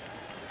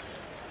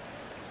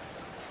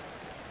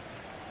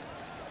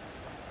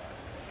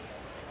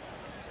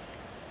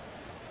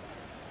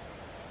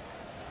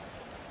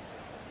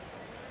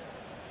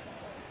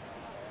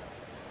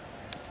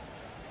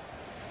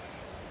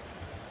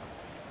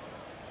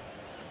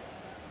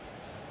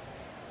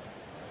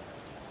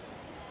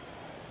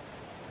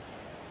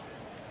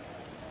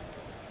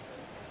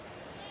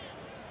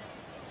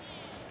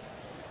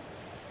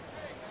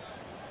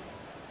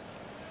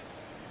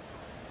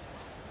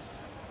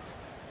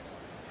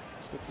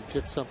 If he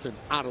gets something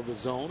out of the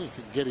zone, he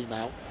can get him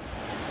out.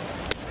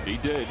 He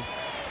did.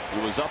 He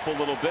was up a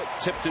little bit,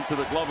 tipped into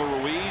the glove of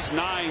Ruiz.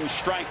 9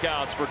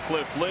 strikeouts for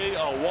Cliff Lee.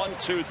 A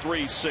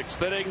 1-2-3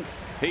 6th inning.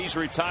 He's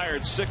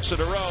retired 6 in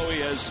a row. He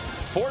has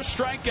 4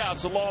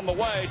 strikeouts along the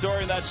way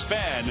during that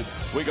span.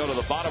 We go to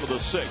the bottom of the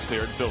 6th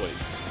here in Philly.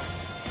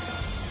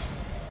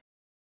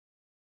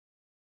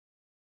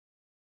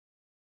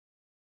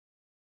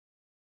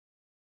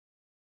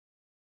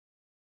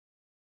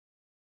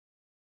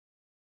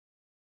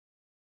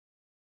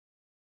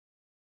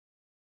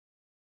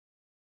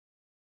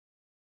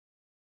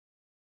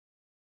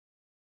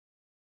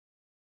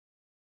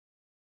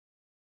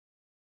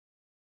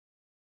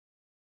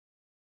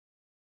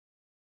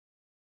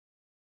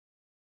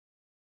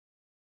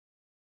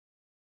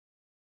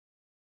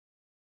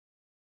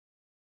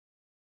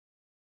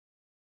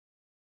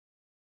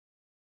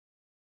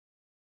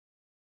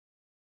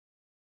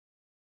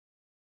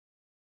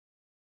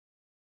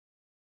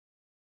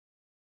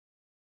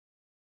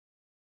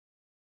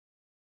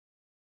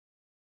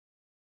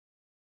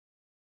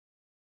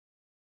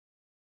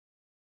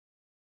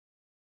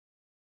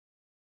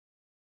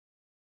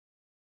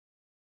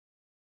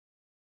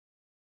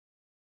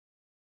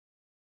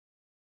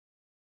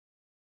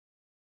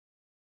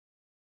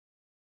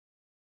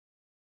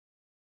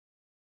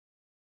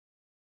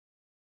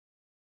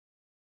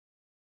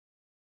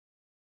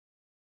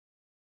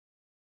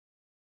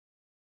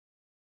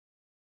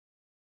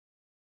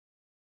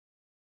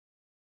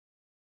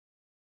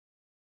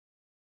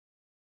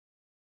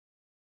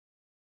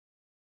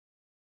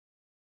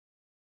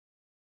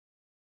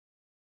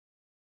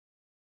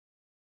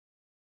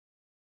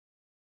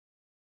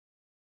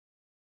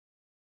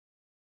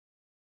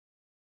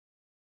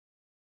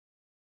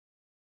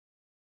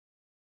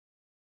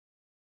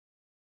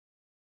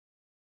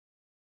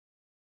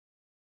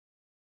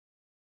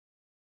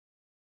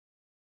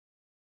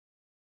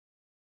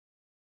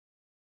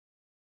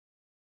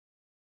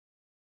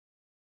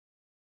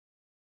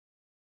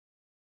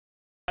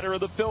 of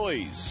the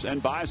Phillies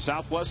and by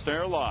Southwest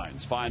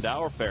Airlines. Find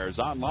our fares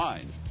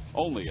online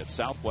only at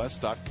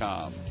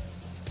southwest.com.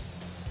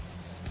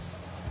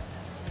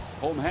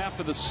 Home half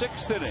of the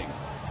 6th inning.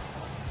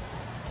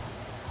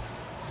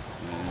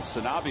 And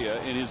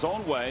Sanabia, in his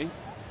own way,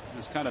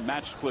 has kind of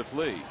matched Cliff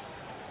Lee.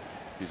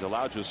 He's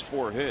allowed just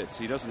 4 hits.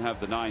 He doesn't have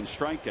the 9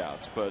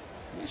 strikeouts, but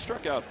he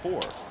struck out 4.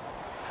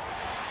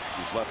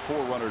 He's left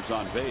 4 runners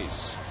on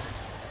base.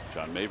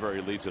 John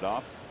Mayberry leads it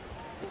off.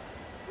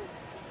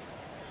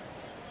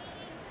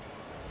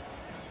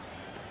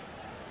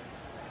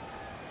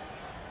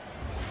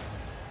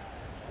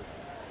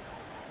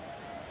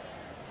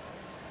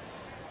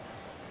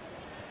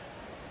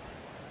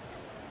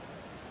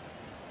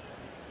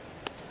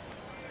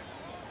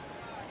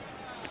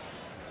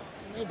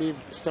 Maybe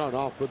even start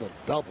off with a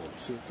double.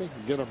 See if they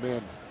can get him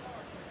in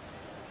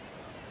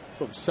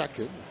from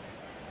second.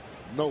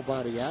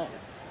 Nobody out.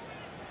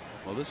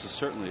 Well, this is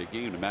certainly a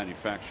game to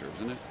manufacture,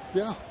 isn't it?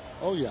 Yeah.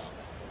 Oh, yeah.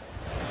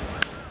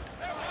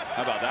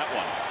 How about that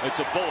one? It's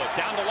a bullet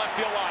down the left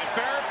field line.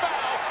 Fair and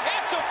foul.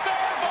 It's a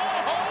fair ball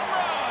home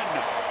run.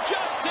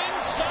 Just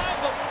inside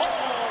the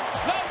pole.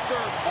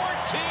 Number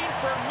 14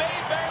 for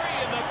Mayberry,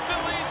 and the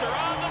Phillies are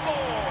on the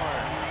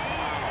board.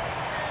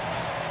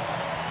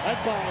 That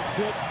ball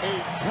hit a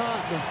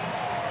ton.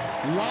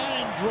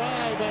 Line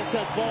drive as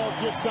that ball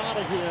gets out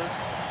of here.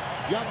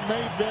 Young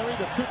Mayberry,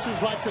 the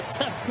pitchers like to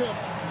test him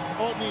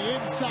on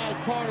the inside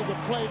part of the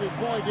plate, and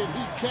boy, did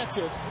he catch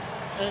it.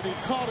 And he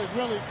caught it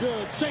really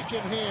good,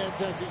 shaking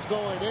hands as he's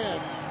going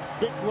in.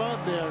 Big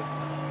run there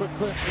for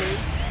Cliff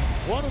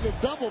Lee. Wanted a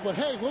double, but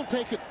hey, we'll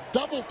take it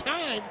double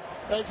time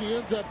as he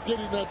ends up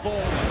getting that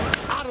ball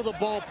out of the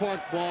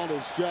ballpark. Ball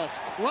is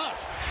just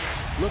crushed.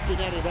 Looking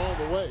at it all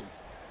the way.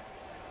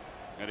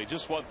 And he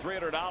just won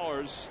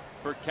 $300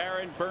 for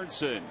Karen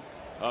Burnson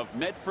of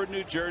Medford,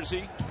 New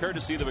Jersey,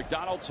 courtesy of the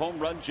McDonald's home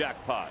run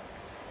jackpot.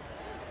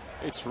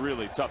 It's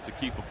really tough to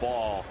keep a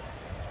ball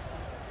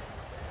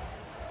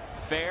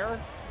fair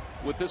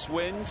with this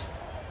wind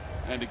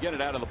and to get it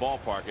out of the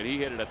ballpark, and he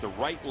hit it at the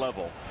right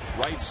level,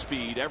 right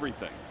speed,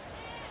 everything.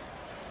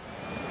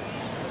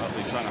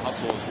 Utley trying to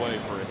hustle his way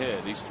for a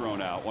hit. He's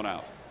thrown out, 1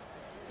 out.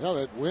 Well,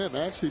 that wind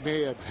actually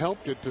may have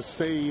helped it to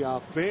stay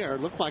fair.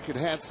 Looked like it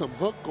had some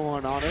hook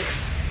going on it.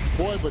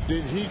 Boy, but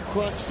did he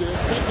crush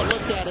this. Take a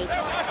look at it.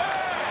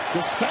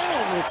 The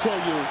sound will tell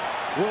you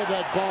where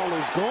that ball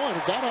is going.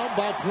 It got out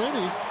by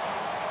plenty.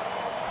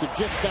 As it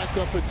gets back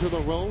up into the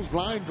rows.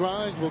 Line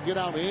drives will get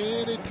out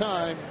any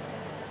time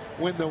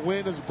when the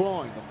wind is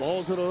blowing. The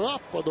balls that are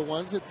up are the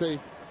ones that they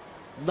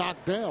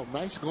knock down.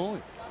 Nice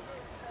going.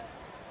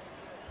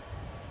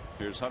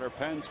 Here's Hunter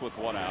Pence with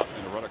 1 out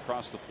and a run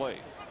across the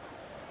plate.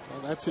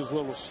 Well, that's his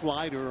little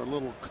slider, a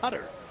little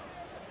cutter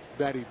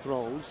that he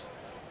throws.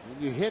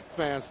 When you hit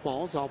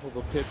fastballs off of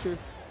a pitcher,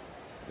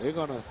 they're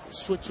going to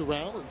switch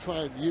around and try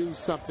and use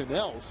something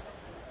else.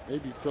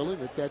 Maybe feeling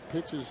that that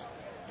pitch is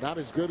not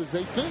as good as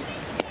they think.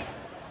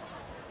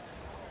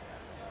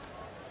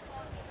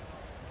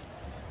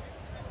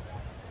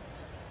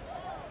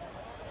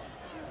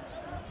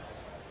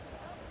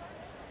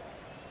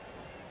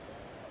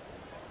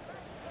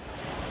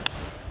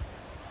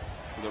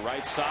 To the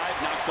right side,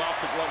 knocked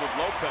off the glove of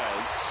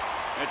Lopez.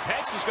 And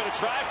Pence is going to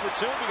try for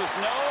 2 because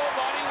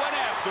nobody went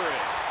after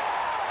it.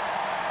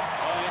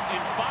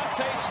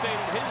 Infante stayed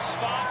in his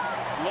spot.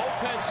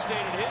 Lopez stayed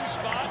in his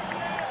spot.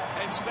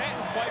 And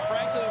Stanton, quite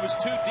frankly, was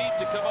too deep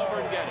to come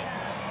over and get it.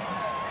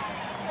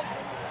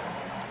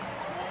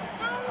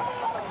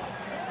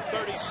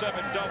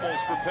 37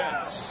 doubles for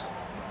Pence.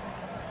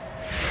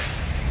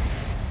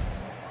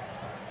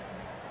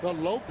 The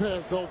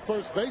Lopez, though,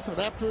 first baseman,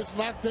 after it's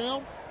knocked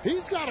down,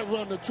 he's got to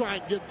run to try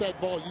and get that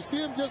ball. You see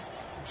him just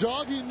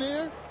jogging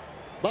there?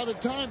 By the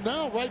time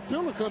now right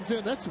fielder comes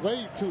in, that's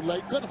way too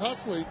late. Good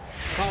hustling,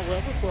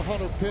 however, for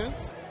Hunter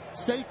Pence.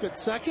 Safe at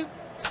second,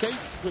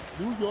 safe with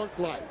New York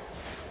life.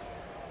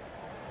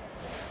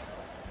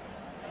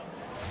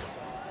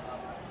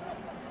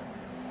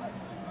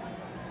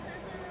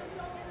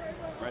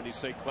 Randy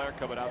St. Clair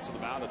coming out to the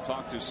mound to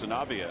talk to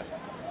Sanabia.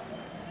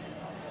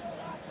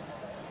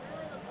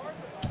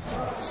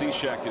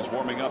 Cishek is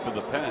warming up in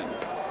the pen.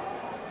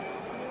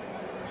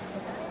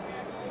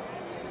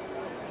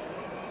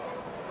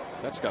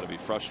 That's got to be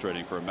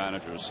frustrating for a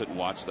manager to sit and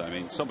watch that. I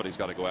mean, somebody's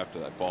got to go after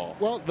that ball.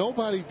 Well,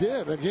 nobody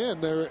did.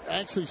 Again, they're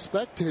actually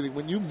spectating.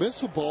 When you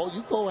miss a ball,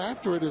 you go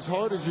after it as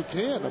hard as you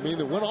can. I mean,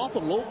 it went off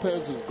of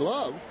Lopez's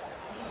glove.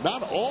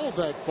 Not all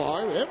that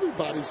far.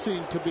 Everybody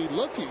seemed to be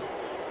looking,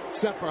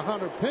 except for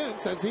Hunter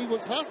Pence as he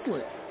was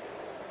hustling.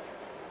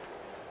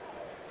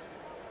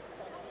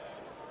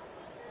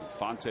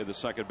 Fonte, the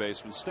second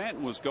baseman.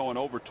 Stanton was going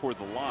over toward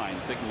the line,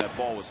 thinking that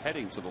ball was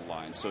heading to the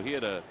line. So he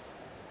had to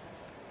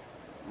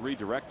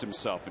redirect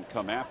himself and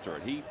come after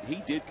it. He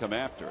did come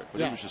after it,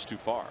 but he was just too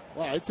far.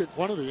 Well, I think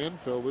one of the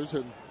infielders,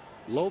 and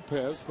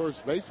Lopez,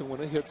 first baseman, when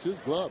it hits his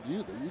glove,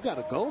 you got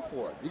to go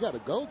for it. You got to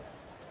go.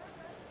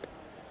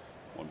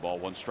 1 ball,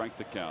 1 strike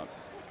to count.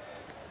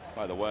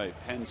 By the way,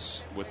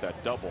 Pence with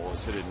that double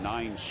has hit it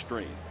 9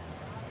 straight.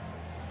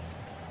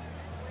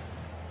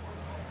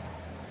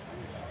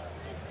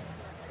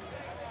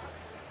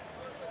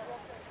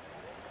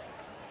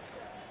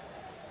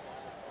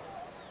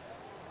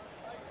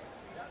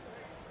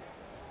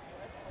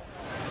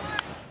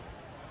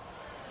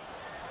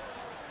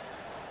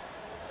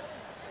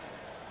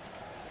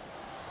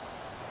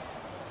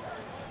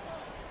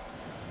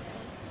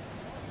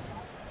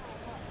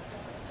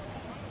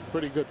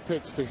 Pretty good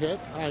pitch to hit.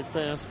 High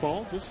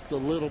fastball, just a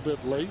little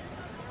bit late.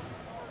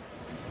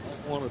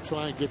 Might want to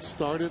try and get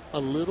started a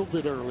little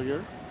bit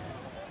earlier.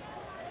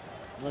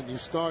 When you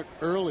start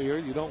earlier,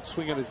 you don't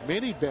swing at as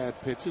many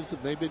bad pitches,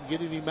 and they've been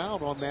getting him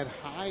out on that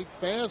high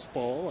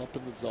fastball up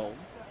in the zone.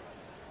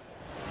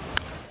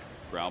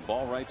 Ground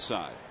ball right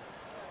side.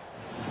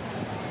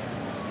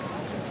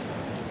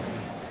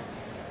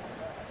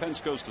 Pence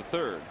goes to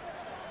third.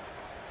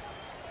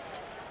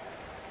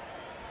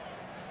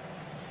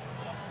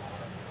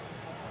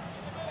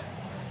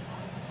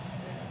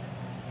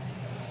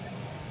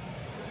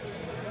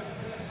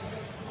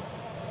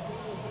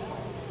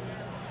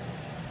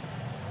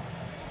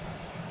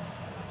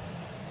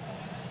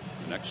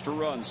 An extra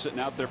run sitting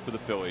out there for the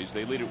Phillies.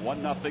 They lead it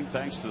 1-0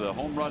 thanks to the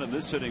home run in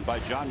this inning by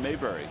John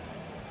Mayberry.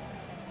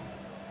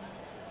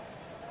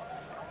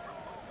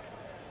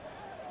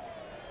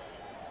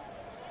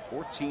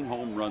 "14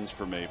 home runs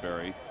for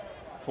Mayberry,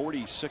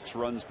 46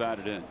 runs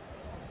batted in."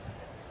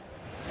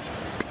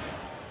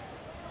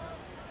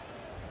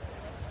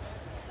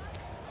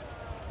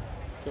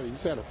 So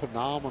he's had a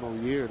phenomenal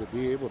year to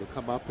be able to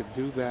come up and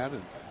do that.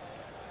 And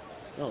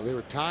there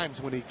were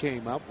times when he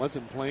came up,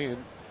 wasn't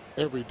playing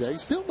every day,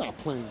 still not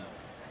playing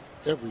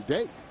every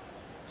day.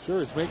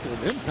 Sure, it's making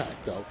an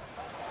impact though.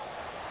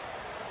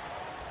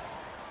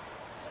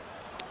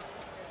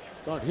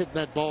 Start hitting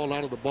that ball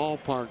out of the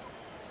ballpark.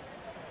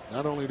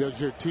 Not only does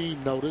your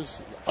team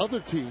notice, other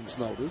teams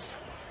notice.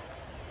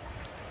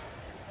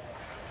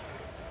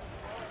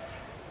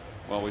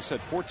 Well, we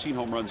said 14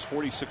 home runs,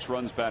 46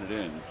 runs batted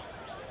in.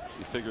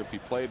 You figure if he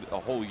played a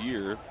whole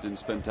year, didn't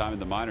spend time in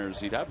the minors,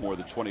 he'd have more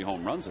than 20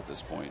 home runs at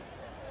this point.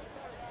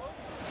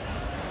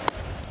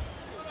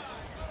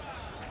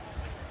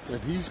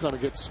 And he's going to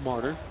get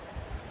smarter.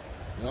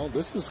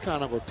 This is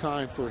kind of a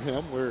time for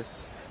him where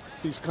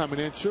he's coming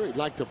in. Sure, he'd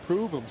like to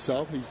prove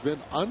himself. He's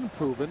been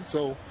unproven.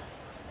 So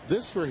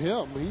this for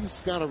him,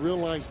 he's got to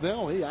realize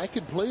now, hey, I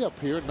can play up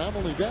here. Not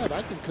only that,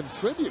 I can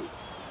contribute.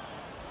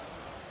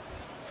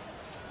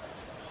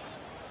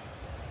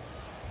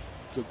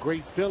 It's a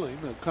great feeling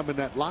to come in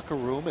that locker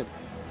room and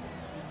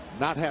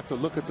not have to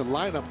look at the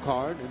lineup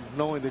card and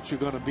knowing that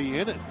you're going to be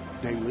in it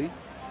daily,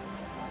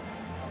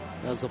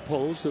 as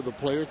opposed to the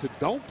players that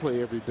don't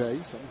play every day.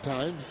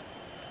 Sometimes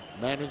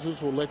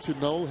managers will let you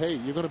know, hey,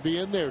 you're going to be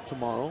in there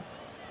tomorrow.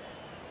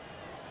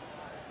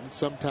 And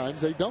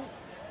sometimes they don't.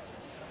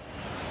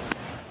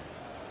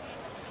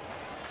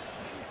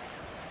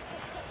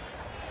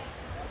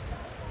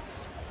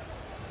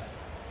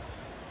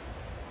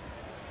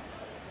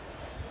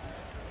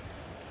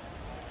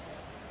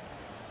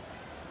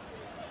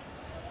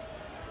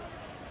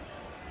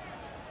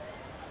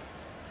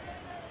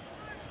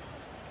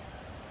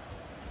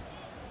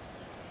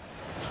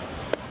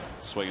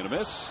 Swing and a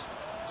miss.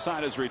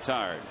 Side is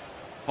retired.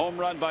 Home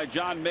run by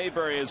John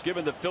Mayberry has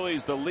given the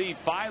Phillies the lead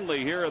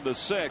finally here in the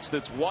 6th.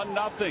 It's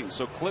 1-0.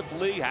 So Cliff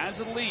Lee has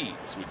a lead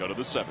as we go to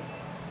the 7th.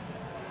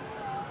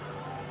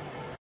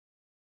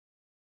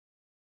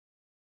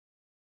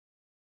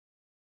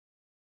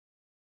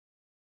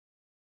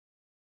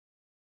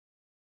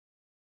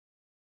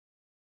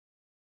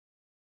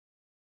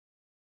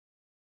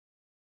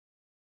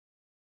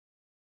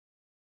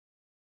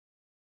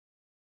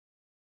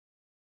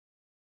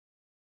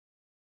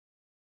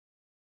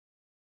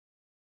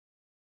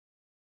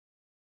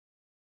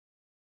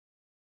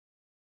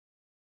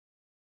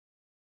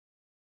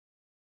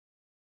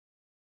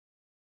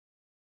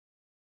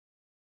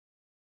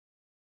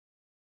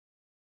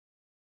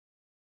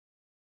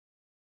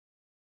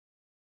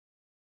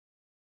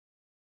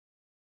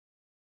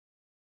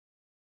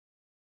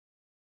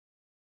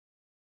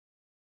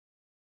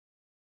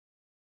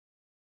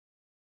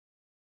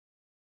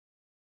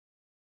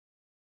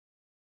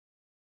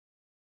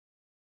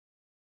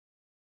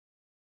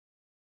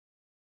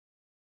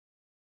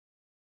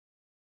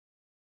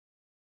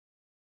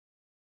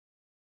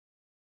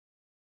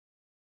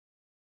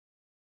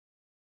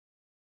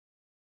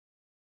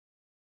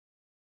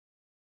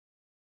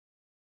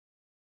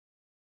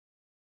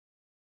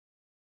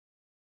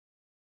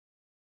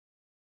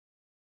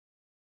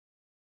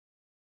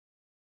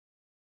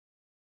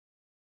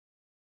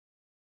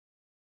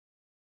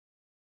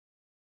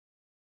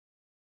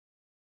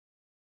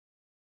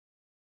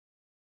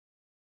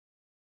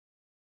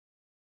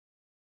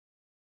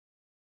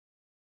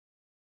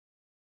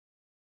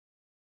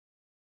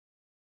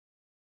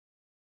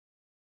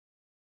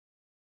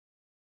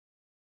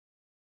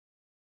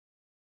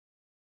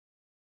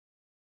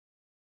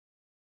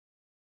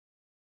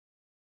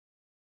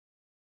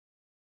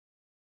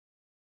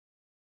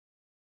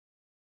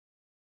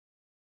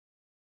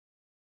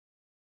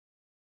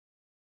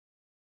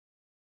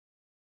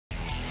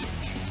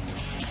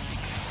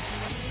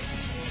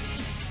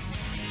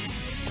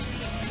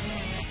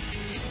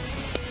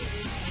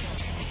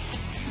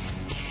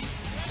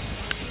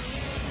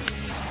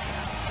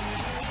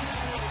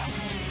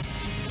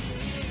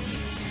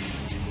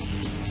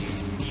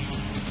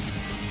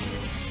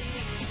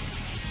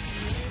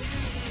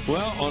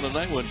 Well, on a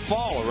night when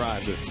fall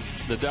arrived,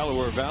 the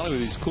Delaware Valley with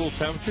these cool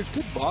temperatures.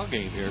 Good ball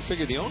game here. I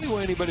figured the only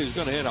way anybody was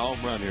going to hit a home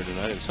run here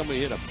tonight if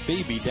somebody hit a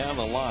baby down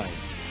the line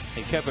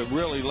and kept it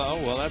really low.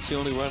 Well, that's the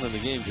only run in the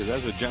game, because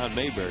that's what John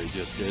Mayberry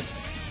just did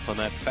on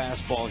that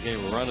fastball game,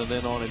 running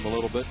in on him a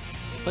little bit.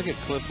 Look at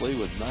Cliff Lee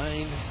with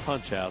 9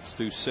 punch outs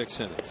through 6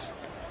 innings.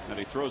 And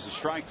he throws a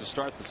strike to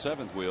start the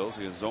 7th, Wheels,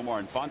 as Omar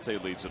Infante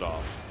leads it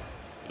off.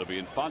 It'll be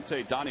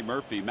Infante, Donnie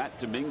Murphy, Matt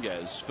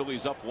Dominguez.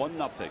 Phillies up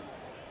 1-0.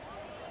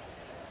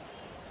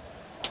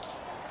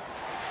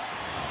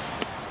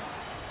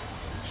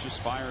 It's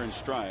just fire and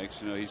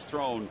strikes. You know, he's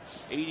thrown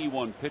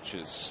 81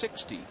 pitches,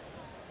 60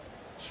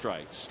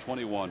 strikes,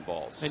 21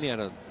 balls. And he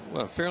had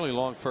a fairly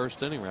long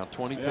first inning, around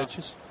 20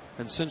 pitches.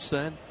 And since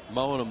then,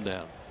 mowing them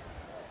down.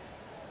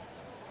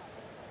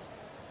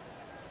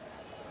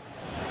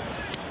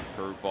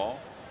 Curveball.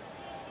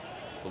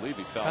 I believe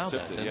he foul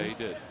tipped it. Yeah, he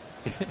did.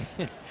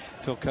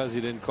 Phil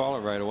Cuzzy didn't call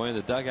it right away, and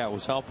the dugout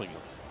was helping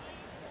him.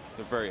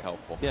 They're very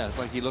helpful. Yeah, it's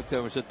like he looked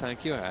over and said,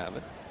 "Thank you, I have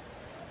it."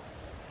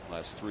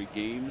 Last 3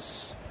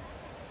 games,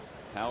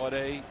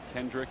 Halladay,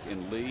 Kendrick,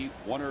 and Lee,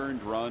 1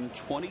 earned run,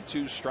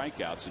 22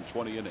 strikeouts in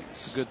 20 innings.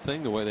 It's a good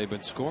thing the way they've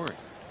been scoring.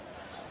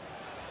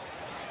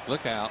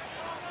 Look out.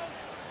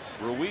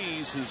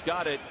 Ruiz has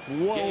got it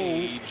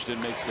gauged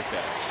and makes the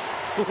catch.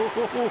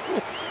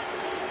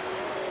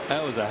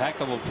 That was a heck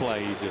of a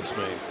play he just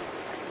made.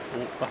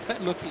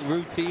 It looked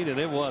routine, and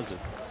it wasn't.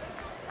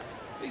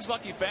 These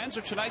lucky fans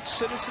are tonight's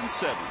Citizens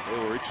 7. They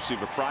will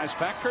receive a prize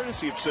pack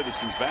courtesy of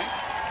Citizens Bank.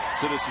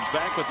 Citizens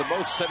Bank with the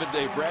most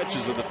 7-day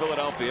branches in the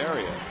Philadelphia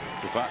area.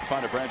 To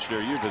find a branch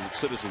near you, visit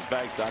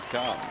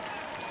citizensbank.com.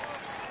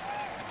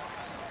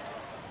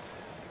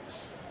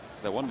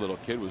 That one little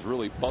kid was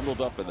really bundled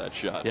up in that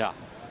shot. Yeah.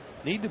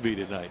 Need to be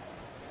tonight.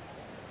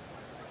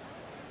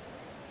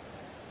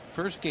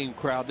 First game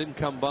crowd didn't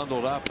come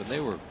bundled up, and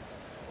there were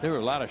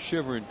a lot of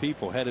shivering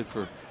people headed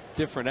for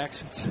different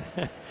exits.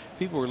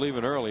 People were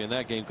leaving early in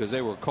that game because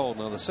they were cold.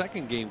 Now the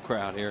second game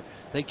crowd here,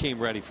 they came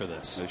ready for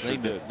this. They sure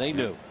did. They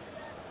knew.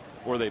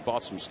 Or they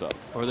bought some stuff.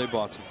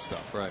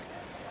 Right.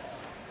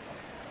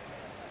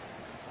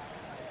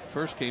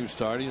 First game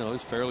started, it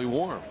was fairly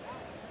warm.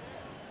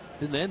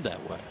 Didn't end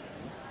that way.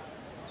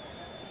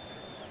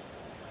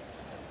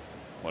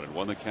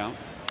 1-1 the count.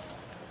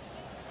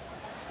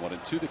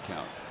 1-2 the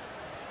count.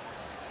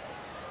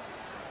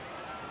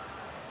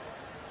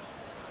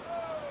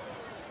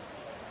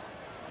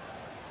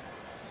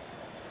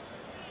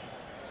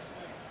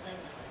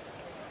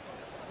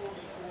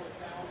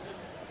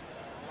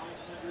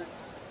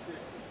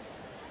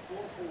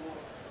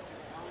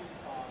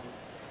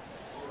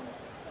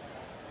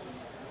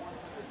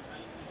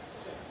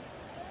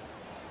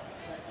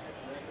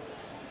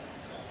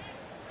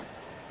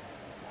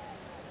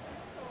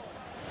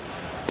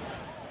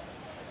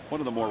 One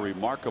of the more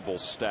remarkable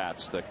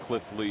stats that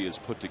Cliff Lee has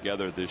put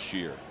together this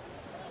year.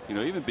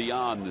 Even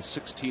beyond the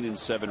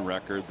 16-7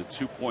 record, the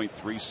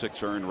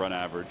 2.36 earned run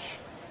average,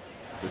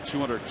 the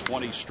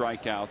 220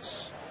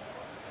 strikeouts.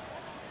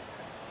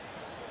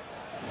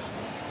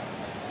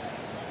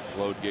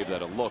 Glode gave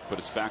that a look, but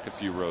it's back a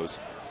few rows.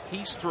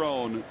 He's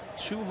thrown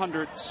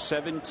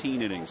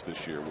 217 innings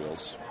this year,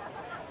 Wills.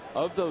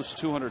 Of those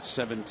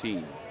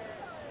 217,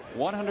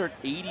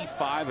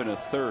 185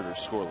 1/3 are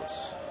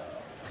scoreless.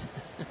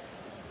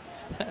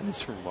 That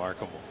is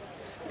remarkable.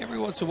 Every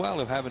once in a while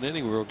he'll have an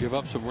inning where he'll give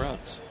up some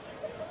runs.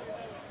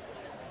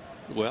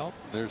 Well,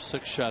 there's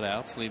 6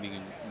 shutouts leading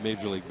in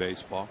Major League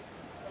Baseball.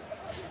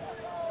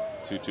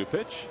 2-2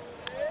 pitch.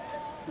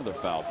 Another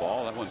foul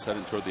ball. That one's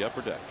heading toward the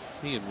upper deck.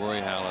 He and Roy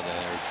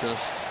Halladay are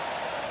just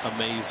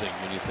amazing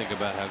when you think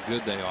about how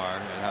good they are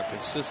and how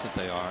consistent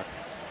they are.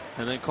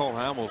 And then Cole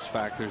Hamels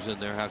factors in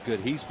there how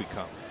good he's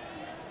become.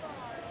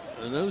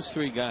 And those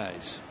 3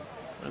 guys.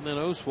 And then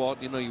Oswalt,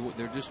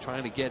 they're just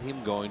trying to get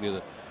him going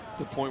to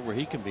the point where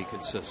he can be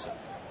consistent.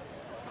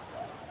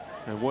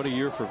 And what a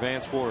year for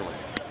Vance Worley.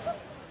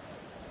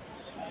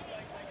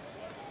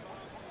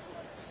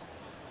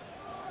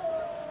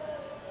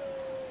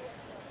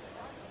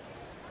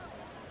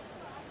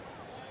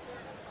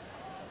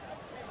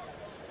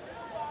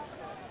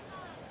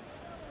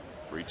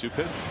 Three-two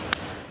pitch.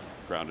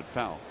 Grounded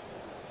foul.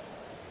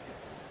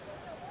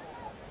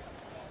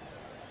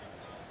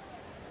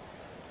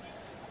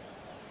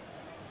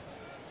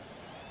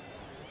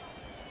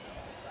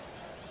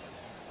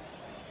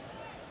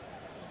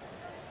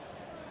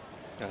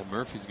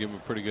 Murphy's giving a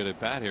pretty good at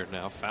bat here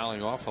now,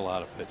 fouling off a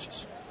lot of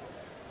pitches.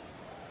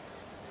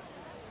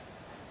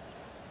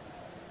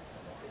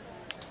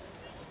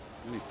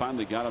 And he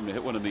finally got him to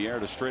hit one in the air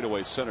to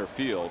straightaway center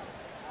field.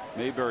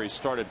 Mayberry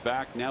started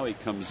back. Now he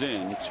comes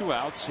in. 2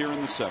 outs here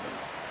in the 7th.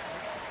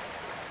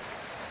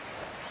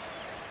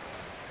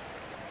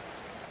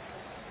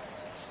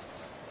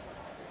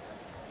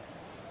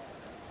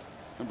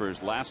 Remember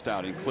his last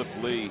outing,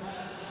 Cliff Lee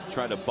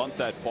tried to bunt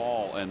that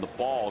ball, and the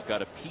ball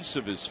got a piece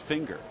of his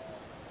finger.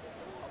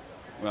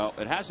 Well,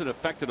 it hasn't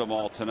affected him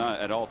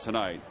at all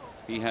tonight.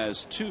 He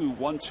has 2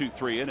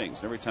 1-2-3 innings.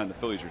 And every time the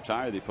Phillies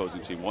retire the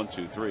opposing team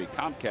 1-2-3,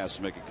 Comcast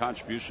will make a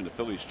contribution to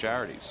Phillies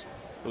charities.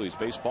 Phillies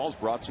baseball is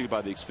brought to you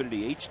by the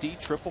Xfinity HD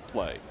Triple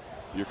Play.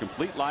 Your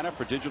complete lineup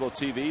for digital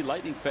TV,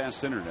 lightning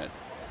fast internet,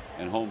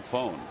 and home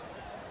phone.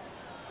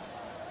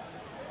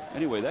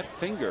 Anyway, that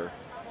finger,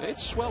 it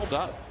swelled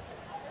up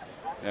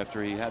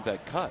after he had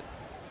that cut.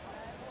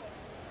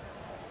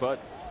 But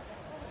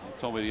he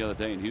told me the other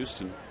day in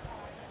Houston,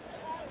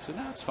 I said,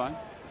 no, it's fine.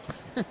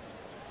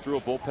 Through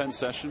a bullpen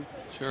session.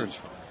 Sure, it's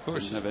fine. Of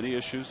course. Didn't have any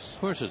issues.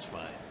 Of course it's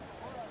fine.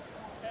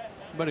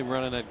 But him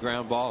running that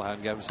ground ball out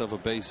and got himself a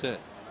base hit.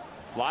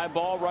 Fly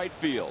ball right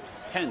field.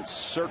 Hence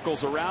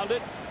circles around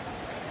it.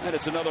 And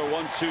it's another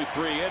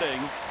 1-2-3 inning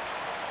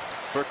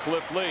for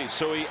Cliff Lee.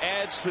 So he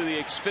adds to the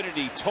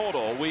Xfinity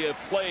total. We have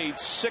played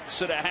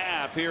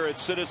 6.5 here at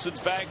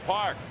Citizens Bank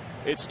Park.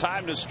 It's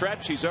time to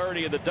stretch. He's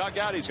already in the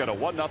dugout. He's got a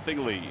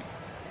 1-0 lead.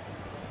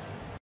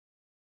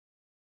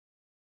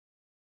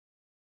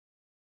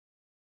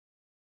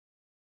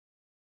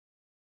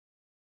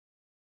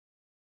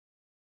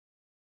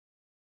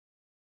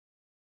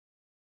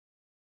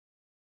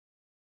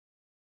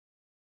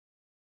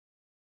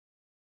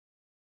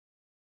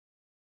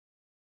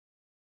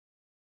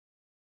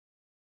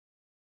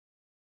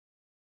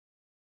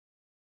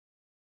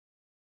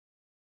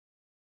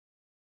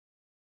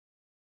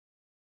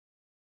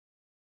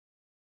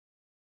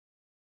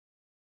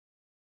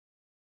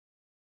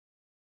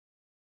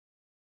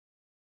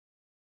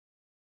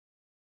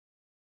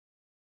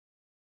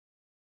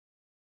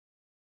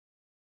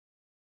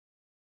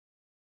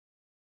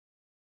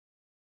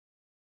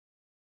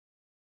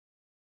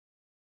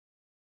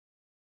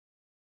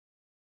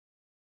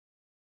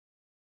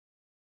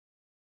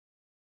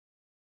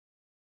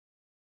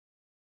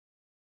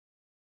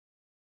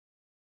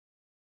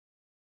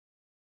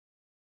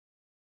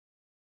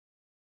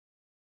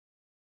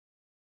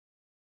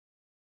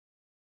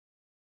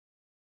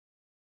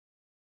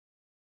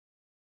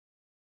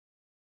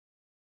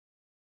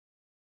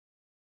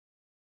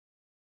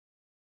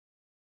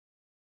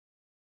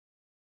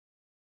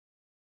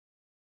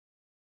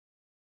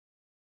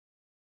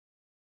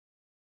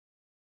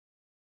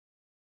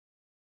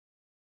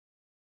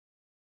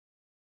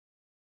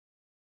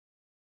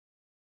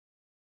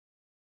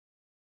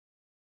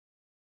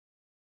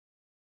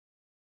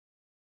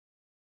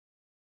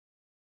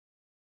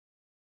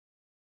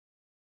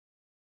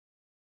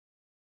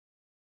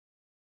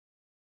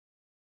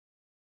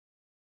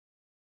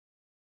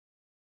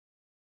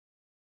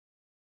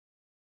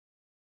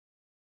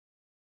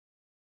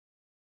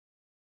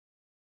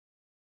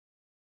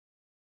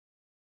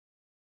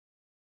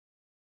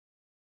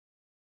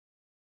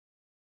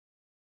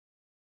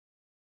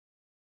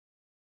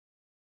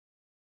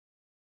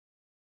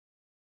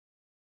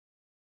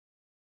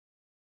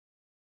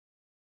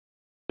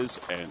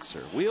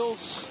 Answer.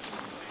 Wheels,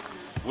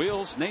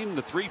 name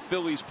the 3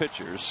 Phillies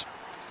pitchers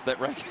that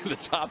rank in the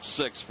top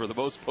 6 for the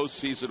most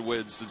postseason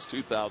wins since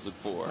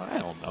 2004. I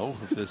don't know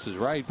if this is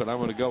right, but I'm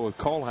going to go with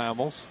Cole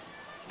Hamels.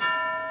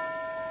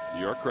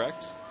 You're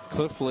correct.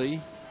 Cliff Lee.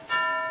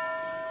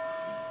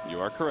 You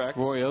are correct.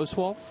 Roy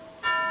Oswalt.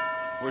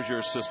 Where's your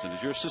assistant?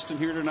 Is your assistant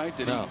here tonight?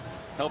 Did no. he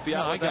help you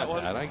out with that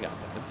one? I got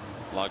that.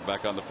 Log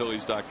back on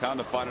thephillies.com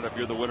to find out if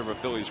you're the winner of a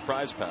Phillies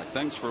prize pack.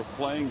 Thanks for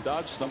playing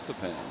Dodge Stump the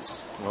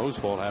Fans.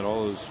 Oswalt had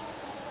all those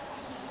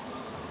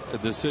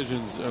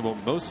decisions, well,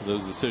 most of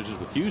those decisions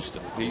with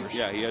Houston. He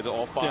had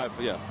all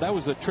 5. Yeah. That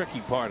was the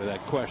tricky part of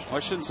that question. I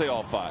shouldn't say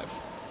all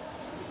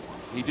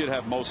 5. He did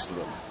have most of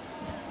them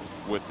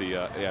with the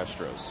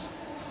Astros.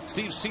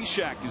 Steve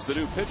Cishek is the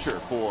new pitcher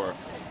for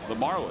the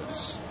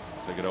Marlins.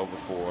 Taking over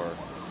for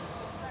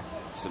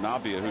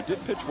Sanabia, who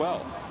did pitch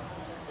well.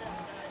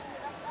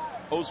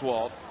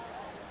 Oswalt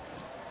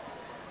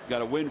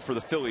got a win for the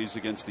Phillies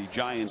against the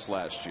Giants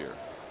last year.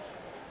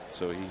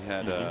 So he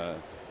had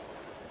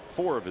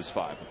 4 of his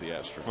 5 with the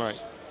Astros.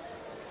 Right.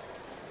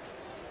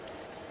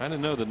 I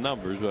didn't know the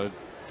numbers, but I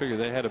figured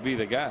they had to be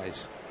the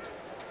guys.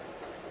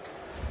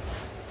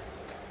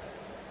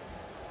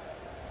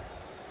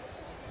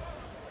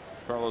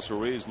 Carlos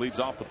Ruiz leads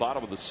off the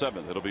bottom of the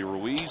 7th. It'll be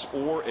Ruiz,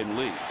 Orr, and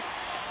Lee.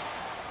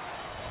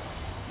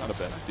 Not a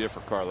bad idea for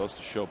Carlos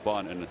to show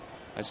bunt, and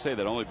I say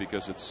that only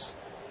because it's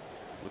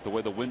with the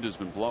way the wind has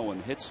been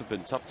blowing, hits have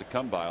been tough to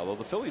come by, although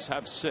the Phillies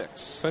have 6.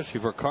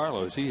 Especially for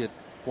Carlos. He hit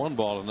 1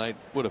 ball tonight,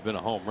 would have been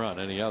a home run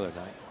any other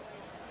night.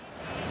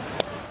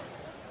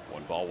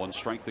 1 ball, 1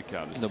 strike the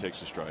count as he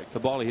takes a strike.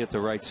 The ball he hit to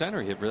right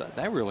center, he hit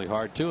that really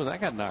hard too, and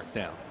that got knocked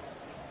down.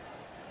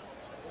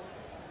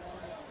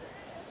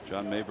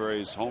 John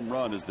Mayberry's home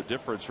run is the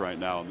difference right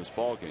now in this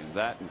ball game.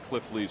 That and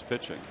Cliff Lee's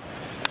pitching.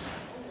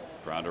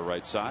 Grounder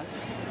right side.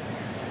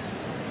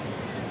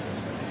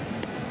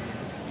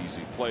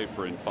 Easy play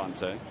for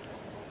Infante.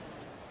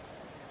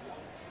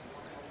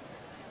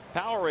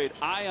 Powerade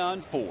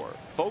Ion 4.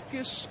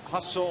 Focus,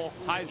 hustle,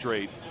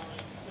 hydrate,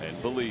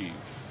 and believe.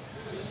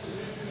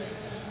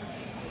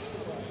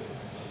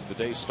 The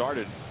day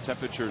started,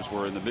 temperatures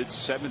were in the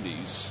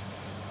mid-70s.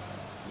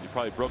 You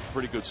probably broke a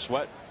pretty good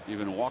sweat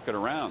even walking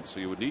around, so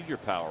you would need your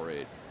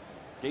Powerade.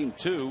 Game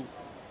 2,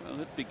 well,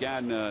 it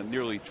began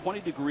nearly 20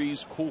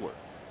 degrees cooler.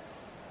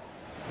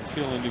 I'm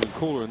feeling even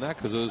cooler than that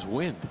because of this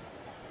wind.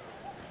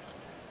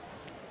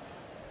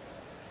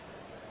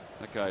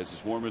 That guy is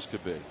as warm as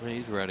could be.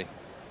 He's ready.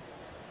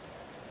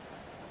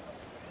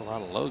 A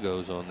lot of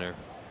logos on there.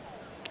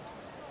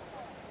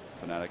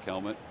 Fanatic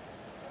helmet.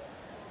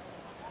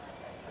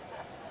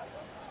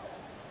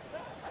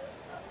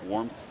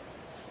 Warmth.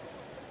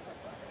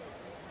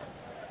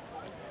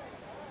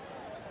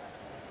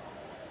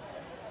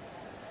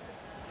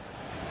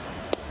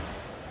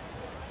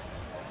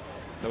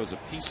 That was a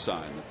peace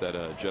sign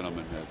that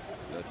gentleman had.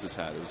 That's his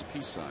hat. It was a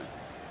peace sign.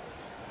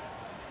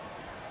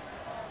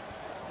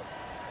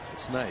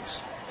 It's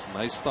nice. It's a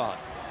nice thought.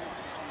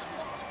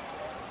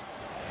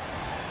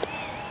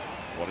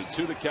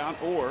 1-2 the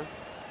count, or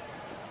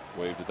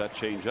waved at that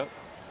change up.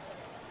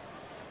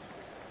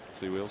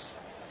 See, Wheels?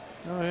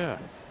 Oh, yeah.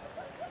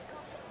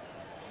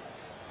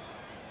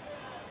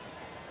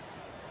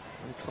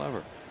 Very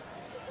clever.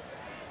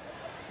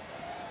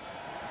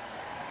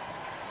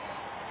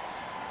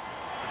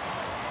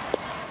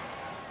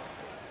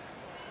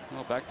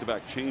 Well,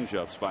 back-to-back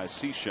change-ups by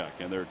Cishek,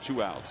 and there are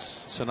 2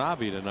 outs.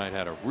 Sanabi tonight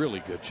had a really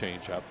good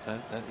change-up.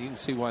 You can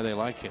see why they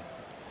like him.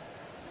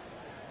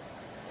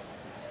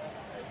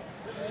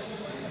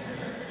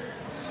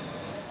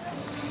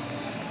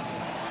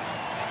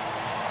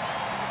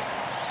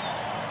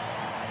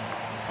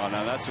 Oh,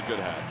 now that's a good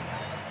hat.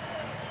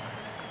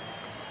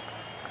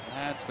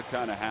 That's the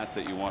kind of hat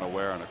that you want to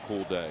wear on a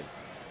cool day.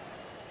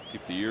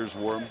 Keep the ears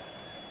warm.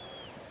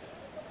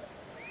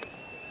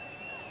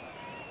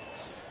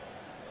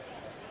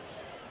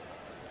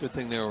 Good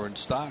thing they were in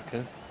stock,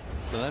 huh?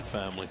 For that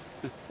family.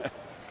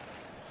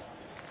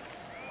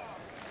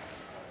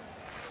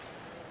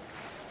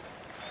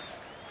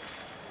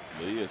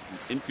 Lee is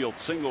infield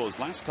single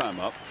his last time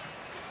up.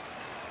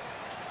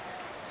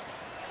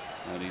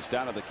 And he's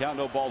down at the count.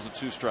 No balls and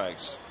 2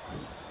 strikes.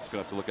 He's going to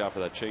have to look out for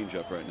that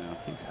changeup right now.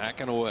 He's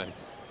hacking away.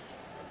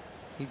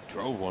 He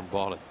drove one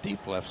ball to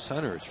deep left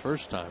center his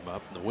first time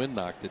up, and the wind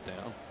knocked it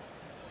down.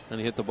 And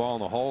he hit the ball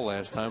in the hole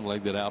last time,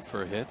 legged it out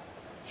for a hit.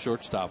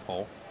 Shortstop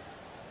hole.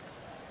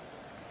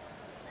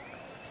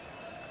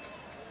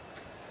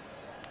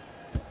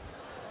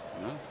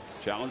 Well,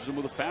 challenged him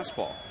with a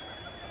fastball.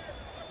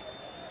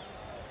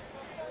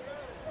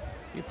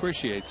 He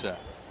appreciates that.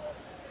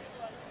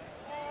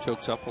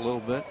 Chokes up a little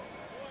bit.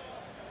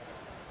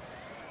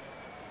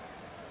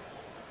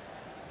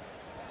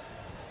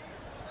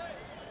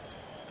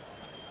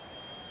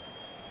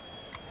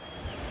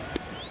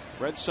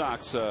 Red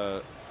Sox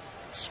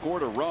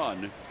scored a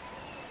run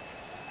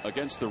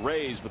against the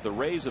Rays, but the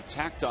Rays have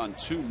tacked on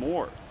 2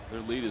 more.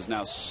 Their lead is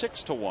now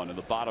 6-1 in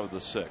the bottom of the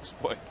 6th.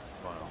 Boy,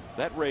 wow.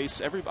 That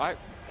race,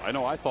 I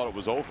know I thought it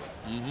was over.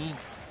 I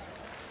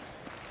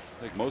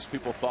think most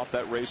people thought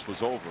that race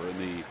was over in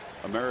the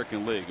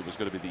American League. It was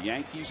going to be the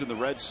Yankees and the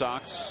Red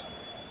Sox.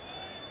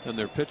 And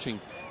their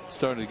pitching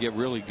started to get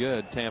really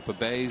good. Tampa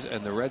Bay's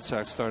and the Red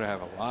Sox started to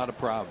have a lot of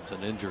problems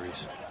and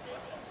injuries.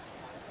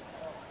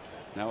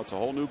 Now it's a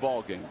whole new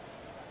ball game.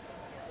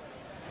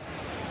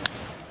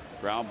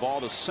 Ground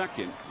ball to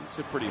second. It's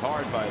hit pretty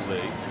hard by Lee.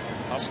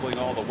 Hustling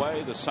all the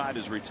way. The side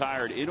is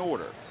retired in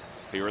order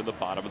here in the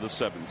bottom of the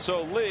 7th.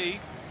 So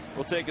Lee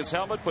will take his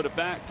helmet, put it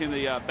back in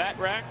the bat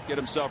rack, get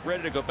himself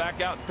ready to go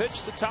back out and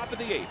pitch the top of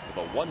the 8th with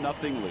a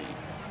 1-0 lead.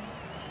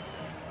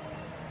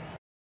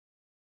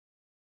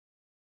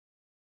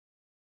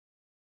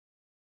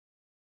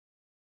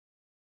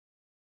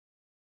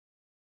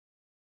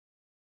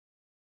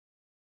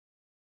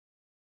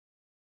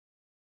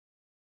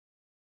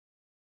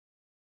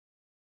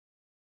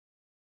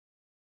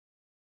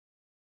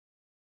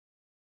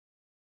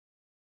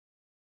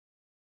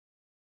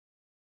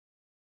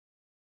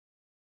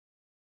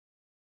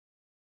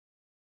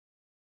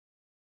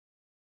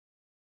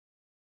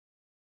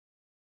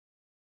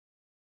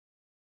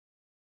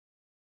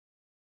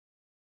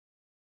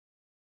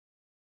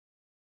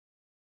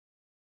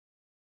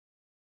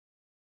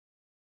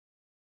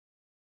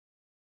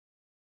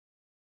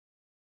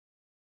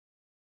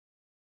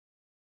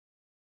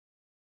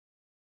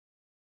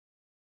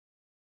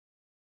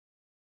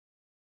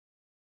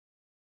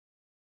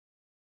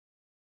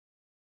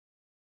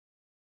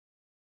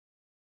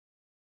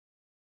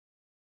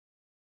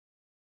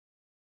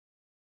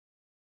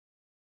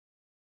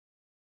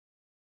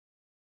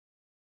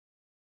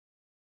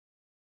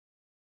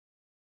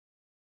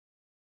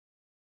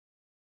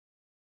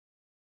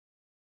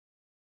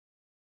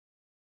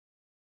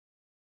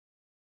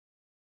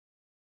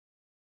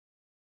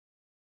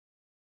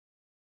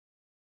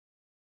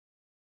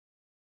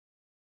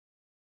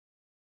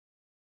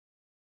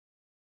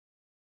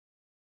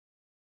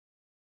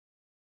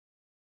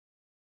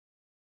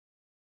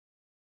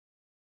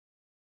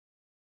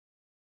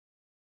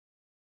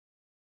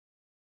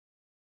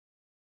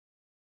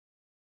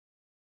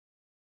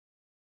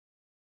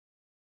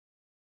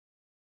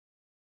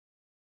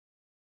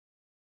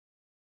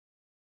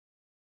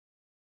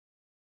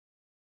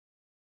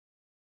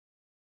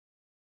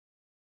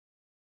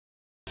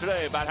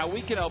 Today about how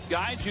we can help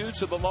guide you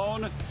to the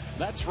loan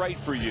that's right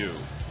for you.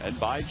 And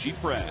by Jeep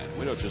brand.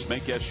 We don't just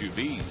make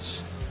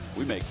SUVs,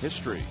 we make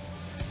history.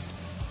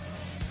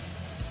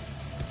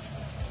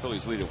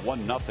 Phillies lead at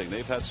 1-0.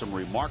 They've had some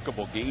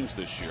remarkable games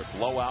this year.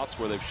 Blowouts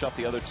where they've shut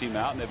the other team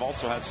out, and they've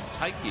also had some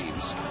tight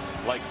games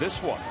like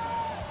this one.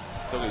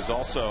 Phillies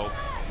also,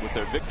 with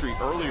their victory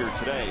earlier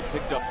today,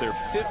 picked up their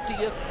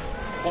 50th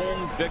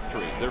home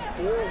victory. They're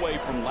 4 away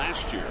from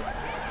last year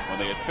when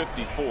they had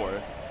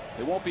 54.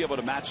 They won't be able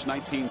to match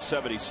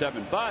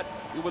 1977, but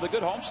with a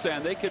good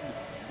homestand, they could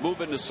move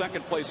into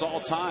second place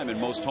all time in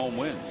most home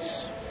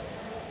wins.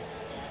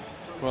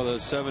 Well,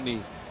 those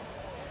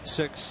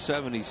 76,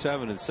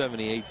 77, and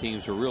 78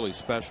 teams were really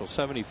special.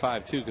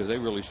 75 too, because they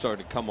really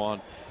started to come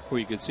on where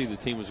you could see the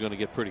team was going to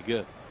get pretty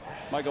good.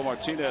 Michael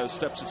Martinez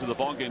steps into the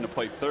ballgame to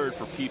play third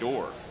for Pete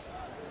Orr.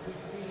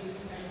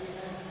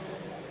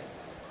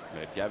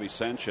 And Gabby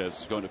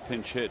Sanchez is going to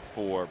pinch hit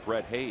for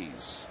Brett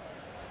Hayes.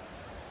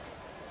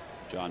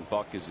 John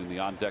Buck is in the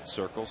on-deck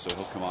circle, so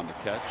he'll come on to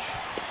catch.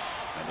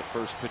 And the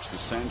first pitch to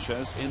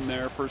Sanchez in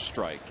there for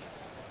strike.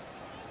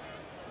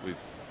 We've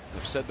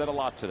said that a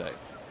lot today.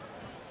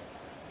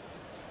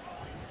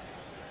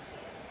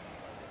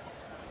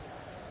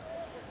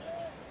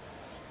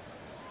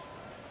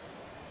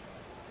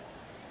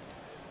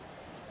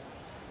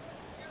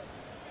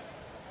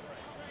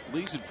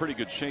 Lee's in pretty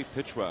good shape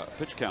pitch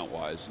count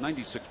wise.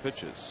 96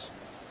 pitches.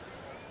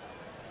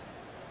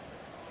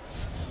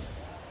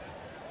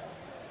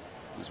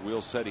 As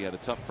Wheels said, he had a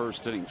tough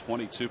first inning,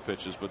 22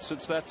 pitches, but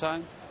since that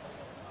time,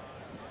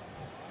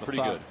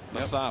 pretty good.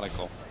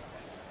 Methodical.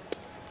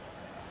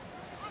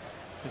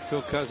 And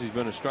Phil Cuzzy's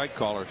been a strike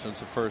caller since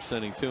the first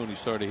inning too, and you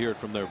started to hear it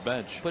from their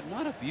bench. But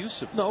not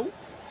abusive. No,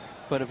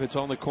 but if it's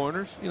on the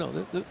corners, you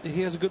know,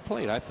 he has a good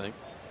plate, I think.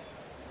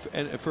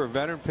 And for a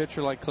veteran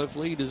pitcher like Cliff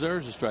Lee, he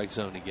deserves the strike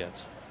zone he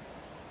gets.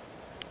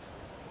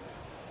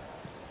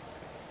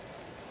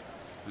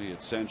 We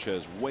had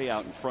Sanchez way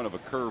out in front of a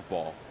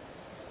curveball.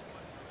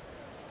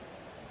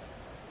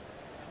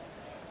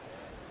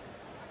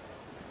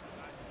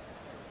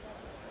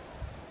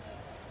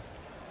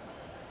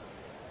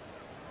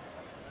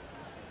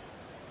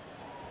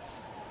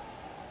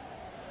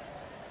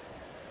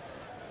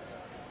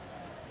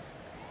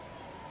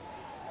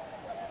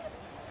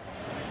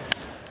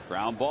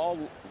 Ground ball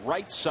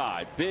right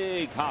side.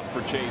 Big hop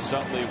for Chase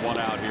Utley. 1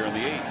 out here in the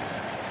 8th.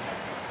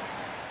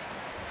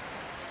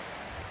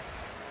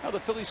 Now the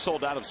Phillies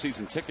sold out of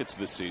season tickets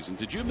this season.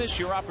 Did you miss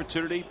your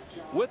opportunity?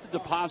 With the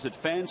deposit,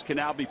 fans can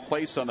now be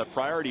placed on the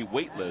priority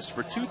wait list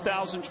for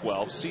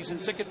 2012 season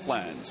ticket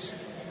plans.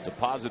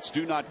 Deposits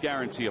do not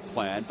guarantee a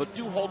plan, but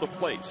do hold a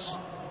place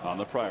on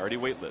the priority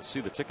wait list. See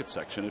the ticket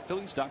section at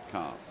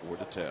Phillies.com for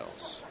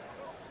details.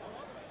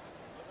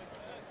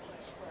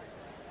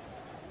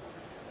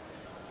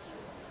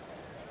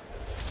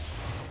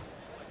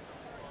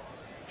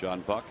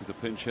 John Buck, the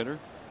pinch hitter.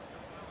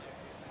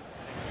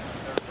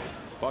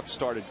 Buck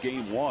started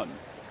game 1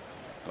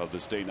 of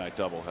this day-night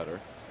doubleheader.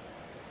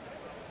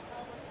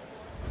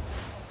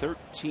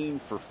 13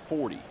 for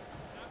 40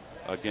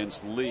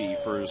 against Lee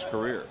for his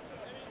career.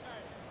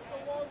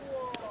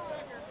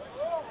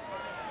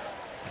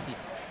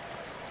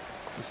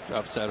 Just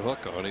drops that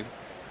hook on him.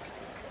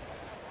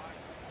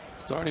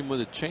 Starting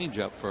with a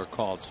changeup for a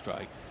called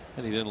strike,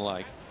 and he didn't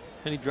like.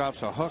 And he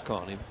drops a hook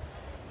on him.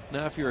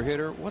 Now, if you're a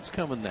hitter, what's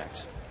coming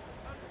next?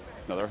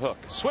 Another hook.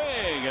 Swing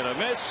and a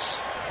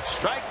miss.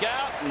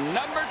 Strikeout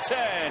number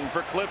 10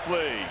 for Cliff Lee.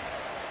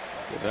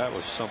 Well, that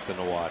was something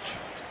to watch.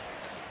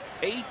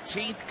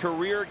 18th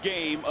career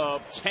game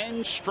of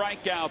 10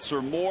 strikeouts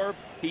or more.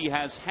 He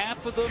has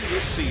half of them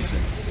this season.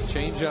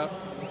 Changeup,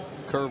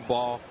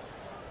 curveball.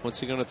 What's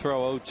he going to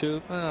throw?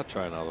 0-2? I'll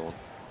try another one.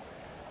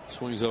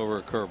 Swings over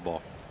a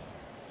curveball.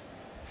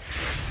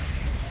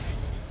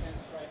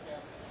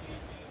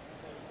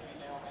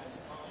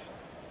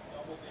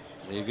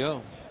 There you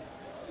go.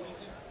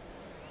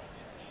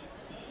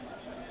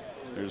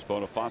 Here's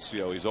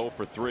Bonifacio. He's 0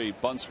 for 3.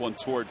 Bunts one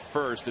toward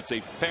first. It's a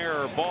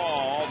fair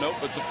ball. Nope,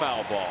 it's a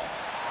foul ball.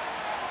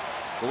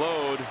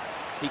 Glowed.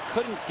 He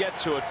couldn't get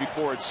to it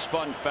before it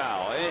spun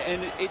foul.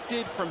 And it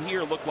did from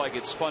here look like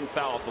it spun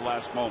foul at the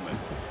last moment.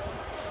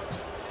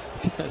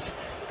 Because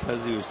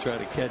he was trying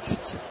to catch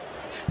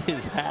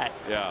his hat.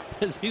 Yeah.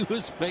 As he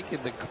was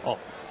making the call.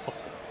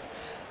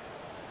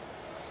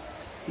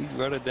 He's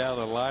running down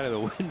the line and the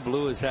wind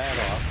blew his hat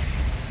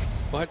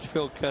off. Watch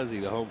Phil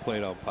Cuzzy, the home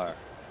plate umpire.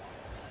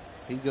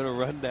 He's going to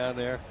run down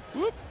there.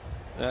 Whoop.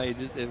 He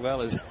just,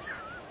 well, it's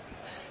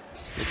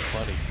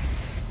funny.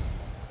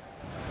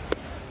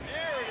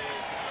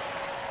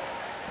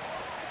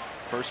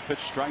 First pitch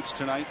strikes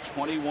tonight,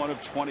 21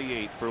 of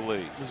 28 for Lee.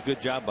 It was a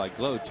good job by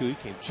Glow, too. He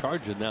came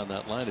charging down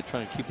that line to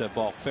try and keep that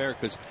ball fair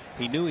because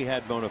he knew he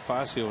had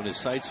Bonifacio in his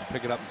sights to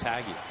pick it up and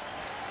tag him.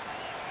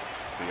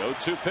 The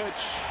 0-2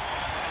 pitch.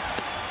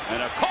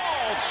 And a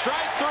called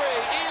strike 3.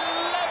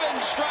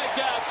 11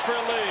 strikeouts for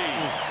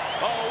Lee.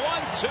 A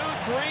 1-2-3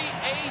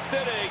 8th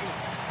inning.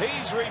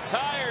 He's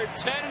retired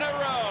 10 in a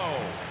row.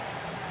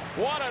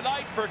 What a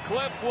night for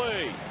Cliff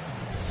Lee.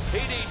 He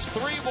needs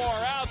 3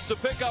 more outs to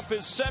pick up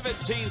his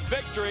 17th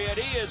victory, and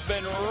he has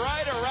been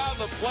right around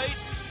the plate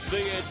the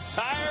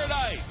entire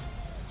night.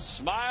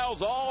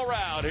 Smiles all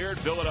around here in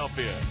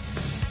Philadelphia.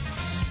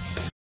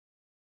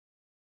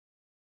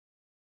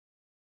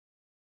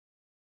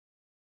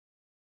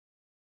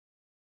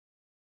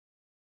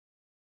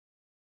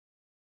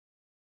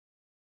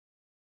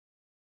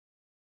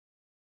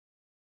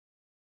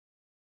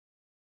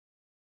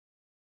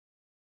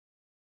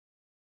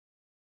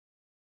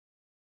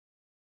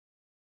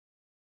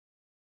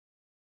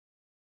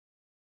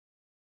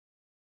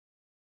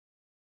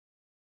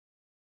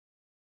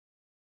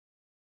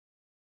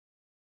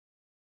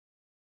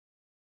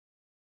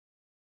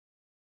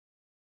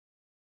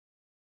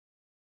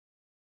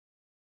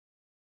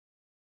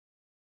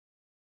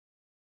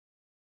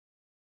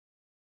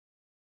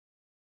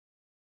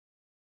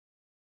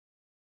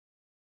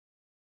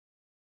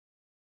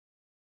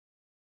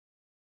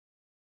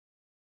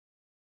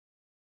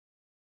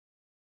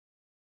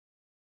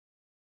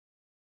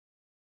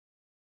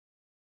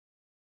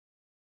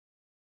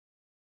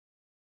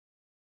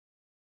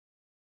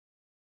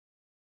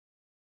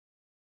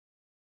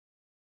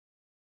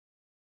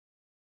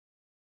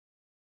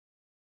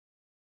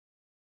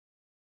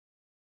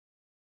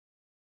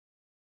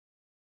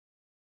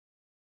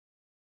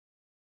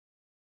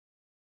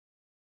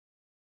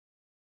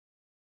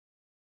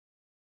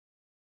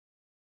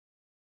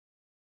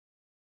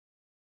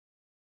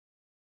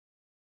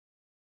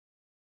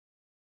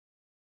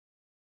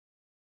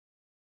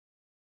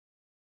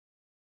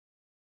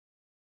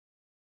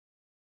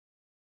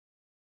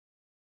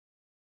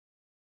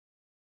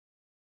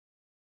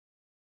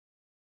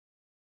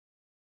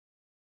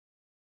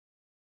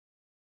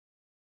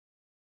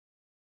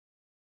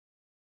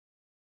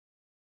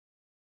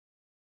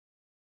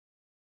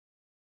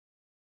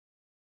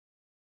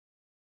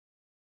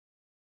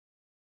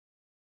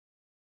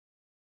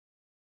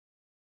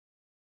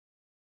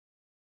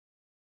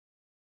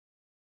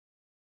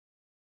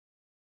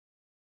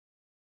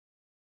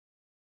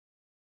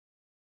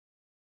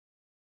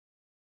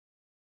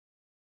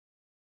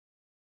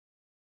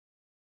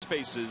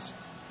 spaces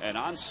and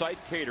on-site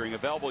catering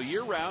available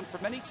year-round for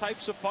many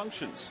types of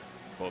functions,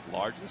 both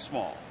large and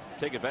small.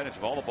 Take advantage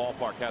of all the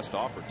ballpark has to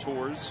offer: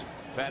 tours,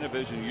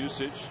 Fanavision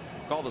usage.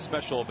 Call the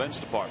special events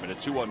department at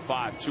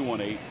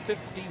 215-218-5100.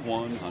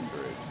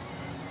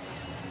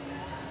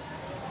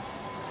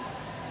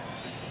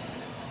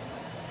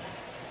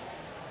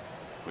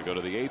 We go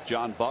to the 8th.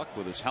 John Buck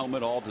with his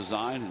helmet all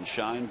designed and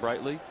shine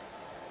brightly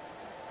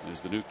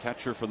is the new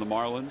catcher for the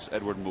Marlins.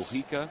 Edward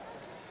Mujica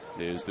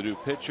is the new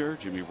pitcher.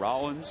 Jimmy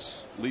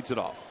Rollins leads it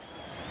off.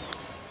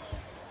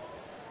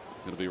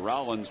 It'll be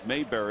Rollins,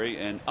 Mayberry,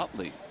 and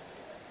Utley.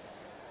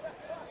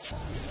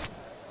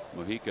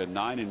 Mujica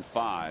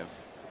 9-5.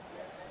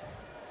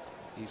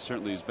 He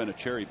certainly has been a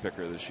cherry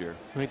picker this year.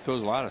 He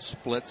throws a lot of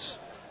splits.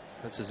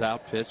 That's his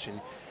out pitch, and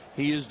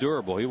he is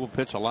durable. He will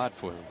pitch a lot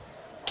for him.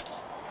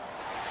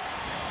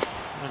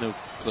 I know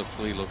Cliff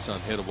Lee looks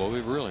unhittable. It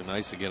would be really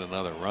nice to get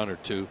another run or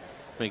two,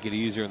 make it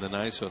easier in the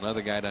ninth so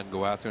another guy doesn't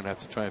go out there and have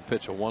to try and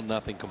pitch a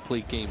 1-0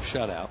 complete game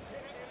shutout.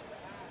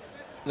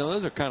 You know,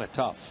 those are kind of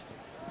tough.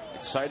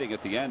 Exciting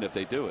at the end if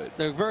they do it.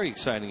 They're very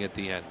exciting at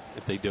the end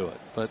if they do it.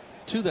 But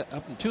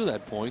up until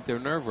that point, they're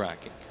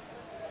nerve-wracking.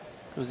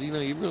 Because, you know,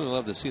 you really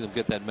love to see them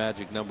get that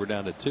magic number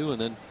down to 2, and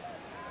then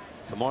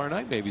tomorrow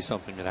night maybe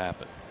something could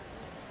happen.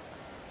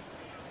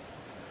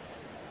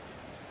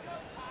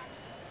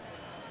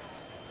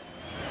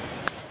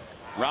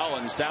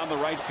 Rollins down the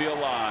right field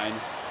line,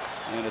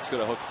 and it's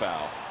going to hook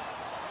foul.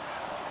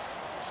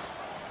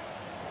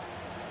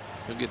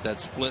 He'll get that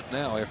split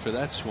now after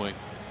that swing.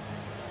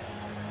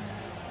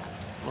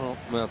 Well,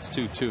 it's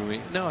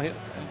 2-2. No, I'm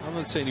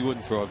not saying he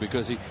wouldn't throw it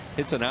because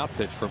it's an out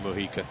pitch for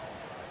Mujica.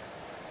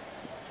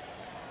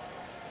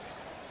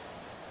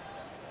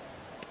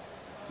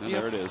 And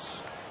there it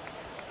is.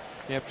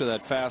 After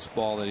that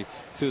fastball that he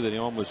threw that he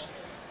almost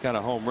got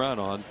a home run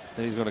on,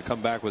 then he's going to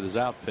come back with his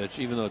out pitch,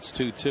 even though it's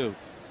 2-2.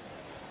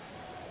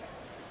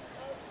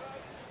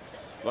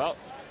 Well,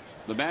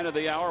 the man of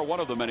the hour, one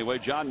of them anyway,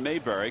 John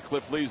Mayberry.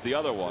 Cliff Lee's the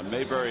other one.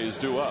 Mayberry is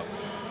due up.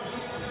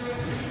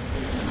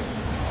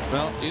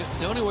 Well,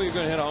 the only way you're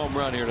going to hit a home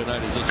run here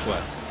tonight is this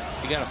way.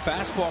 You got a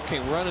fastball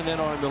came running in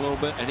on him a little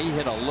bit, and he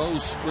hit a low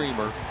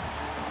screamer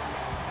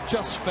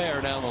just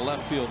fair down the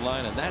left field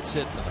line, and that's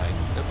it tonight.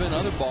 There have been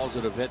other balls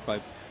that have hit by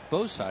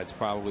both sides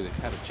probably that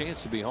had a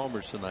chance to be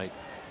homers tonight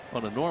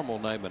on a normal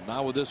night, but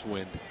not with this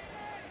wind.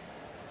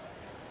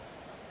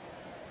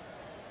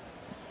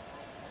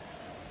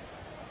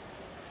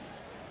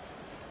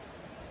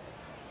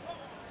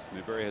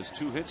 Mayberry has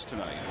 2 hits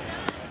tonight.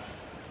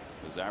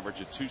 His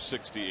average at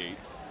 268.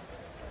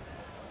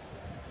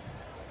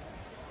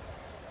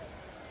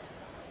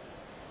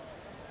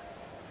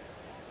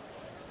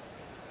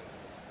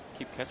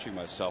 Keep catching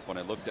myself when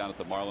I look down at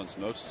the Marlins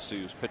notes to see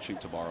who's pitching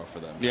tomorrow for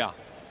them. Yeah.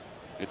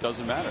 It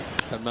doesn't matter.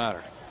 Doesn't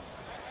matter.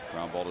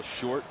 Ground ball to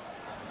short.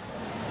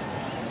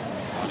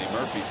 Ronnie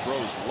Murphy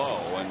throws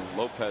low, and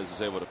Lopez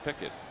is able to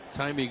pick it.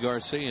 Jaime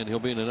Garcia, and he'll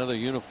be in another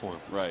uniform.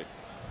 Right.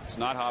 It's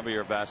not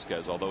Javier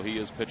Vasquez, although he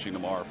is pitching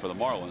tomorrow for the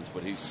Marlins,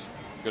 but he's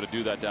going to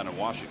do that down in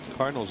Washington.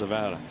 Cardinals have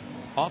had an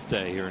off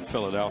day here in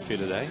Philadelphia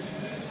today.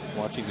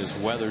 Watching this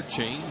weather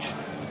change.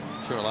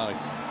 I'm sure a lot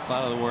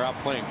of them were out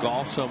playing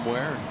golf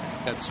somewhere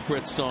and got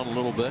spritzed on a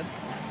little bit,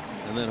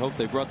 and then hope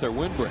they brought their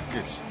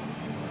windbreakers.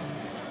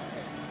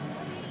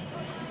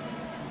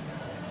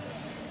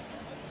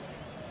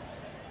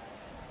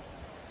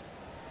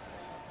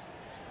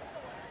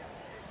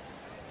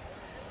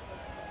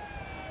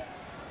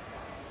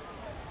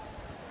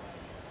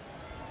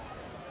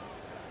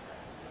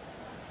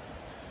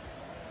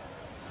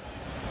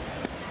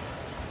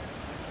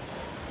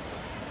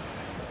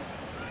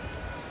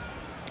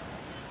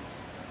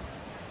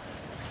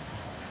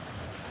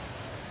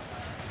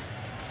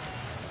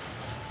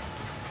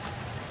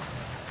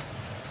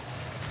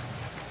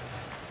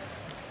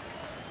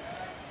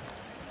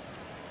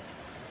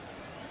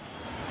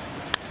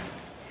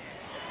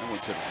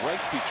 It right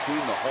between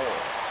the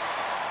hole,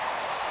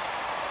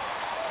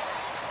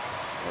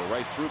 or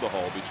right through the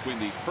hole between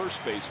the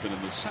first baseman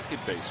and the second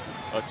baseman.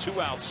 A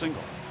 2-out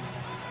single.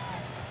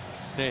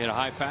 They had a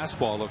high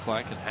fastball, looked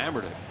like, and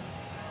hammered it.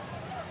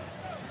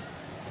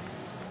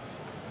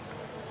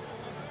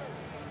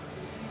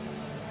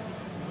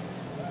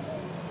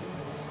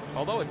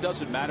 Although it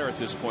doesn't matter at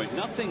this point,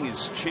 nothing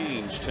has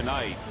changed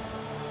tonight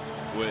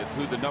with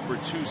who the number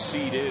 2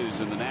 seed is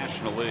in the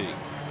National League.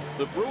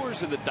 The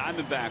Brewers and the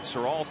Diamondbacks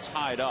are all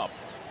tied up.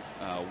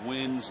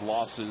 Wins,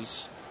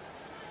 losses.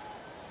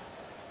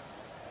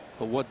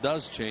 But what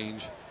does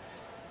change,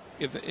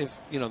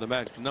 if you know, the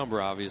magic number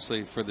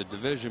obviously for the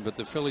division, but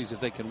the Phillies, if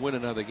they can win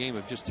another game,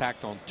 have just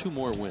tacked on 2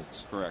 more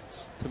wins.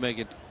 Correct. To make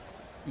it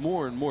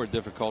more and more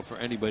difficult for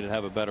anybody to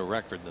have a better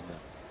record than them.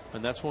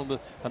 And that's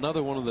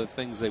another one of the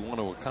things they want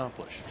to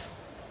accomplish.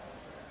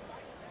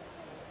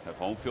 Have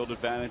home field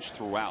advantage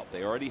throughout.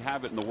 They already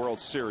have it in the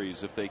World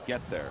Series if they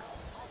get there.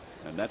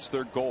 And that's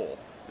their goal,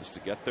 is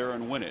to get there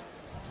and win it.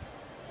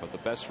 But the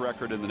best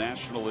record in the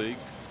National League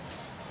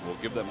will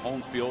give them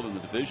home field in the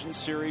Division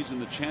Series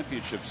and the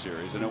Championship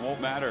Series. And it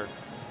won't matter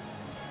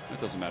It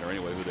doesn't matter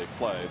anyway who they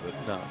play, but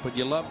no. But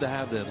you love to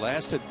have the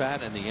last at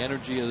bat and the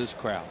energy of this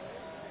crowd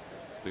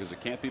because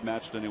it can't be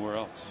matched anywhere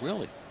else.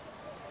 Really.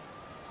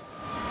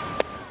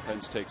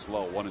 Pence takes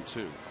low,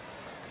 1-2.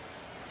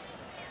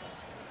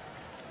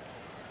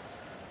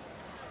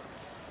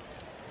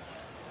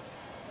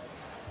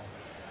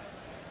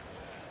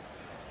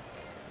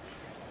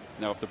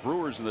 Now, if the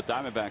Brewers and the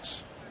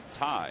Diamondbacks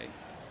tie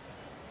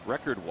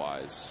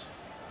record-wise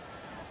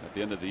at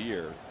the end of the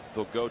year,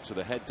 they'll go to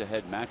the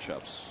head-to-head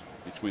matchups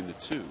between the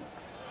two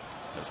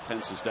as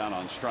Pence is down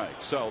on strike.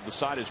 So the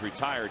side is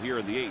retired here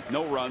in the 8th.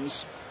 No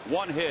runs,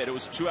 1 hit. It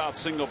was a 2-out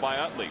single by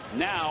Utley.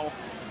 Now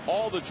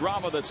all the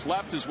drama that's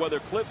left is whether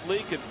Cliff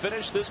Lee can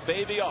finish this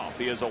baby off.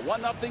 He has a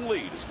 1-0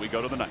 lead as we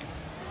go to the 9th.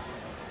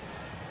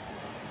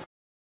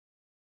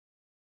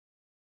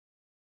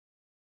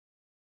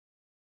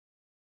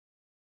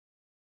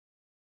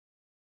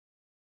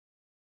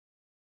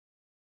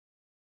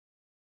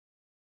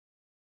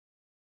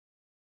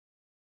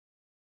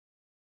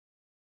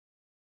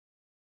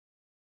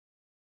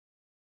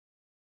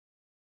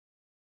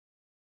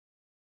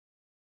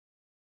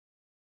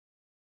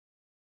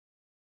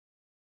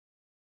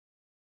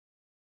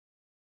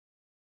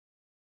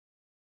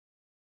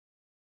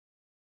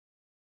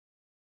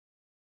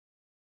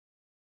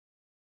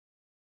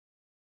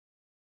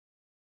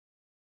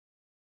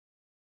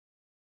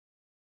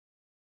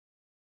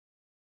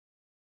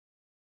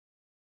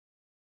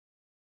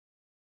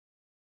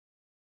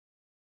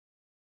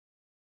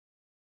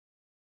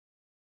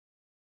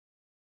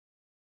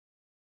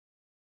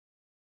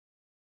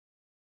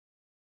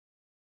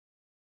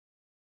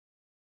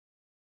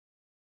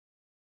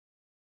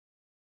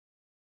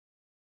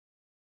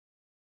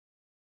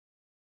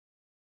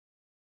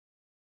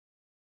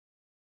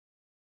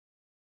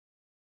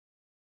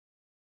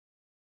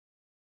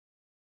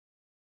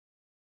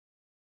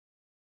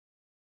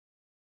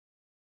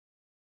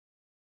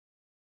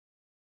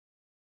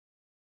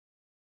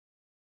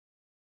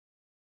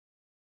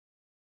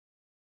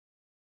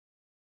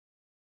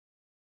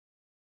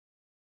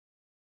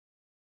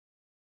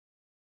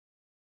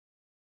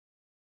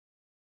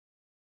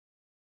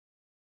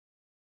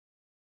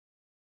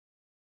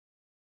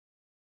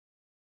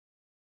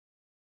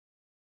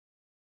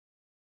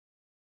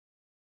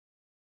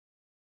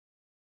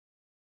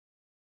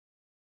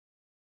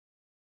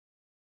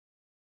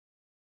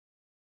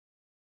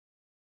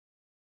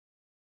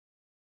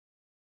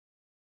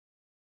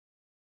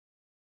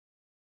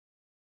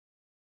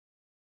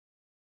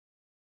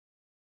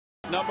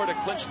 Number to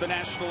clinch the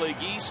National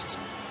League East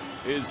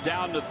is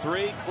down to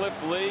 3.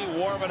 Cliff Lee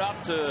warming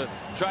up to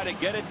try to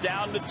get it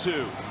down to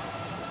 2.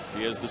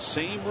 He has the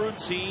same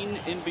routine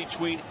in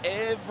between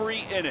every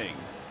inning.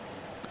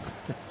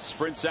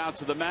 Sprints out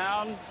to the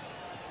mound,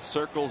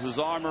 circles his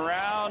arm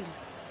around,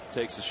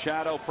 takes a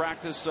shadow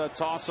practice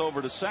toss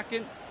over to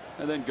second,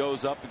 and then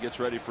goes up and gets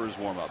ready for his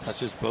warm-ups.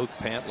 Touches both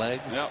pant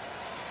legs. Yep.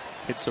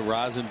 Hits the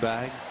rosin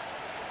bag.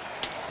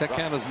 Does that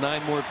count as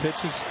 9 more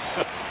pitches?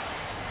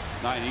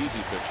 9 easy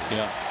pitches.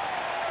 Yeah.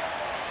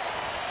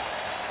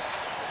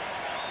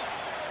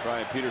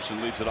 Brian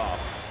Peterson leads it off.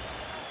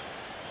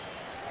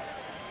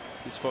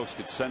 These folks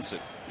could sense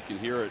it. You can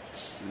hear it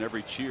in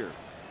every cheer.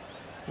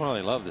 Well,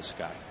 they love this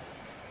guy.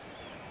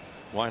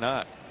 Why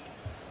not?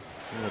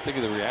 You know, think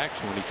of the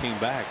reaction when he came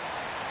back.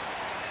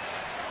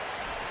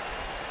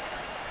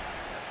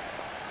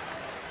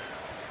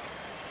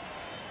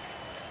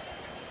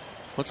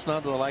 What's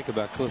not to like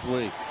about Cliff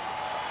Lee?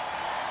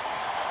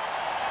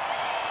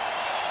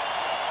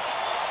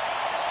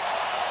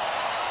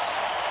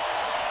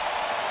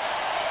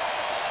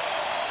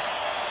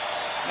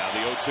 Now the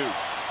 0-2.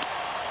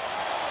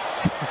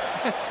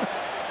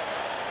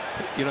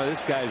 You know,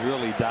 this guy's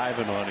really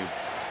diving on him,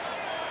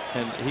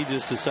 and he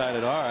just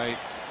decided, all right,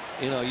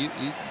 you know, you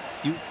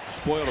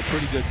spoiled a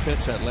pretty good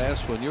pitch that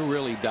last one. You're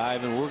really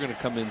diving. We're going to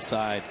come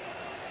inside,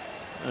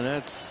 and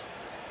it's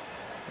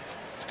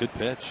a good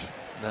pitch.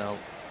 Now,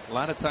 a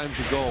lot of times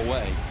you go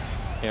away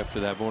after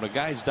that, but when a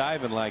guy's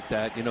diving like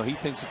that, you know, he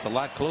thinks it's a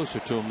lot closer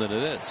to him than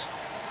it is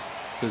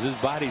because his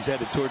body's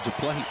headed towards the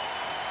plate.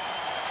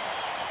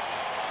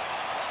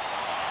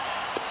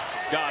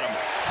 Got him.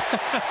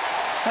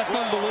 That's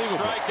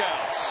unbelievable.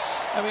 Strikeouts.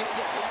 I mean,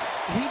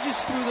 he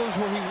just threw those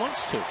where he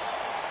wants to.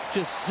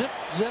 Just zip,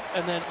 zip,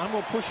 and then I'm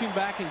going to push him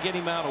back and get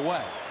him out of the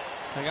way.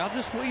 Like, I'll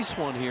just waste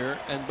one here,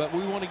 but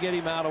we want to get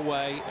him out of the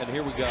way, and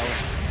here we go.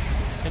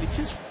 And he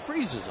just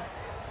freezes him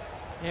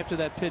after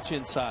that pitch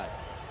inside.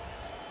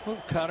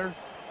 Little cutter.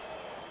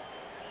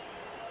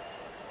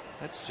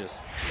 That's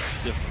just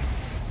different.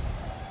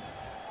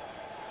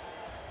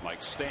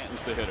 Mike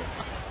Stanton's the hitter.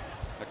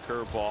 A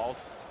curveball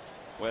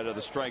way out of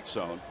the strike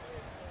zone.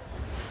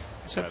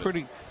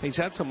 He's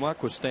had some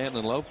luck with Stanton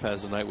and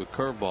Lopez tonight with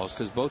curveballs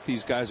because both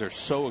these guys are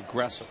so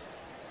aggressive,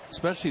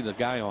 especially the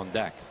guy on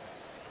deck.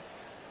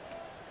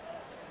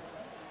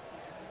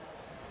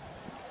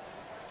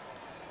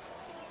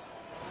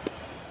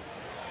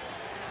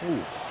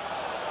 Ooh.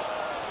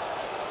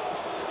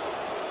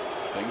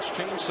 Things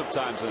change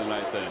sometimes in the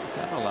ninth inning.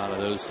 Got a lot of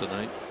those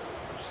tonight.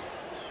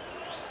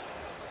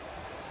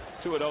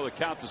 2-0 the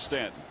count to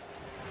Stanton.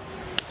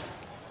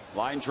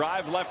 Line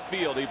drive left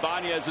field.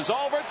 Ibanez is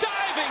over.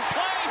 Diving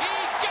play. He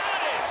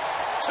got it.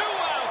 2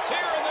 outs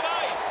here in the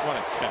ninth. What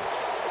a catch.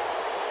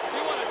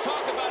 You want to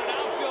talk about an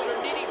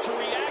outfielder needing to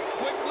react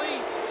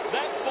quickly?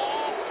 That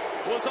ball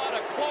was on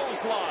a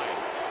clothesline.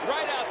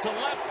 Right out to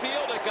left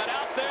field. It got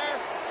out there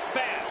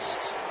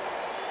fast.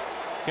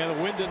 Yeah,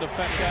 the wind didn't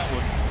affect that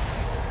one.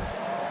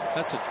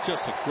 That's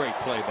just a great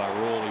play by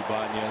Raul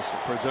Ibanez to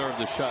preserve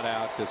the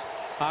shutout, because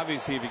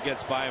obviously if he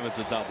gets by him, it's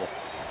a double.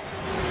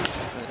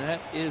 And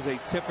that is a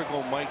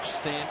typical Mike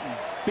Stanton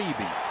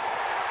BB.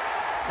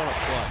 What a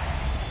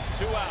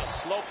play. 2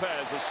 outs.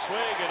 Lopez, a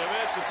swing and a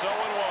miss. It's 0-1.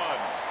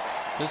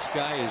 This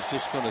guy is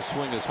just going to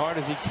swing as hard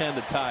as he can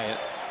to tie it,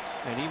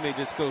 and he may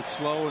just go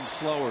slow and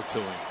slower to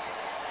him.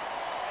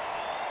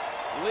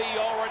 Lee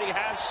already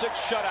has 6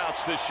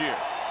 shutouts this year.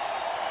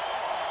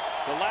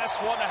 The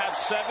last one to have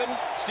 7,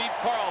 Steve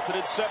Carlton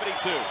at 72.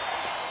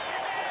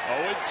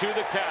 0-2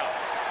 the count.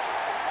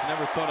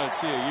 Never thought I'd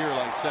see a year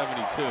like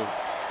 72.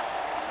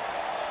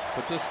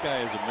 But this guy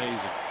is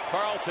amazing.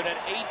 Carlton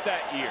at 8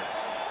 that year.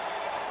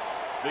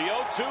 The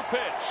 0-2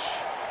 pitch.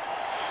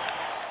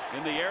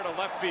 In the air to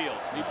left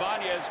field.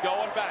 Ibanez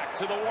going back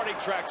to the warning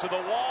track, to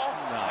the wall.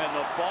 No. And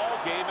the ball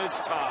game is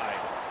tied.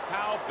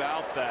 How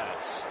about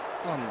that?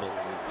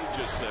 Unbelievable. He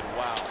just said,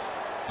 wow.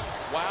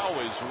 Wow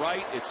is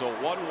right. It's a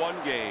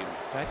 1-1 game.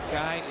 That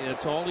guy,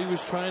 that's all he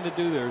was trying to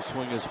do there,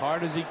 swing as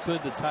hard as he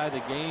could to tie the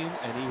game,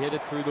 and he hit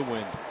it through the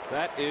wind.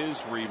 That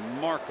is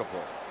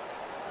remarkable.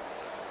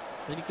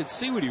 And you could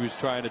see what he was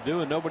trying to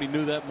do, and nobody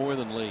knew that more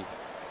than Lee.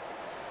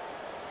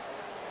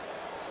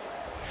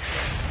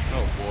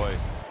 Oh, boy.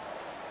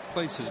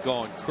 Place is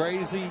going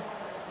crazy.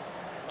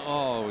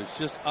 Oh, it's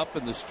just up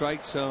in the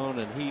strike zone,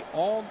 and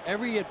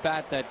every at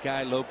bat that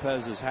guy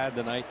Lopez has had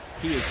tonight,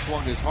 he has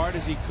swung as hard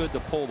as he could to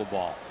pull the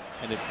ball,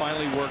 and it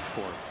finally worked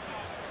for him.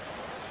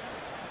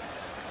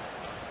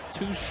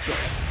 2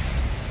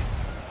 strikes.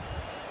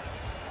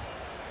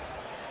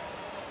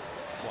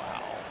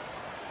 Wow.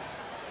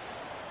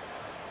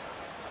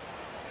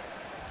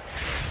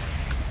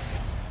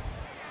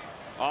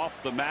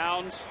 Off the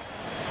mound,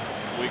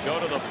 we go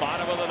to the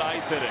bottom of the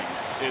 9th inning.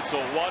 It's a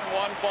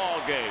 1-1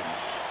 ball game.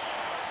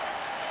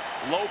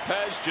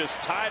 Lopez just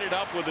tied it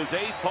up with his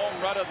 8th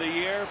home run of the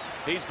year.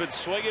 He's been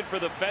swinging for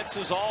the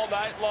fences all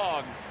night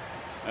long,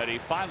 and he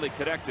finally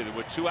connected it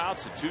with 2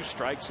 outs and 2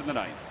 strikes in the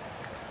 9th.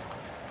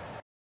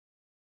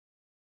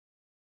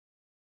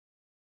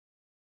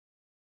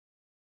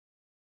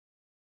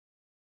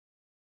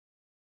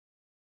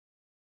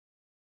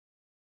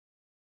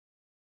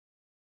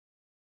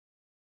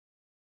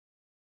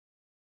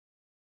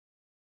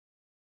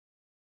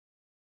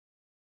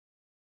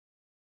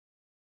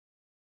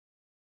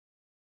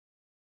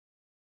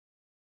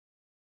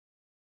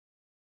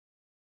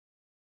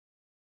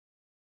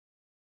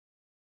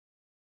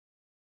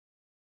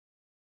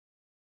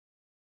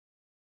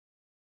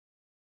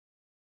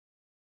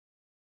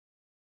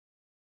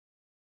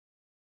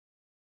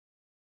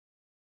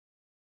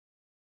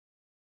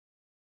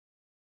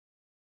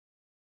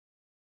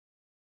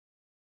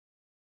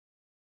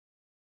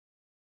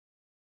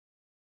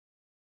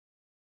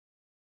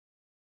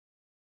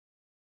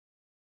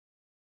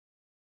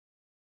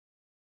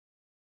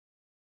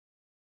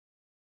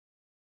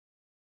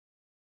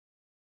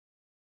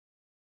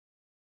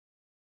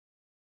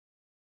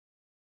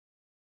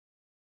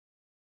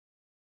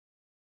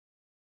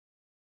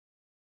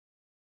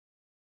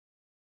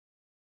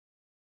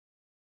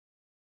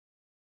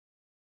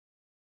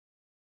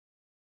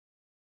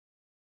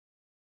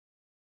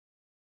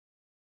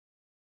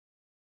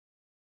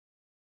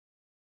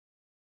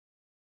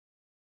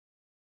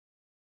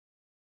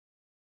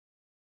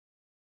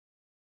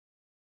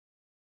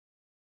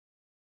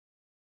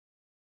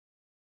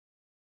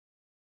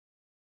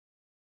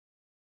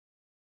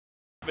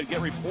 And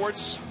get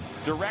reports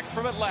direct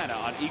from Atlanta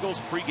on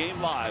Eagles pregame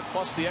live,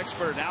 plus the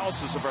expert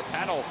analysis of our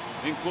panel,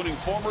 including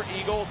former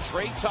Eagle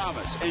Trey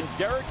Thomas and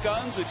Derek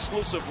Gunn's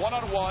exclusive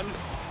one-on-one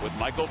with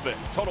Michael Vick.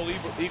 Total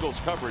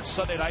Eagles coverage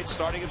Sunday night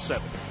starting at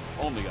 7,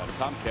 only on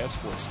Comcast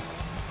Sports.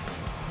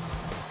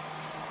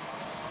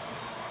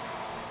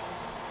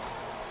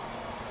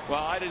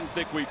 Well, I didn't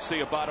think we'd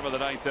see a bottom of the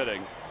 9th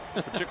inning,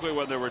 particularly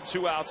when there were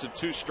 2 outs and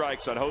 2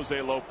 strikes on Jose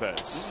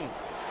Lopez.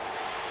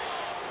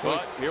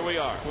 But here we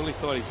are. Willie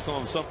thought he saw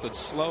him something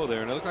slow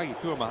there, and it looked like he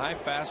threw him a high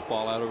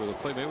fastball out over the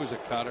plate. Maybe it was a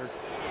cutter.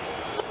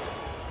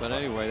 But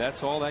anyway,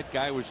 that's all that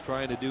guy was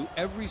trying to do.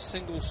 Every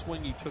single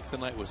swing he took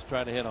tonight was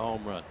trying to hit a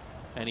home run,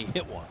 and he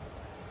hit one.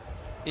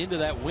 Into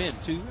that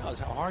wind, too. You realize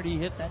how hard he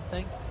hit that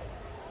thing?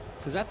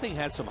 Because that thing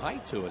had some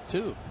height to it,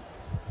 too.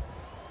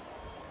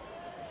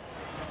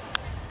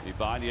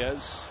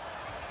 Ibanez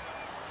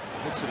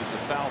hits it into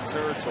foul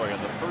territory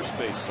on the first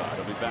base side.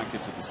 He'll be back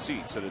into the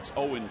seats, and it's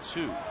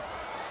 0-2.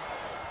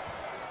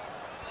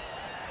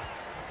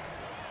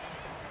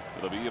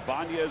 It'll be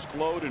Ibanez,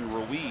 Glode, and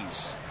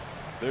Ruiz.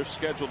 They're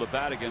scheduled to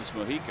bat against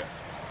Mojica.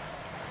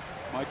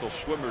 Michael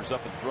Schwimmer's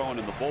up and throwing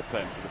in the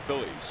bullpen for the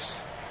Phillies.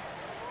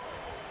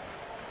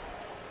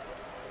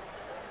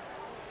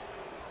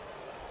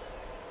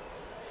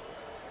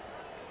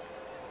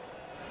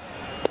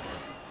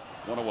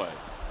 one away.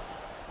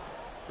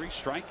 3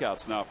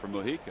 strikeouts now for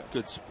Mujica.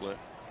 Good split.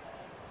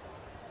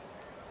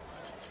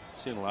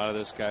 Seen a lot of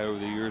this guy over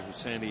the years with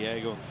San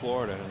Diego and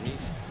Florida, and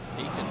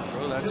he can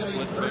throw that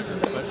split finger,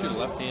 especially to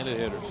left-handed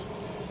hitters.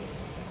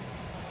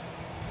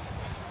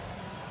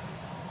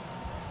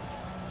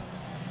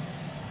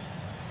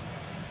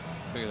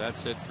 Figure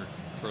that's it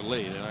for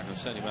Lee. They're not going to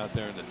send him out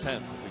there in the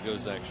 10th if he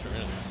goes extra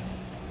innings.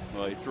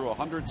 Well, he threw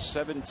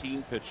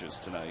 117 pitches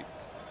tonight.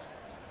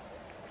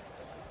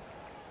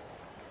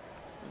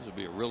 This would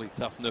be a really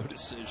tough no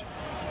decision.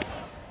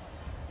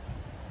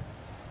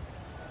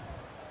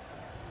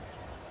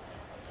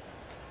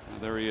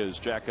 And there he is,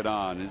 jacket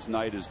on. His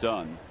night is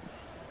done.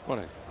 What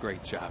a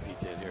great job he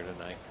did here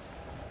tonight.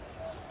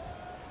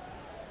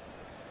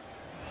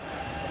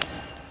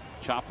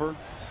 Chopper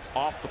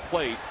off the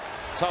plate.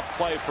 Tough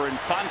play for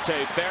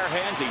Infante. Bare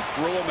hands. He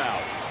threw him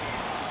out.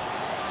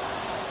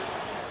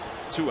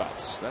 2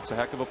 outs. That's a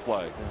heck of a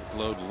play.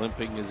 Glowed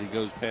limping as he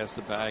goes past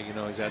the bag. You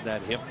know, he's had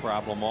that hip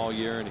problem all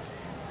year, and he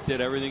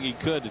did everything he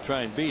could to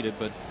try and beat it,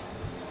 but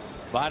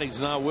body's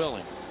not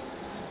willing.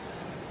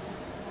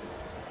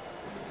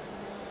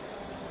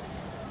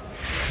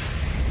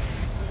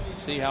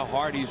 See how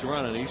hard he's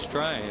running. He's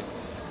trying.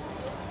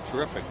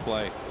 Terrific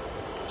play.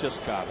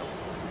 Just got him.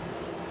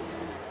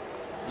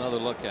 Another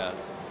look at it.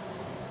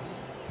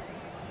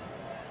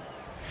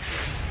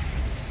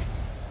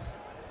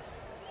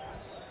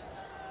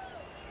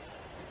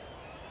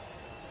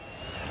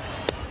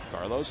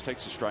 Carlos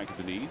takes a strike at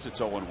the knees. It's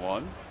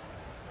 0-1.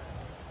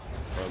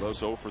 Carlos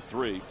 0 for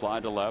 3. Fly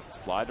to left,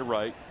 fly to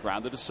right,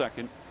 grounded to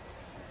second.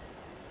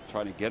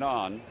 Trying to get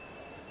on.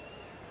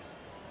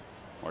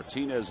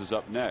 Martinez is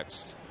up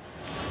next.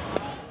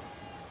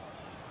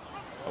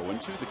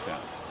 0-2 the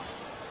count.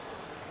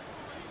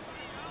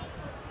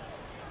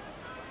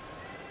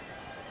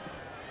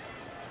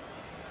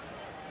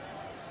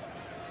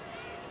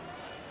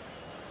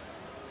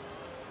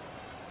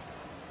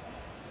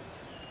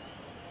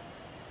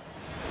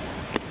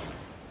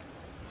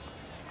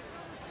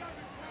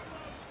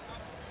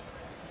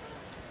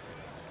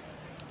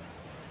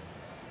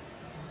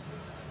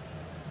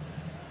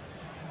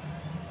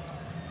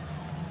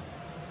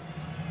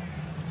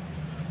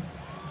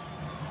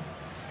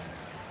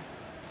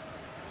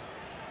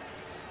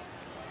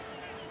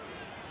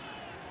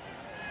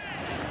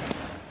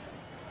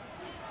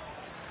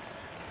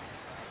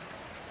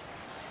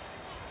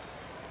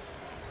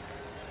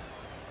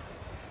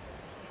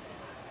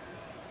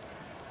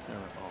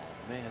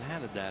 Man, how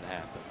did that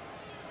happen?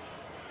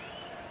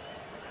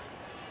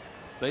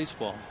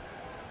 Baseball.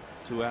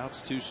 2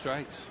 outs, 2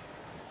 strikes.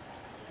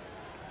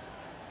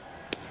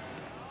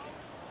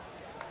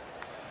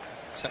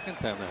 Second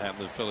time that happened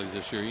to the Phillies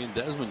this year. Ian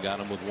Desmond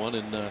got him with 1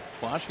 in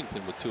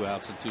Washington with 2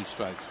 outs and 2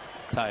 strikes.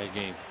 Tie a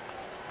game.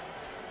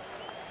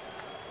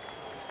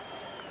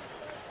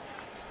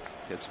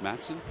 Gets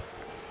Matson?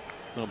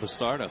 No,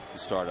 Bastardo.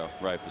 Bastardo.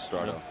 Right,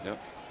 Bastardo.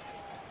 Yep.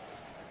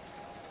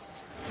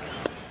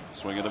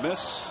 Swing and a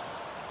miss.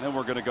 And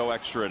we're going to go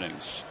extra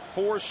innings.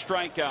 4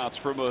 strikeouts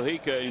for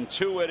Mujica in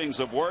 2 innings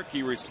of work.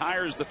 He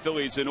retires the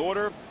Phillies in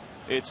order.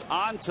 It's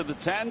on to the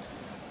 10th.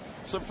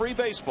 Some free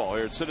baseball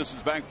here at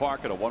Citizens Bank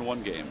Park in a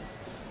 1-1 game.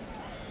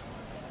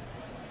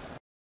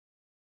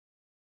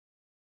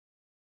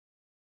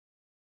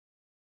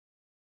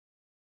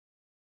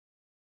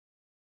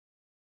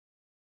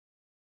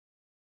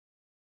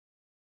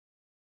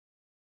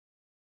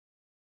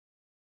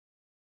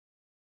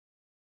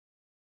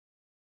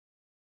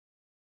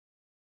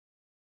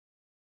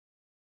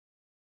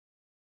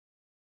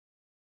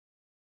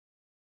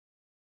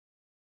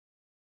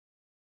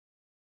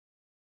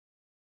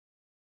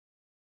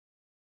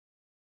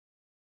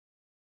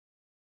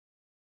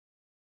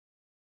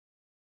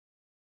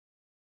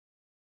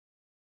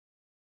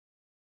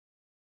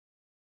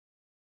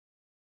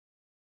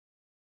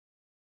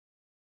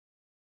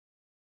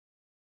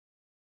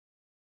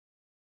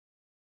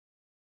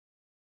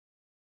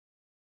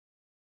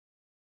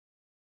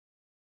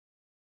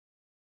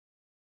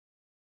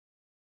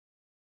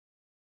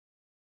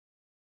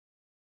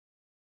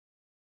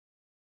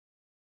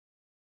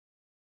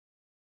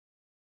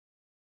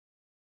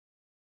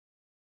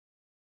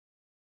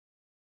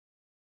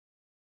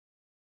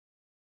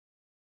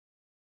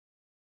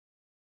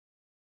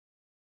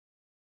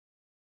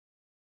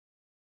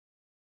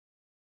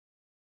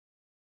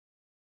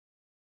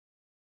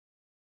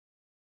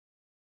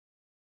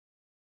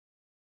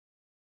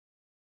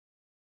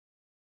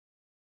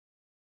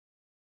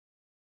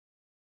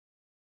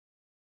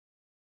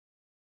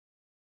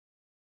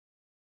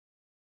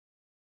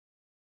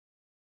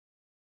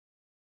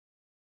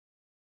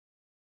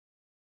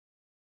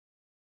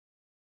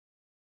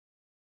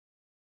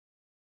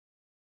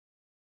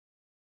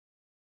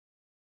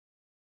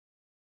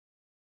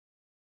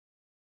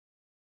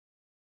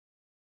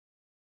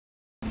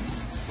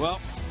 Well,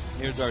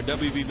 here's our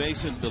WB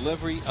Mason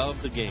delivery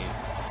of the game.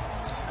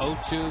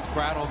 0-2,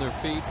 crowd on their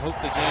feet, hope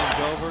the game's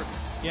over.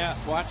 Yeah,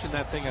 watching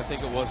that thing, I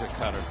think it was a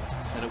cutter.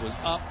 And it was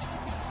up,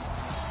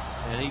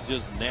 and he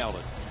just nailed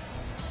it.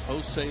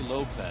 Jose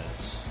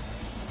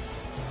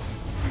Lopez.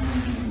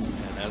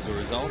 as a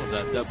result of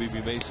that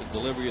W.B. Mason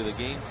delivery of the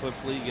game.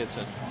 Cliff Lee gets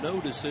a no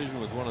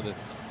decision with one of the.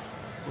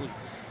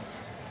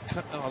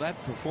 Oh,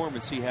 that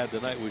performance he had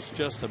tonight was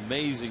just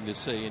amazing to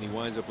see, and he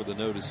winds up with a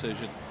no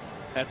decision.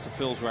 That's the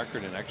Phil's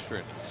record in extra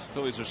innings.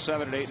 Phillies are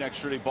 7-8 in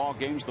extra inning ball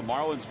games. The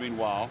Marlins,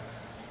 meanwhile,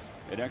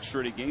 in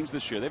extra inning games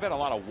this year, they've had a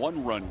lot of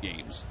one-run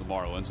games, the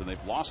Marlins, and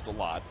they've lost a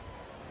lot.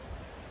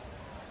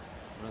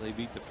 Well, they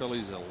beat the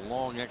Phillies in a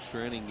long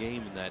extra inning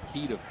game in that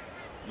heat of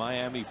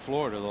Miami,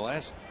 Florida, the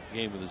last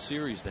game of the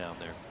series down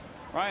there.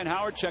 Ryan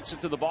Howard checks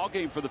into the ball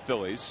game for the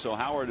Phillies, so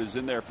Howard is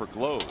in there for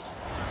Glode.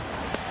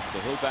 So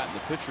he'll bat in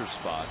the pitcher's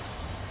spot.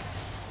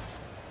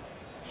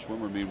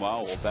 Schwimmer,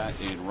 meanwhile, will bat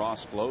in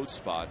Ross Glode's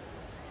spot.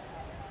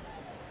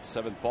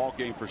 7th ball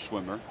game for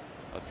Schwimmer.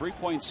 A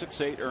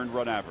 3.68 earned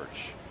run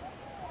average.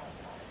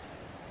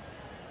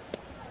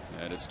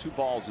 And it's 2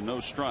 balls and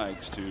no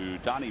strikes to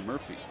Donnie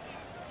Murphy.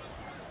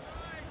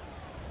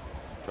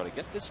 Try to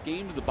get this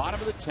game to the bottom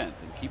of the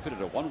 10th and keep it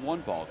at a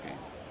 1-1 ball game.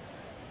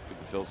 Give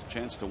the Phils a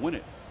chance to win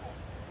it.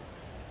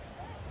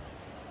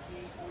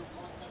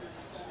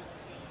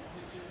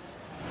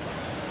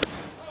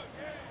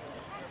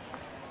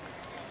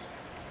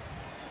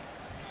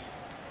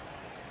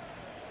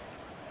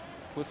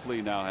 Cliff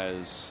Lee now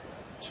has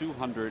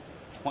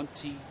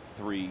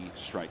 223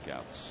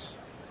 strikeouts.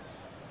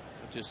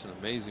 Just an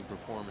amazing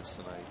performance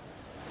tonight.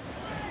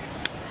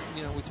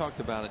 You know, we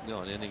talked about it,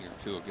 an inning or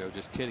two ago,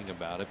 just kidding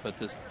about it, but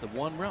the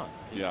 1 run.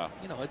 Yeah.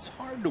 It's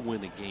hard to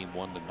win a game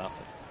 1-0.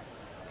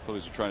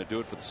 Phillies are trying to do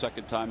it for the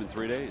 2nd time in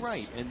 3 days.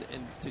 Right,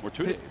 or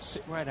 2 days.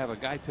 Right, have a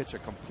guy pitch a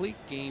complete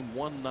game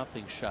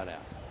 1-0 shutout.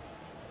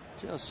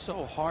 Just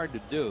so hard to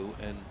do,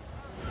 and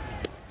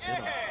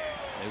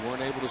they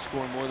weren't able to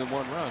score more than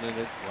 1 run, and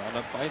it wound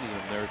up biting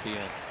them there at the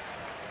end.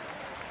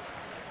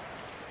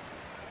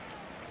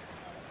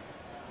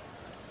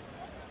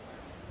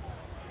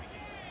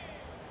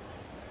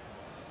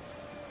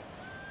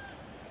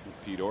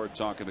 Pete Orr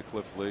talking to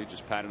Cliff Lee,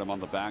 just patted him on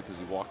the back as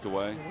he walked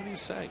away. What do you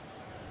say?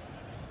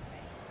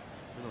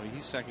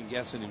 He's second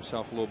guessing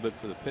himself a little bit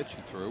for the pitch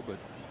he threw, but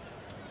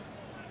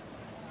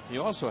he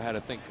also had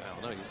to think, I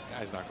don't know, the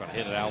guy's not going to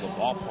hit it out of the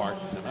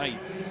ballpark tonight.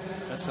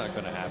 That's not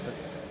going to happen.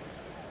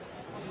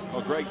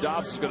 Well, Greg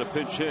Dobbs is going to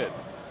pinch hit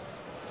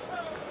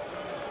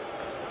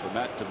for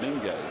Matt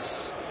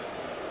Dominguez.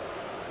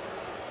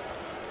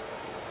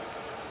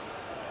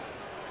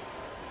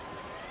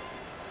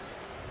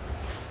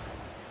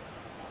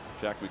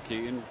 Jack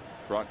McKeon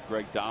brought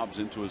Greg Dobbs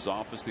into his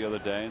office the other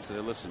day and said,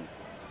 hey, listen,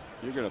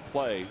 you're going to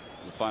play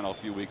the final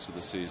few weeks of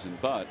the season,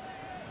 but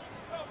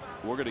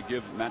we're going to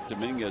give Matt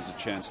Dominguez a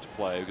chance to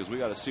play because we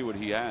got to see what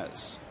he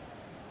has.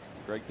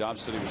 Greg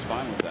Dobbs said he was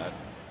fine with that.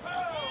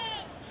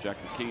 Jack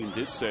McKeon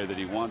did say that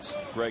he wants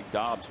Greg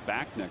Dobbs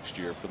back next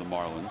year for the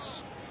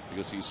Marlins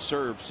because he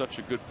served such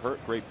a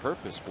great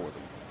purpose for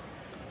them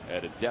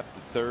at a depth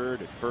at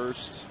third, at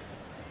first,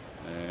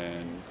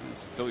 and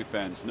as Philly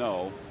fans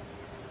know,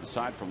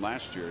 aside from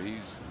last year, he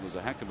was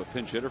a heck of a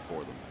pinch hitter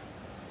for them.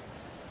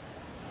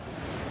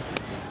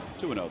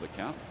 2-0 the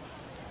count.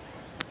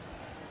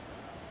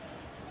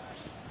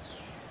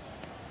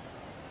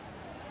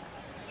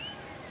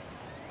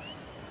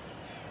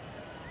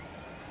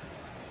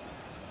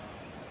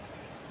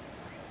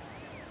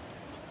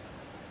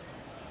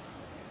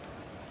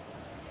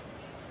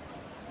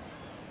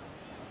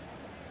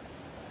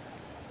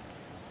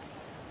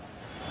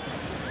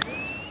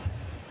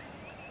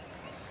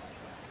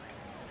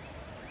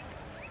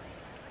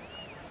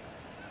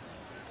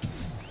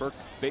 Burke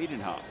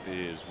Badenhop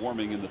is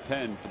warming in the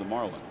pen for the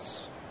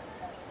Marlins.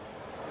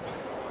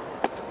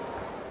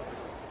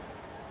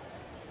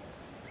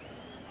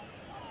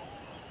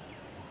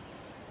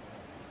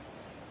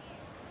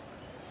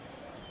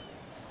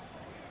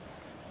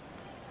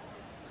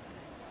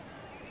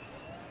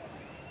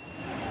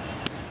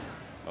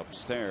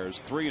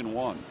 Upstairs,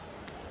 3-1.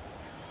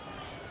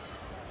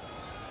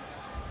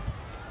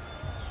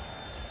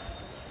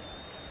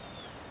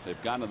 They've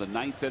gone to the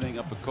 9th inning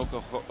up at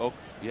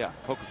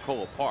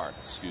Coca-Cola Park.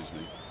 Excuse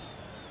me.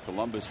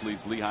 Columbus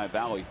leads Lehigh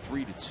Valley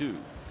 3-2.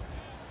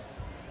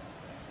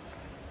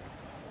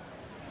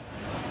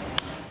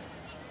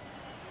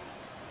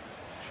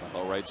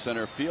 Shallow right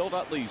center field.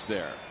 Utley's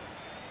there.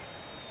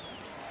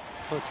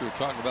 I thought you were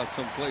talking about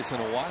some place in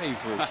Hawaii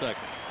for a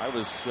second. I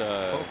was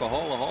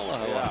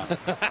Coca-Cola. Yeah.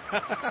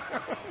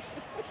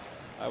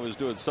 I was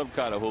doing some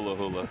kind of hula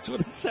hula. That's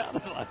what it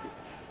sounded like.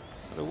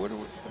 I wonder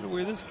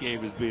where this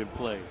game is being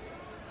played.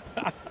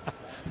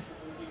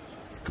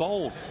 It's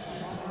cold.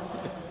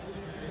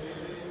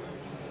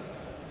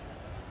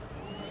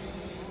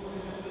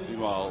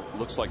 Meanwhile,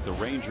 looks like the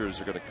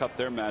Rangers are going to cut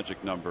their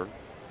magic number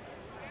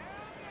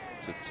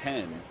to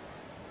 10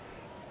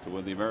 to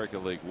win the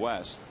American League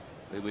West.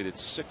 They lead it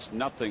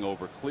 6-0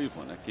 over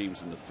Cleveland. That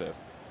game's in the 5th.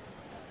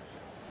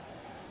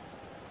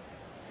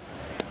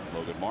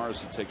 Logan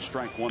Morrison takes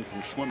strike 1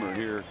 from Schwimmer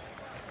here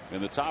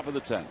in the top of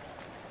the 10th.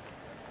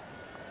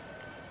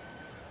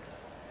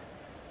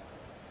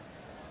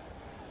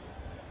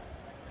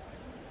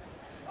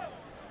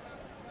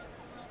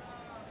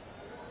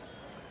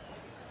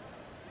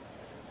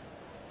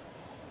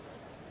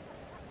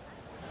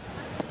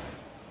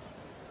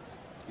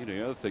 You know,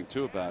 the other thing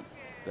too about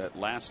that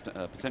last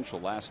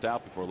potential last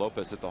out before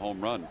Lopez hit the home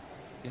run.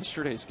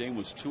 Yesterday's game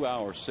was 2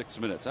 hours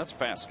 6 minutes. That's a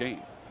fast game.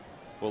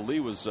 Well,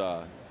 Lee was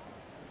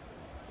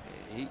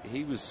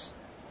he was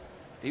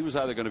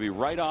either going to be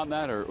right on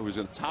that or he was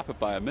going to top it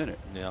by a minute.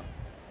 Yeah.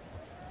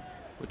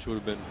 Which would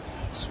have been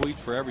sweet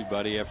for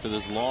everybody after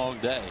this long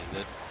day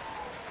that,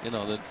 you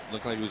know, that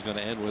looked like it was going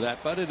to end with that,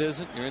 but it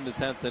isn't. You're in the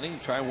 10th inning.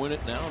 Try and win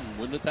it now and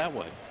win it that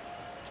way.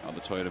 On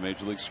the Toyota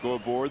Major League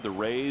scoreboard, the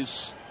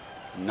Rays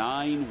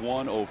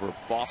 9-1 over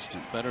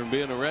Boston. Better than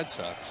being the Red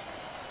Sox.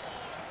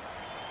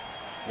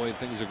 The way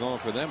things are going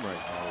for them right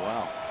now. Oh,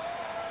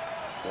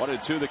 wow.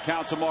 1-2 the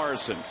count to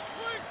Morrison.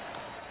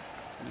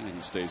 And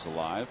he stays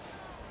alive.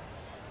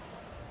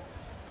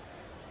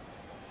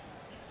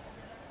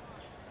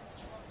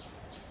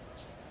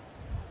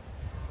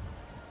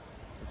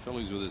 The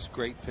Phillies with this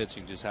great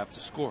pitching just have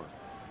to score.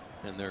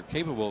 And they're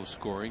capable of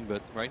scoring,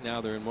 but right now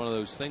they're in one of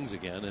those things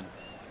again. And,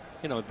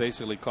 you know, it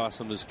basically cost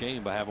them this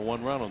game by having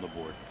 1 run on the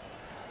board.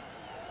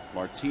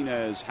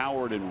 Martinez,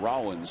 Howard, and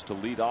Rollins to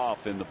lead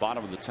off in the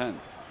bottom of the 10th.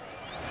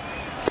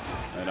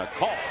 And a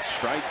call,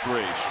 strike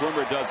 3.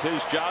 Schwimmer does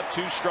his job.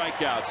 2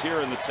 strikeouts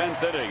here in the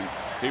 10th inning.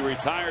 He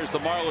retires the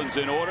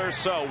Marlins in order.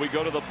 So we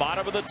go to the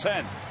bottom of the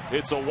 10th.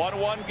 It's a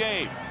 1-1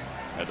 game.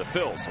 And the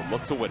Phils will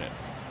look to win it.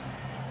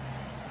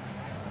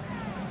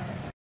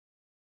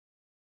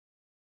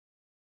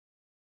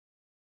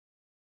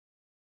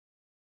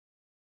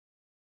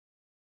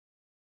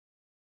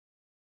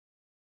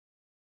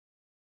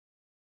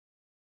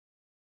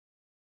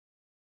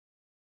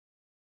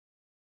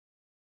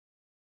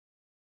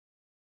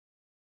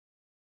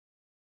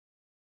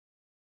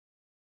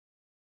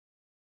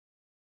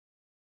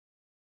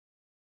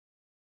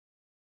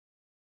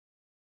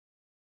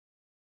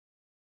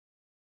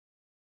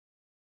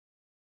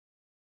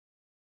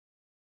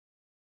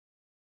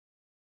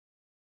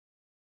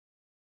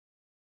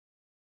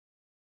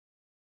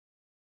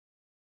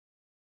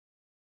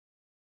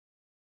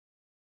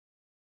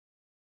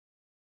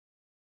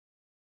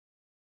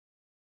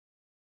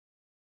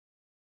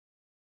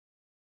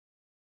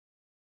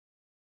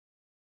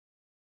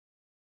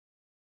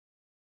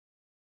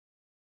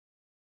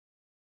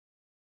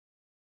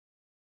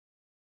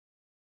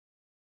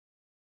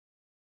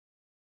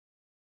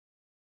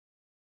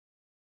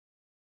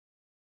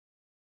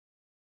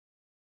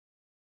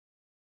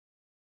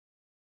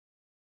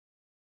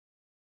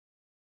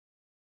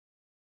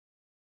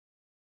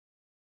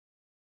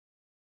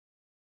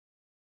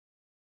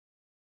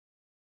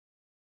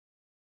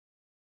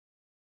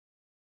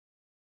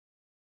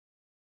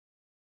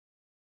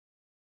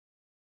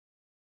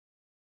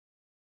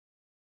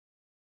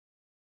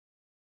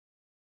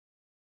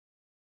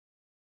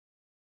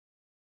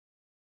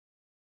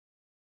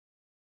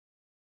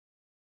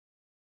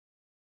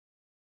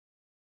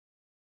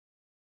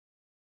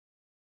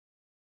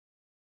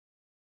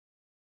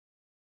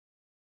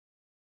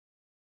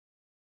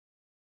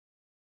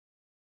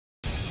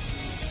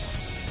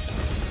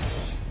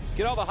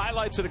 Get all the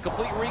highlights and a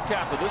complete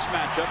recap of this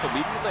matchup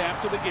immediately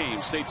after the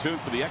game. Stay tuned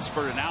for the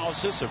expert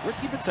analysis of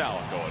Ricky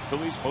Metallico at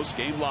Phillies Post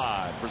Game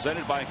Live,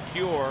 presented by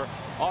Pure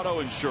Auto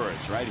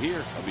Insurance, right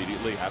here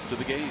immediately after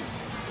the game.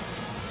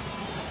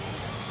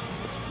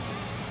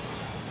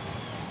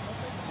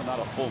 Well, not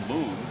a full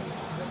moon.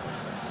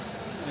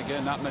 And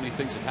again, not many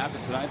things have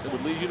happened tonight that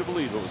would lead you to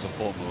believe it was a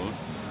full moon,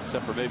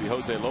 except for maybe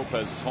Jose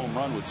Lopez's home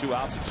run with 2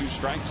 outs and 2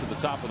 strikes at the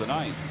top of the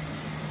 9th.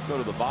 Go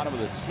to the bottom of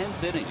the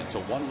 10th inning. It's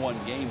a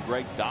 1-1 game.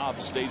 Greg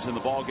Dobbs stays in the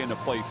ballgame to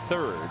play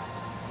third.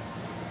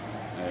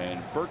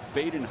 And Burt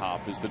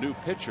Badenhop is the new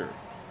pitcher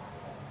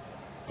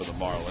for the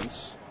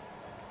Marlins.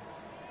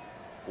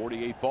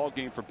 48th ball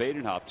game for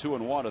Badenhop.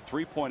 2-1, a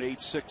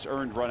 3.86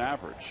 earned run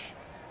average.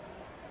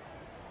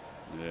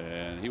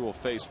 And he will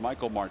face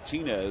Michael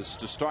Martinez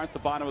to start the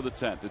bottom of the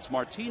 10th. It's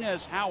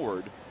Martinez,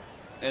 Howard,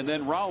 and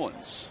then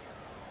Rollins.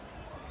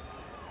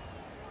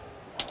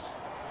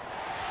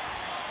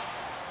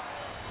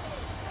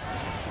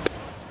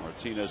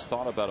 Martinez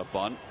thought about a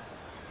bunt.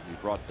 He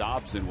brought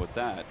Dobbs in with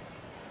that.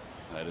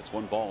 And it's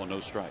 1 ball and no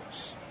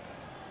strikes.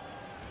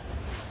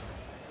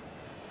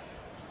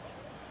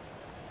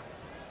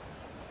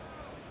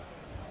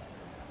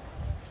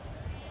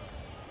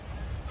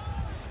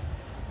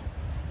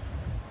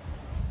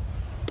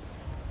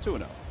 Two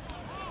and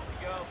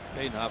 0.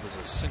 Badenhop is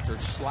a sinker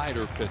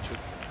slider pitcher.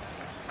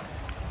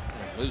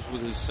 And lives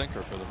with his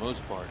sinker for the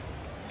most part.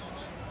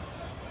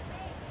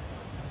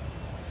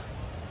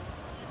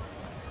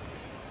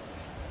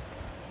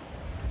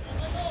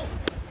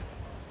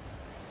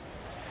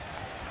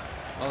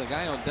 Well, the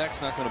guy on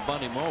deck's not going to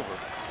bunt him over.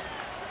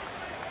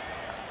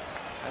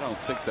 I don't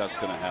think that's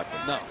going to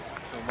happen. No.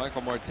 So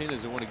Michael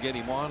Martinez, they want to get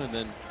him on and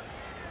then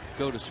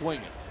go to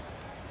swinging.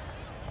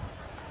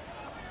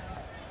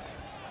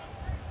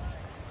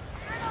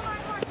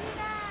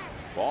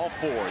 Ball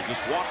 4. He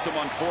just walked him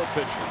on 4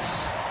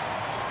 pitches.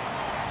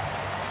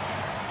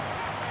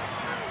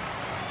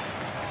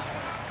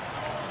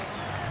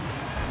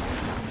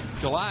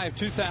 July of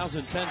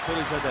 2010,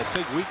 Phillies had that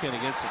big weekend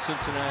against the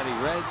Cincinnati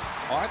Reds.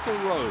 Arthur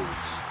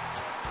Rhodes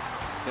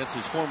That's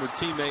his former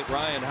teammate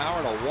Ryan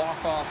Howard, a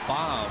walk-off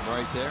bomb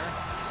right there.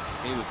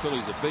 Gave the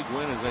Phillies a big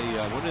win as they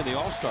went in the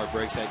All-Star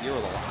break that year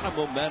with a lot of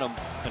momentum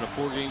and a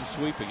 4-game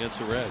sweep against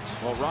the Reds.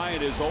 Well,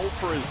 Ryan is 0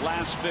 for his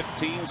last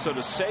 15, so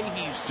to say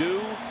he's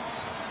due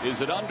is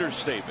an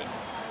understatement.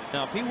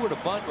 Now, if he were to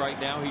bunt right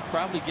now, he'd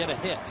probably get a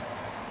hit.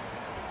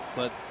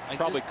 But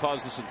probably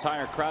cause this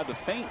entire crowd to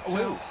faint, too.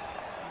 Well,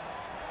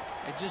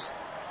 I just,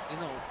 you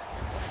know,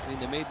 I mean,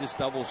 they made this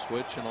double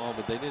switch and all,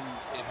 but they didn't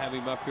have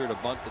him up here to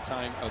bunt the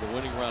time or the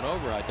winning run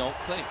over, I don't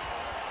think.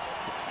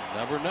 But you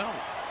never know.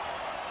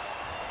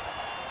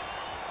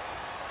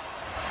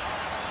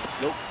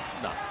 Nope.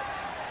 No.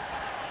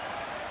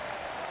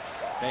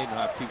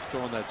 Badenhop keeps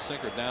throwing that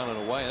sinker down and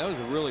away. That was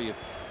a really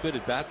good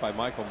at bat by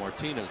Michael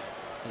Martinez.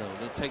 You know,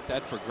 don't take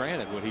that for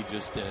granted what he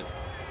just did.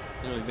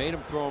 You know, he made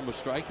him throw him a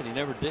strike and he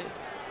never did.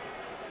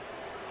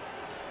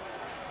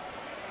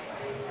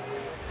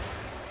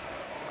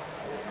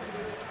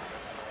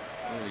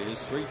 There he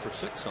is, 3 for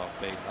 6 off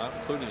Badenhop,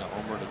 including a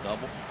homer and a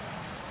double.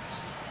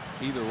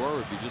 Either or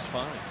would be just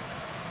fine.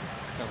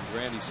 Comes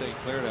Randy St.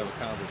 Clair to have a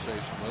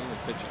conversation with him,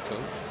 the pitching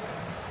coach.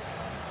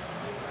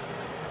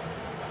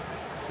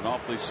 An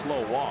awfully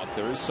slow walk.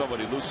 There is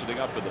somebody loosening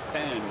up in the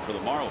pen for the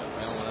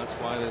Marlins. Well, that's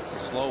why it's a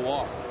slow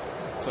walk.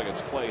 Looks like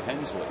it's Clay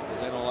Hensley.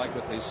 They don't like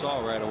what they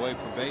saw right away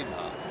from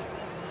Badenhop.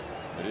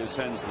 It is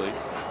Hensley.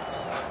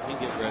 He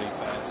get ready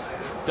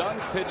fast. Dunn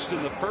pitched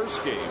in the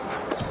first game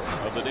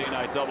of the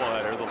day-night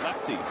doubleheader, the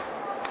lefty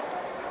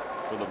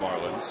for the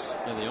Marlins.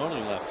 And the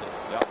only lefty.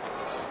 Yep.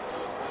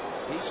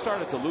 He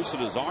started to loosen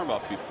his arm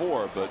up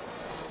before, but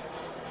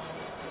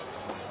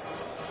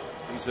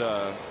he's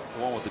the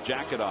one with the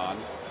jacket on,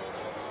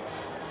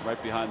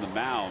 right behind the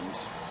mound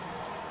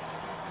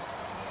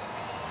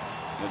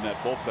in that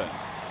bullpen,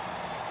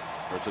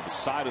 or to the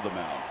side of the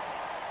mound.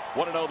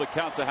 1-0 the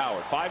count to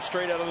Howard. 5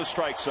 straight out of the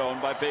strike zone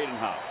by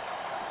Badenhop.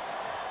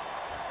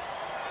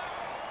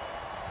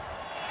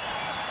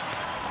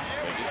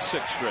 Make it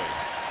 6 straight.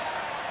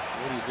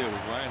 What do you do?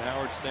 Does Ryan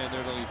Howard stand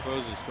there till he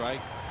throws a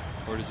strike?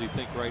 Or does he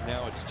think right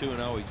now it's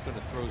 2-0, he's going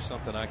to throw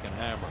something I can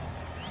hammer?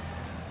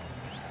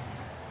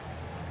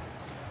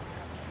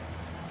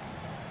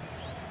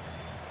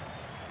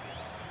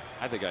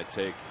 I think I'd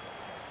take.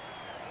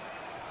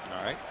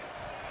 All right.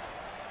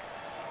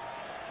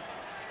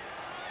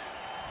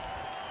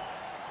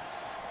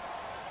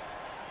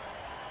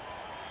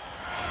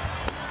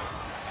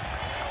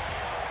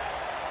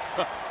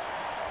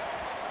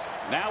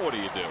 Now what do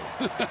you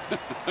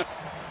do?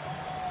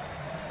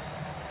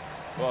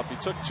 Well, if you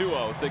took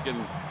 2-0 thinking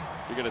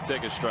you're going to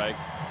take a strike,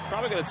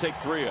 probably going to take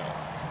 3-0.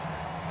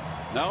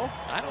 No?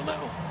 I don't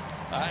know.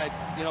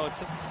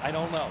 I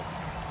don't know.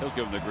 He'll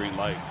give him the green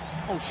light.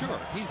 Oh, sure.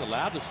 He's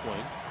allowed to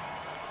swing.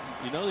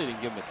 You know they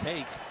didn't give him a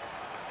take.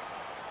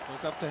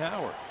 It's up to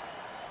Howard.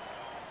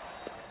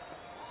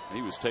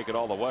 He was taking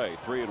all the way.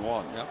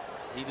 3-1. Yep.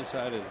 He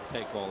decided to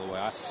take all the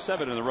way.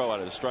 7 in a row out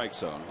of the strike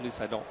zone. At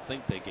least I don't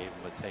think they gave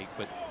him a take,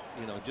 but,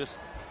 you know, just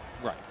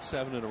right.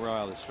 7 in a row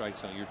out of the strike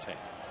zone, you're taking.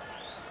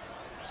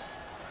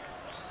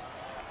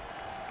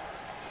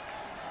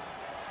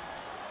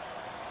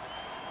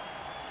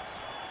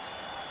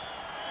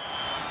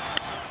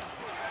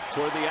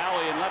 Toward the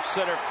alley in left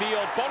center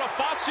field.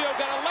 Bonifacio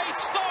got a late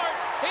start.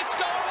 It's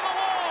going to the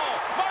wall.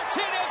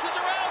 Martinez is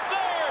around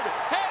third,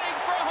 heading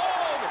for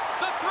home.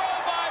 The throw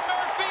by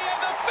Murphy, and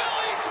the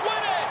Phillies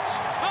win it.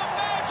 The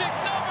magic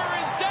number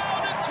is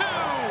down to 2.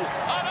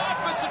 On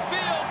opposite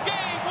field,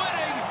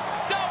 game-winning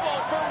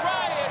double for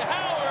Ryan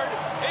Howard.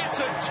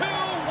 It's a 2-1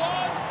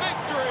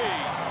 victory.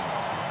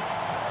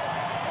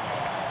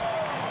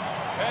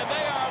 And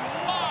they are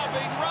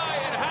mobbing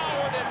Ryan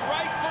Howard, and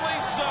rightfully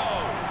so.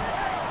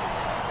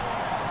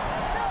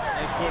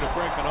 Nice way to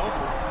break an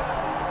over.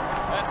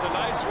 That's a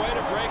nice way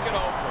to break it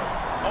over.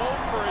 0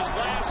 for his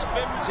last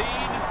 15,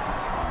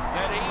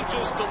 and he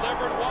just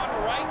delivered one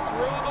right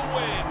through the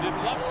wind in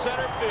left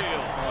center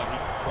field. Oh, he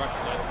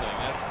crushed that thing.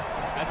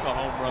 That's a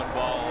home run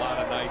ball a lot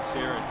of nights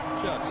here, and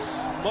just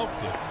smoked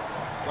it.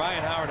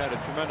 Ryan Howard had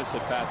a tremendous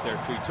at bat there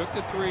too. He took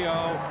the 3-0,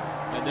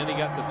 and then he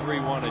got the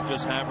 3-1 and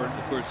just hammered.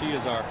 Of course, he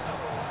is our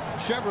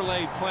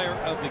Chevrolet player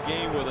of the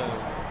game with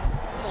a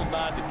little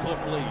nod to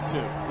Cliff Lee,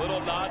 too. Little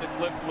nod to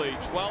Cliff Lee.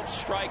 12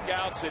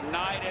 strikeouts in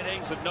 9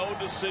 innings and no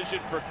decision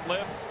for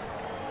Cliff.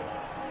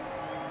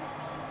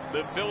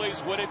 The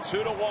Phillies win it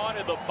 2-1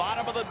 in the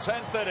bottom of the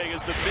 10th inning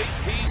as the big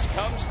piece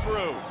comes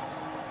through.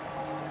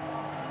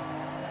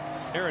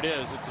 Here it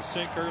is. It's a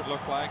sinker, it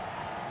looked like.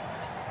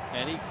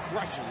 And he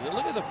crushes it.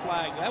 Look at the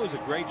flag. That was a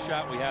great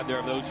shot we had there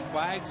of those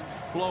flags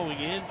blowing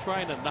in,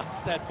 trying to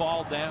knock that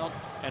ball down,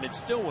 and it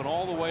still went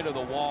all the way to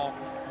the wall.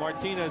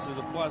 Martinez is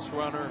a plus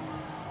runner.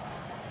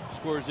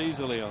 Scores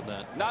easily on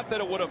that. Not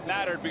that it would have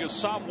mattered because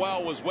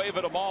Samuel was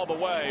waving him all the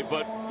way,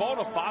 but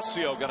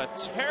Bonifacio got a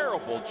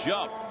terrible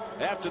jump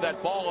after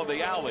that ball in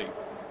the alley.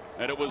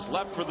 And it was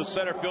left for the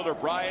center fielder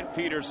Brian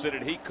Peterson,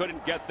 and he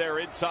couldn't get there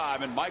in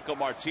time. And Michael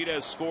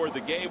Martinez scored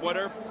the game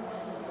winner.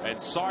 And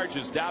Sarge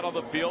is down on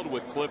the field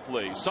with Cliff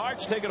Lee.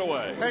 Sarge, take it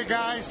away. Hey,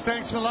 guys,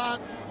 thanks a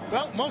lot.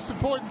 Well, most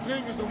important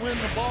thing is to win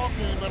the ball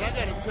game, but I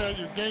got to tell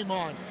you, game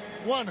on.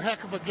 One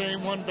heck of a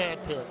game, one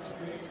bad pitch.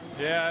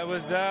 Yeah, it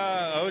was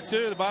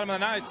 0-2, the bottom of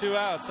the ninth, 2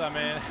 outs. I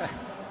mean,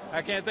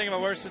 I can't think of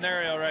a worse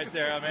scenario right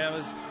there. I mean, it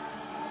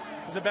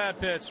was a bad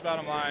pitch,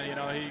 bottom line. You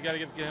know, you got to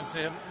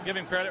give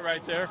him credit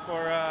right there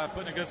for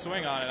putting a good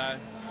swing on it. I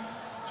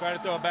tried to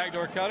throw a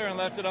backdoor cutter and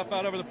left it up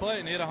out over the plate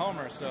and hit a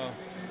homer. So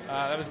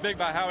that was big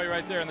by Howie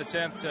right there in the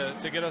 10th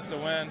to get us the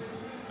win.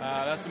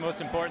 That's the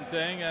most important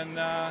thing, and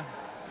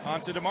on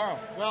to tomorrow.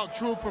 Well,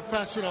 true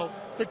professional.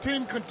 The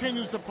team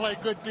continues to play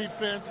good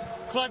defense.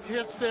 Clutch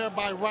hits there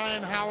by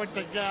Ryan Howard,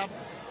 the gap.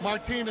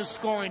 Martinez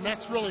scoring.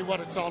 That's really what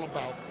it's all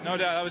about. No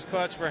doubt. That was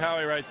clutch for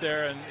Howie right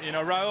there. And, you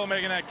know, Raul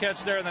making that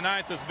catch there in the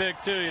 9th was big,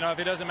 too. You know, if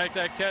he doesn't make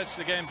that catch,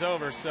 the game's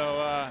over.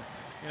 So,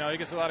 you know, he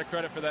gets a lot of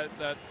credit for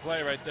that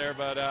play right there.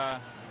 But,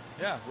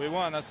 yeah, we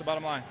won. That's the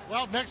bottom line.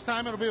 Well, next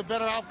time it'll be a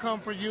better outcome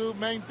for you.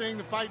 Main thing,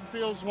 the Fighting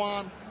Fields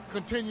won.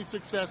 Continued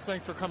success.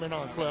 Thanks for coming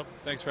on, Cliff.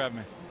 Thanks for having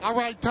me. All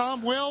right,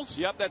 Tom Wills.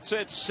 Yep, that's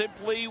it.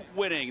 Simply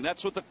winning.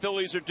 That's what the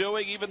Phillies are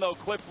doing. Even though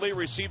Cliff Lee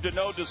received a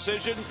no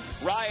decision,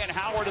 Ryan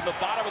Howard in the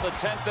bottom of the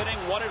 10th inning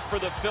won it for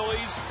the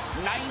Phillies.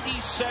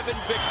 97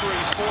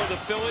 victories for the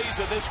Phillies.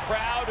 And this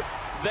crowd,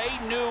 they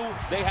knew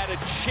they had a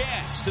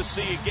chance to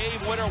see a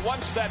game winner.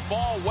 Once that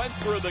ball went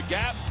through the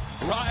gap,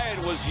 Ryan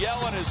was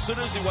yelling as soon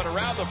as he went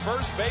around the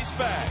first base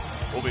bag.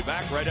 We'll be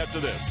back right after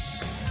this.